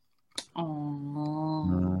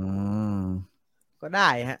ก็ได้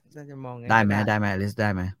ฮะจะมองไงได้ไหมลิสได้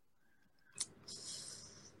ไหม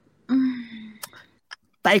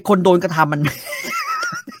แต่ไอคนโดนกระทำมัน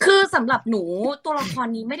คือสำหรับหนูตัวละคร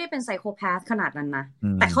นี้ไม่ได้เป็นไซโคแพธขนาดนั้นนะ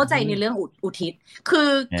แต่เข้าใจในเรื่องอุทิศคือ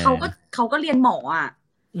เขาก็เรียนหมออ่ะ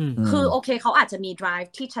คือโอเคเขาอาจจะมี drive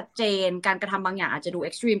ที่ชัดเจนการกระทำบางอย่างอาจจะดู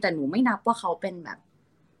extreme แต่หนูไม่นับว่าเขาเป็นแบบ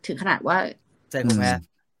ถึงขนาดว่าไซโคแพธ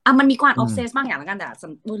มันมีความ obsess บางอย่างแล้วกันแต่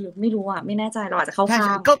ไม่รู้อ่ะไม่แน่ใจเราอาจจะเข้าข้า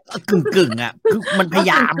งก็กึ่งอ่ะคือมันพยา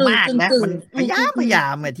ยามมากนะมันพยายา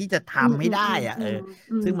มที่จะทำให้ได้อ่ะ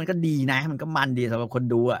ซึ่งมันก็ดีนะมันก็มันดีสำหรับคน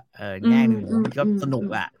ดูอ่ะแง่นึงก็สนุก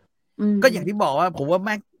อ่ะก็อย่างที่บอกว่าผมว่า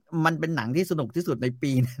มันเป็นหนังที่สนุกที่สุดใน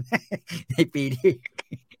ปี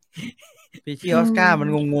ที่ออสการ์มัน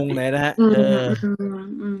งงๆเลยนะฮะ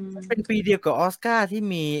เป็นปีเดียวกับออสการ์ที่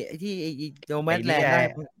มีที่โนแมดแลน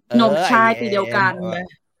ด์นมชายปีเดียวกัน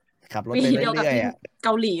ขับรถไปเรื่อยๆเก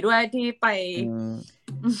าหลีด้วยที่ไป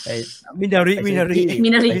มินาริ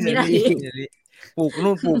ปลูก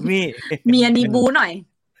นู่นปลูกนี่เมียนีบูหน่อย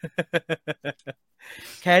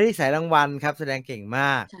แครี่สายรางวัลครับแสดงเก่งม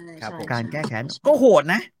ากครับการแก้แค้นก็โหด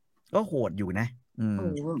นะก็โหดอยู่นะ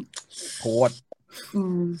โหด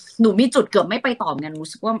หนูมีจุดเกือบไม่ไปต่อเหมือนกันรู้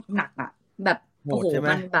สึกว่าหนักอ่ะแบบโอ้โห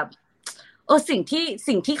มันแบบสิ่ง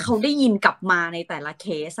ที่เขาได้ยินกลับมาในแต่ละเค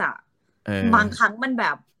สอ่ะบางครั้งมันแบ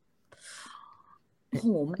บโอ้โห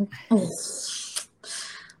มัน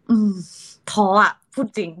ท้ออ่ะพูด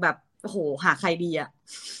จริงแบบโอ้โหหาใครดีอ่ะ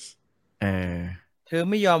เธอ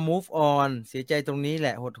ไม่ยอม move on เสียใจตรงนี้แหล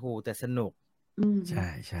ะหดหู่แต่สนุกใช่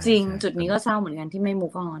จริงจุดนี้ก็เศร้าเหมือนกันที่ไม่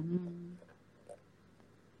move on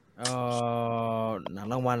หนัง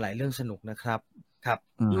รางวัลหลายเรื่องสนุกนะครับครับ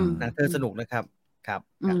หนังเธอสนุกนะครับครับ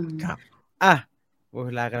เ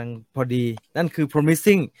วลากำลังพอดีนั่นคือ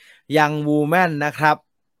Promising Young Woman นะครับ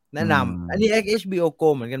แนะนำอันนี้ HBO Go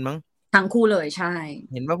เหมือนกันมั้งทั้งคู่เลยใช่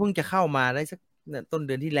เห็นว่าเพิ่งจะเข้ามาได้สักต้นเ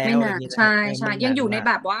ดือนที่แล้วอะไรอย่างเงี้ยใช่ยังอยู่ในแ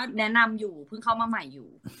บบว่าแนะนำอยู่เพิ่งเข้ามาใหม่อยู่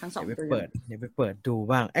ทั้ง2 เดือนเดี๋ยวไปเปิดดู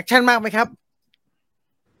บ้างแอคชั่นมากไหมครับ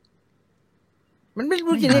มันไม่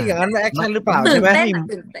รู้จะเรียกอย่างนั้นว่าแอคชั่นหรือเปล่าใช่ไหม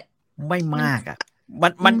ไม่มากอ่ะ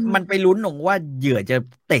มันไปลุ้นหนูว่าเหยื่อจะ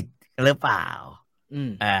ติดหรือเปล่า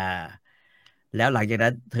แล้วหลังจากนั้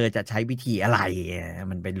นเธอจะใช้วิธีอะไร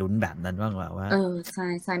มันไปลุ้นแบบนั้นบ้างว่า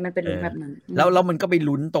ใช่มันเป็นลุ้นแบบนั้นแล้วมันก็ไป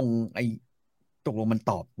ลุ้นตรงไอ้ตกลงมัน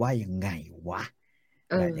ตอบว่ายังไงวะ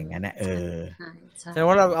อย่างนั้นนะแสดง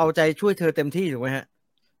ว่าเราเอาใจช่วยเธอเต็มที่ถูกไหมฮะ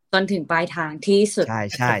จนถึงปลายทางที่สุด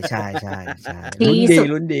ใช่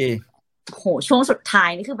ลุ้นดีโหช่วงสุดท้าย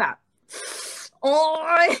นี่คือแบบโอ้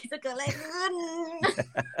ยจะเกิดอะไรขึ้น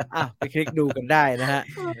ไปคลิกดูกันได้นะฮะ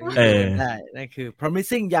ได้นั่นคือ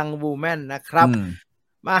Promising Young Woman นะครับ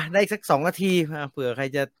มาได้สัก2 นาทีเผื่อใคร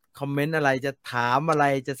จะคอมเมนต์อะไรจะถามอะไร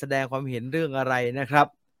จะแสดงความเห็นเรื่องอะไรนะครับ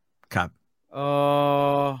ครับ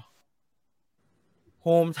โฮ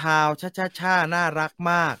มทาวน์ช่าน่ารัก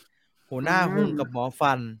มากหัวหน้าหงกับหมอ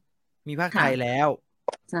ฟันมีภาคไทยแล้ว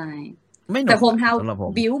ใช่แต่โฮมทาวน์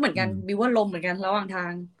บิวเหมือนกันบิวว่าลมเหมือนกันระหว่างทา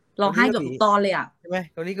งร้องไห้เกือบทุกตอนเลยอ่ะใช่ไหม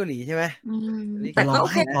เกาหลีใช่ไหมแต่ร้อง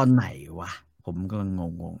ไห้ตอนไหนวะผมก็ง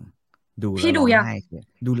งดูพี่ดูยัง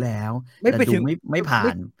ดูแล้วไม่ไปถึงไม่ผ่า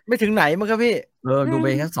นไม่ถึงไหนมั้งครับพี่ดูไป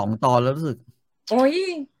แค่2 ตอนแล้วรู้สึกโอ้ย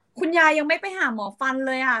คุณยายยังไม่ไปหาหมอฟันเ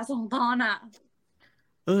ลยอ่ะ2 ตอนอ่ะ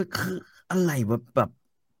คืออะไรแบบ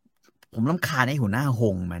ผมรำคาญไอ้หัวหน้าห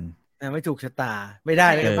งมันไม่ถูกชะตาไม่ได้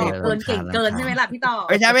เลยเกินเก่งเกินใช่ไหมล่ะพี่ต่อ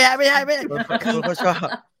ไม่ใช่คือเขาชอบ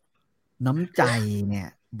น้ำใจเนี่ย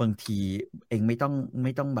บางทีเองไม่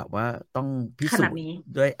ต้องแบบว่าต้องพิสูจน์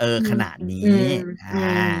ด้วยขนาดนี้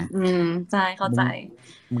ใช่เข้าใจ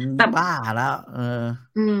แต่บ้าแล้ว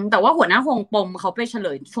แต่ว่าหัวหน้าหงปมเขาไปเฉล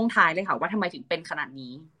ยช่วงท้ายเลยค่ะว่าทำไมถึงเป็นขนาด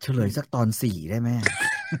นี้เฉลยสักตอน4ได้ไหม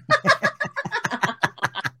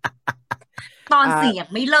ตอน4ยัง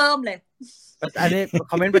ไม่เริ่มเลยอันนี้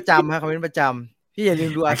คอมเมนต์ประจำฮะคอมเมนต์ประจำพี่อย่าลื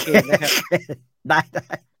มดูอาร์เคดนะครับได้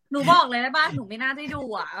หนูบอกเลยนะบ้านหนูไม่น่าได้ดู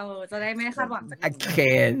อ่ะจะได้ไม่คาดหวังจากอาร์เค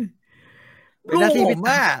ดเป็นหน้าที่เป็น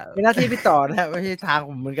หน้าที่พี่ต่อนะไม่ใช่ทางผ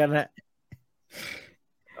มเหมือนกันฮะ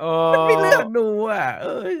มันไม่เลือกดูอ่ะ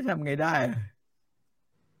ทำไงได้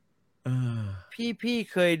พี่ พี่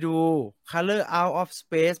เคยดู Color Out of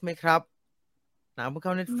Space ไหมครับหนังเพิ่งเข้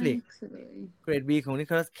า Netflix เกรด B ของ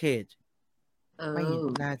Nicolas Cage ไม่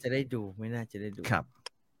น่าจะได้ดูครับ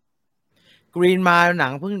Green Mile ห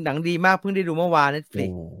นังดีมากเพิ่งได้ดูเมื่อวาน Netflix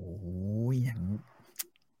โอ้ยหนั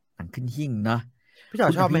งขึ้นหิ่งเนาะพี่ต่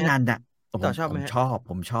อชอบไหมพี่นันท์ผมช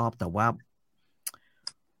อบแต่ว่า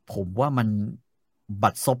ผมว่ามันบั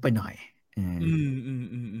ดซบไปหน่อย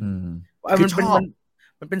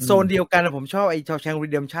มันเป็นโซนเดียวกันนะผมชอบไอ้Shawshank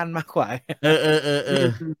Redemption มากกว่า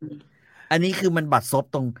อันนี้คือมันบัดซบ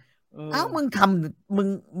ตรง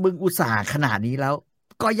มึงอุตส่าห์ขนาดนี้แล้ว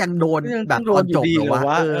ก็ยังโดนแบบตอนจบเหรอ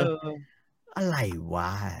วะอะไรว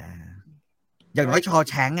ะอย่างน้อย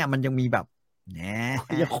Shawshankอ่ะมันยังมีแบบแหน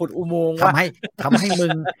อย่าขุดอุโมงค์ทำให้มึ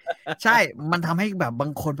งใช่มันทำให้แบบบา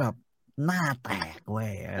งคนแบบหน้าแตกเว้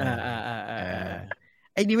ย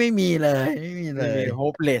ไอ้นี่ไม่มีเลยโฮ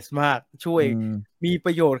ปเลสมากช่วยมีป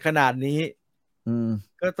ระโยชน์ขนาดนี้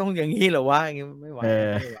ก็ต้องอย่างนี้เหรอวะอย่างงี้ไม่ไห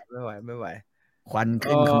วควัน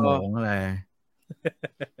ขึ้นขโมงอะไร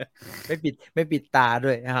ไม่ปิดตาด้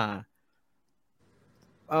วย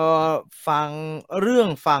ฟังเรื่อง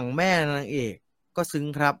ฝั่งแม่นางเอกก็ซึ้ง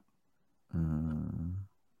ครับ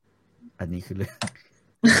อันนี้คือเรื่อง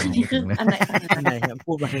อันไหนครับ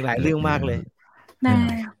พูดมาถึงหลายเรื่องมากเลยแ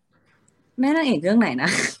ม่นางเอกเรื่องไหนนะ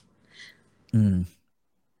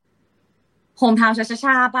โฮมทาวน์ช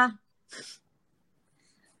าป่ะ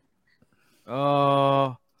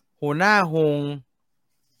หัวหน้าฮง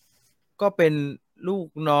ก็เป็นลูก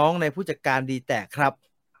น้องในผู้จัดการดีแตกครับ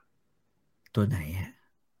ตัวไหนฮะ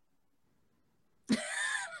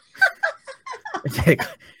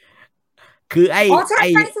คือไ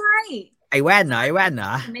อ้แว่นเหร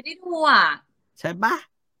อไม่ได้ดูอ่ะใช่ปะ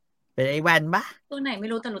เป็นไอ้แว่นปะตัวไหนไม่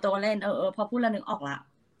รู้แต่รู้ตัวเล่นพอพูดแล้วนึกออกละ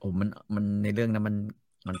โอ้มันในเรื่องนั้น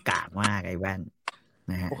มันกากมากไอ้แว่น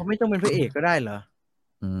นะฮะเขาไม่ต้องเป็นพระเอกก็ได้เหรอ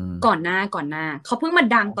ก่อนหน้าเขาเพิ่งมา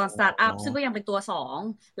ดังตอนสตาร์ทอัพซึ่งก็ยังเป็นตัว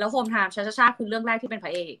2แล้วโฮมไทม์ชาคือเรื่องแรกที่เป็นพร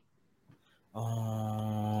ะเอก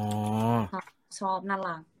ชอบน่า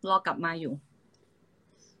รักรอกลับมาอยู่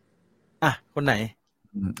คนไหน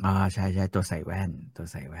ใช่ตัวใส่แว่น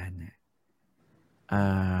เนี่ย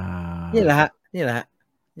นี่แหละฮะ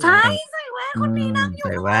ใช่ใส่แว่นคนนี้นั่งอยู่ใ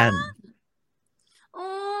ส่แว่น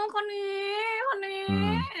คนนี้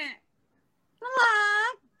น่ารั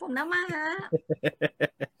กผมน่ามาฮะ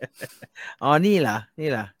นี่เหรอ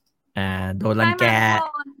โดนรังแก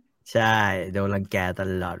ใช่โดนรังแกต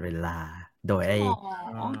ลอดเวลาโดย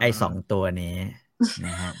ไอ้2ตัวนี้น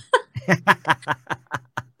ะฮะ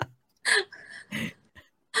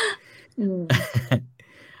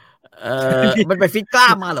มันไปฟิตกล้า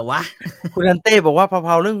มมาเหรอวะคุณอันเต้บอกว่าเผ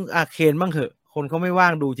าๆเรื่องอาเคนบ้างเหอะคนเขาไม่ว่า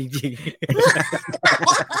งดูจริงๆ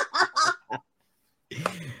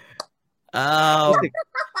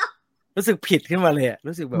รู้สึกผิดขึ้นมาเลย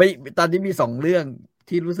รู้สึกแบบไม่ตอนนี้มี2เรื่อง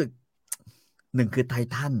ที่รู้สึก1คือไท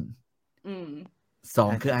ทัน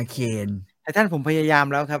2คืออาเคนไททันผมพยายาม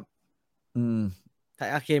แล้วครับแต่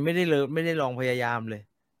อาเคนไม่ได้ลองพยายามเลย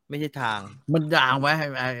ไม่ใช่ทางมันยาวไหม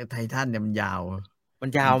ไททันเนี่ยมันยาว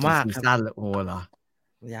มากครับโอ้เหรอ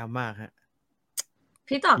ยาวมากฮะ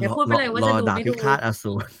พี่ตอบแค่พูดไปเลยว่าจะดูไม่ดูพิฆาตอ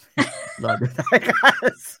สูรรอดูพิฆาตอ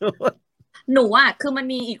สูรหนูอ่ะคือมัน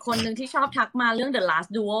มีอีกคนนึงที่ชอบทักมาเรื่อง The Last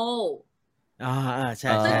Duel ใ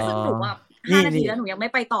ช่ซึ่งหนูอ่ะ5 นาทีแล้วหนูยังไม่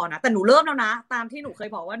ไปต่อนะแต่หนูเริ่มแล้วนะตามที่หนูเคย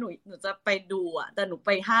บอกว่าหนูจะไปดูอ่ะแต่หนูไป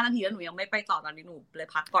5 นาทีแล้วหนูยังไม่ไปต่อตอนนี้หนูเลย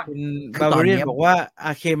พักก่อนคุณบาร์เบเรียนบอกว่าอ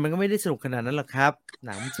าเคนมันก็ไม่ได้สนุกขนาดนั้นหรอกครับห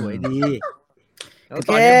นังสวยดี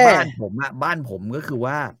ตอนนี้บ้านผมก็คือ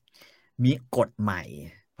ว่ามีกฎใหม่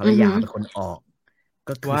ภรรยาเป็นคนออก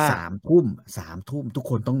ก็คือ3 ทุ่มทุก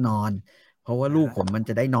คนต้องนอนเพราะว่าลูกผมมัน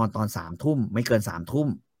จะได้นอนตอน3 ทุ่มไม่เกิน3 ทุ่ม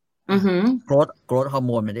โกรทฮอร์โ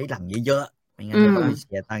มนมันได้หลั่งเยอะๆไม่งั้นจะต้องเ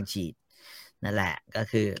สียตังค์ฉีดนั่นแหละก็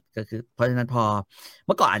คือเพราะฉะนั้นพอเ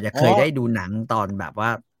มื่อก่อนอาจจะเคยได้ดูหนังตอนแบบว่า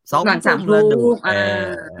2 ทุ่มแล้วดู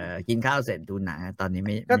กินข้าวเสร็จดูหนังตอนนี้ไ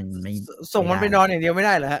ม่ส่งมันไปนอนอย่างเดียวไม่ไ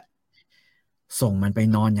ด้เหรอฮะส่งมันไป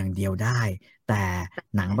นอนอย่างเดียวได้แต่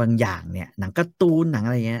หนังบางอย่างเนี่ยหนังการ์ตูนหนังอ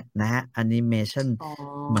ะไรเงี้ยนะฮะแอนิเมชั่น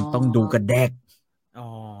มันต้องดูกระเด็ก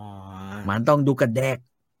มันต้องดูกระเด็ก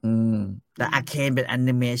แต่อาเคนเป็นแอ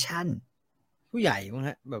นิเมชั่นผู้ใหญ่มั้งฮ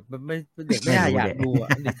ะแบบไม่เด็กไม่น่าอยากดูอ่ะ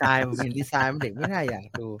ดีไซน์ผมเห็นดีไซน์มันเด็กไม่น่าอยาก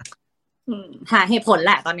ดูหาเหตุผลแห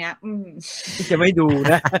ละตอนเนี้ยจะไม่ดู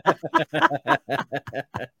นะ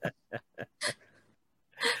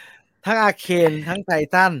ทั้งอาเคนทั้งไท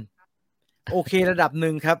ทันโอเคระดับห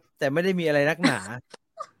นึ่งครับแต่ไม่ได้มีอะไรนักหนา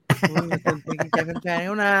เป็นใจแฟนๆเข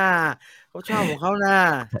านะเขาชอบของเขานะ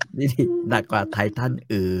นี่หนักกว่าไททัน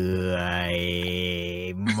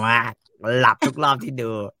มากหลับทุกรอบที่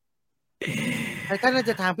ดูไททันน่า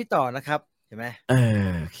จะทางพี่ต่อนะครับ ช่ไหม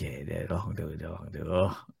โอเคเดี๋ยวลองดู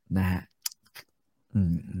นะฮะ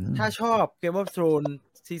ถ้าชอบ Game of Thrones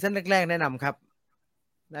ซีซั่นแรกๆแนะนำครับ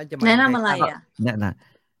น่าจะแนะนำอะไรอ่ะเนี่ยนะ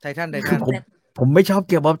ไททันผมไม่ชอบ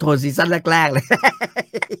Game of Thrones ซีซั่นแรกๆเลย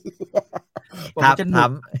ผมจะหนุ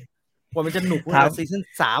กผมมันจะหนุกตั้งแต่ซีซั่น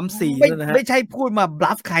3-4แล้วนะฮะไม่ใช่พูดมาบ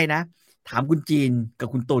ลัฟใครนะถามคุณจีนกับ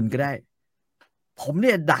คุณตุลก็ได้ผมเ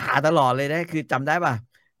นี่ยด่าตลอดเลยนะคือจำได้ป่ะ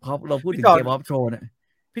พอเราพูดถึง Game of Thrones เนี่ย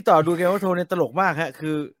พี่ต่อดู Game of Thrones เนี่ยตลกมากฮะคื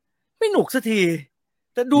อไม่หนุกสักที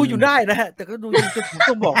แต่ดูอยู่ได้นะฮะแต่ก็ดูจนผม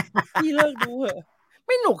ต้องบอกพี่เลิกดูเถอะไ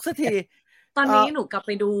ม่หนุกสักทีตอนนี้หนูกลับไ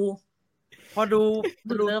ปดูพอดู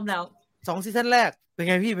เริ่มแล้ว2ซีซั่นแรกเป็น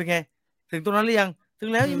ไงพี่เป็นไงถึงตรงนั้นหรือยังถึ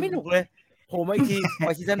งแล้วยังไม่หนุกเลยโผล่มาอีกทีไป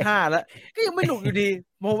ซีซั่น5แล้วก็ยังไม่หนุกอยู่ดี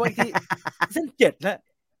โผล่มาอีกทีซีซั่น7แล้ว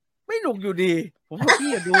ไม่หนุกอยู่ดีผมบอกพี่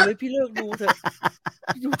อย่าดูเลยพี่เลิกดูเถอะ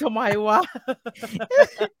ดูทำไมวะ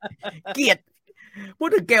เกลียดพูด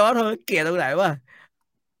ถึงเกมว่าเธอเกลียดตรงไหนวะ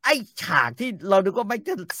ไอ้ฉากที่เราดูก็ไม่จ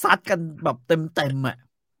ะซัดกันแบบเต็มอ่ะ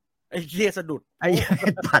ไอ้เรียสะดุดไอ้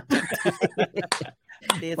ตัด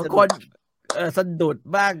บางคนสะดุด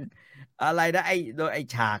บ้างอะไรนะไอ้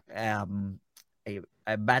ฉากไ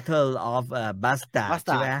อ้ Battle of Bastard ใ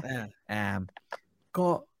ช่ไหมก็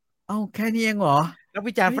แค่นี้เองเหรอนัก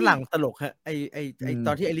วิจารณ์ฝรั่งตลกฮะไอ้ต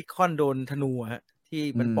อนที่ไอ้ลิคอนโดนธนูฮะที่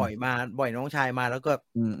มันปล่อยน้องชายมาแล้วก็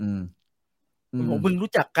ผมมึง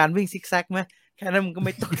รู้จักการวิ่งซิกแซกไหมแค่นั้นมึงก็ไ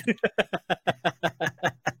ม่ต้อง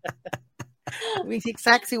วิ่งซิกแซ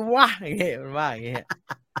กสิวะอย่างเงี้ยมันว่าอย่างเงี้ย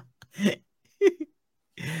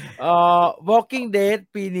Walking Dead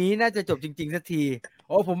ปีนี้น่าจะจบจริงๆสักทีโ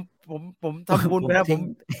อ้ผมทำบุญไปแล้ว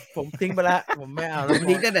ผมทิ้งไปแล้วผมไม่เอาแล้ว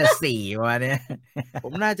ทิ้งตั้งแต่4มาเนี่ยผ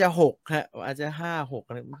มน่าจะ6ฮะอาจจะ5-6อ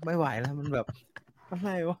ะไรไม่ไหวแล้วมันแบบอะไ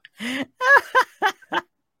รวะ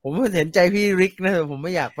ผมเห็นใจพี่ริกนะผมไ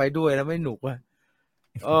ม่อยากไปด้วยแล้วไม่หนุกว่ะ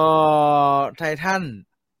ไททัน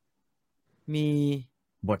มี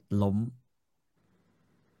บทล้ม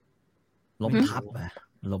ทับอะ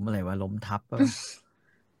ล้มอะไรวะล้มทับ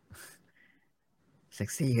เซ็ก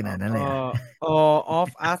ซี่ขนาดนั้นเลยof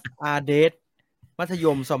us are dead มัธย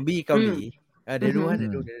มซอมบี้เกาหลีเดี๋ยวดูเ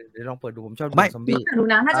ดี๋ยวลองเปิดดูผมชอบดูซอมบี้ดู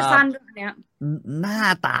นะน่าจะสั้นด้วยเนี้ยหน้า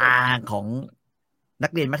ตาของนั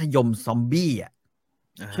กเรียนมัธยมซอมบี้อ่ะ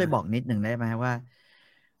ช่วยบอกนิดหนึ่งได้ไหมว่า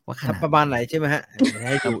ขนาดประมาณไหนใช่ไหมฮะเดี๋ยว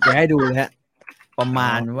ให้ดูเลยฮะประม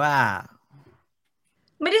าณว่า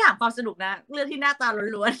ไม่ได้ถามความสนุกนะเรื่องที่หน้าตา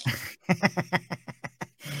ล้วน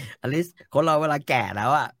อลิสคนเราเวลาแก่แล้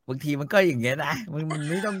วอ่ะบางทีมันก็อย่างเงี้ยนะมัน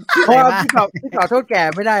ไม่ต้องเพราะพี่ต่อโทษแก่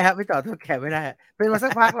ไม่ได้ครับพี่ต่อโทษแก่ไม่ได้เป็นมาสั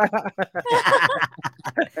กพักแล้ว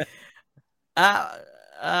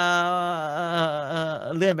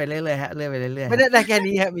เลื่อนไปเรื่อยๆฮะเลื่อนไปเรื่อยๆไม่ได้แค่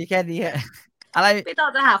นี้ฮะมีแค่นี้ฮะอะไรพี่ต่อ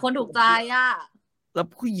จะหาคนถูกใจอ่ะแล้ว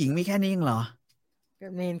ผู้หญิงมีแค่นี้เหรอก็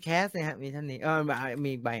เนนแคสเนี่ยฮะมีเท่านี้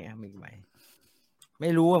มีใบมีใบไม่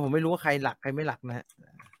รู้อ่ะผมไม่รู้ว่าใครหลักใครไม่หลักนะฮะ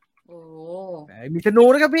โอ้มีธนู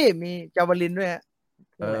นะครับพี่มีจาวลินด้วยฮะ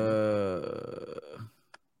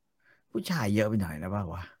ผู้ชายเยอะไปหน่อยนะบ้าง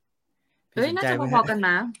วะเฮ้ยน่าจะพอๆกันน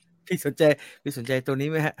ะพี่สนใจตัวนี้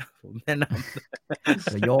ไหมฮะผมแนะนำ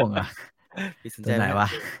ตัวโยงอ่ะพี่สนใจไหนวะ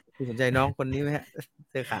พี่สนใจน้องคนนี้ไหมฮะ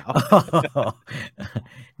เสื้อขาว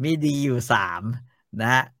มีดีอยู่3นะ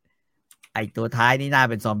ฮะไอตัวท้ายนี่น่า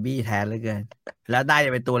เป็นซอมบี้แทนเหลือเกินแล้วน่าจะ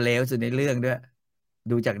เป็นตัวเลวสุดในเรื่องด้วย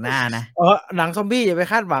ดูจากหน้านะหนังซอมบี้อย่าไป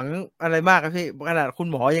คาดหวังอะไรมากครับพี่ขนาดคุณ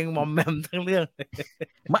หมอยังมอมแมมทั้งเรื่อง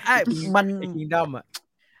มันคิงดอมอ่ะ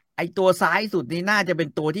ไอตัวซ้ายสุดนี่น่าจะเป็น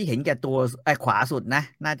ตัวที่เห็นแก่ตัวไอขวาสุดนะ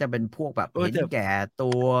น่าจะเป็นพวกแบบเห็นแก่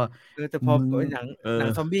ตัวแต่พอหนัง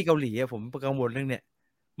ซอมบี้เกาหลีอะผมกังวลเรื่องเนี้ย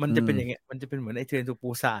มันจะเป็นอย่างเงี้ยมันจะเป็นเหมือนไอเทรนทูปู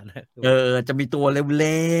ซานนะจะมีตัวเล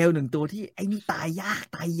วๆ1ตัวที่ไอนี่ตายยาก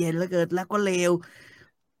ตายเย็นแล้วเกิดแล้วก็เลว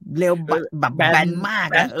แบบแบนมาก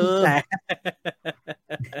อะ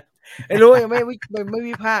ไม่รู้ยังไม่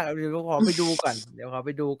วิพากษ์เดี๋ยวขอไปดูก่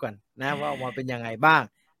อนนะว่าออกมาเป็นยังไงบ้าง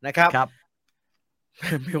นะครับ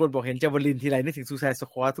มีคนบอกเห็นจาวลินทีไรนึกถึงซูซายส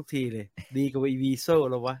ควอตทุกทีเลยดีกว่าวีเซอร์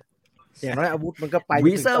แล้ววะอย่างน้อยอาวุธมันก็ไป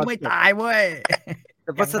วีเซอร์ไม่ตายเว้ยแ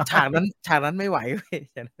ต่ว่าฉากนั้นไม่ไหวเว้ย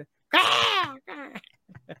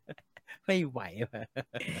ไม่ไหว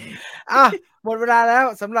หมดเวลาแล้ว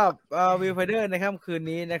สำหรับวิวไฟเดอร์ในค่ำคืน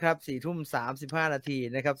นี้นะครับ 4:35 นาที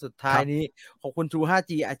นะครับสุดท้ายนี้ขอบคุณ True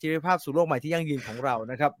 5G อัจฉริยภาพสู่โลกใหม่ที่ยั่งยืนของเรา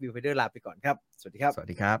นะครับวิวไฟเดอร์ลาไปก่อนครับสวัสดีครับสวัส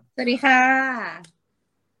ดีค่ะ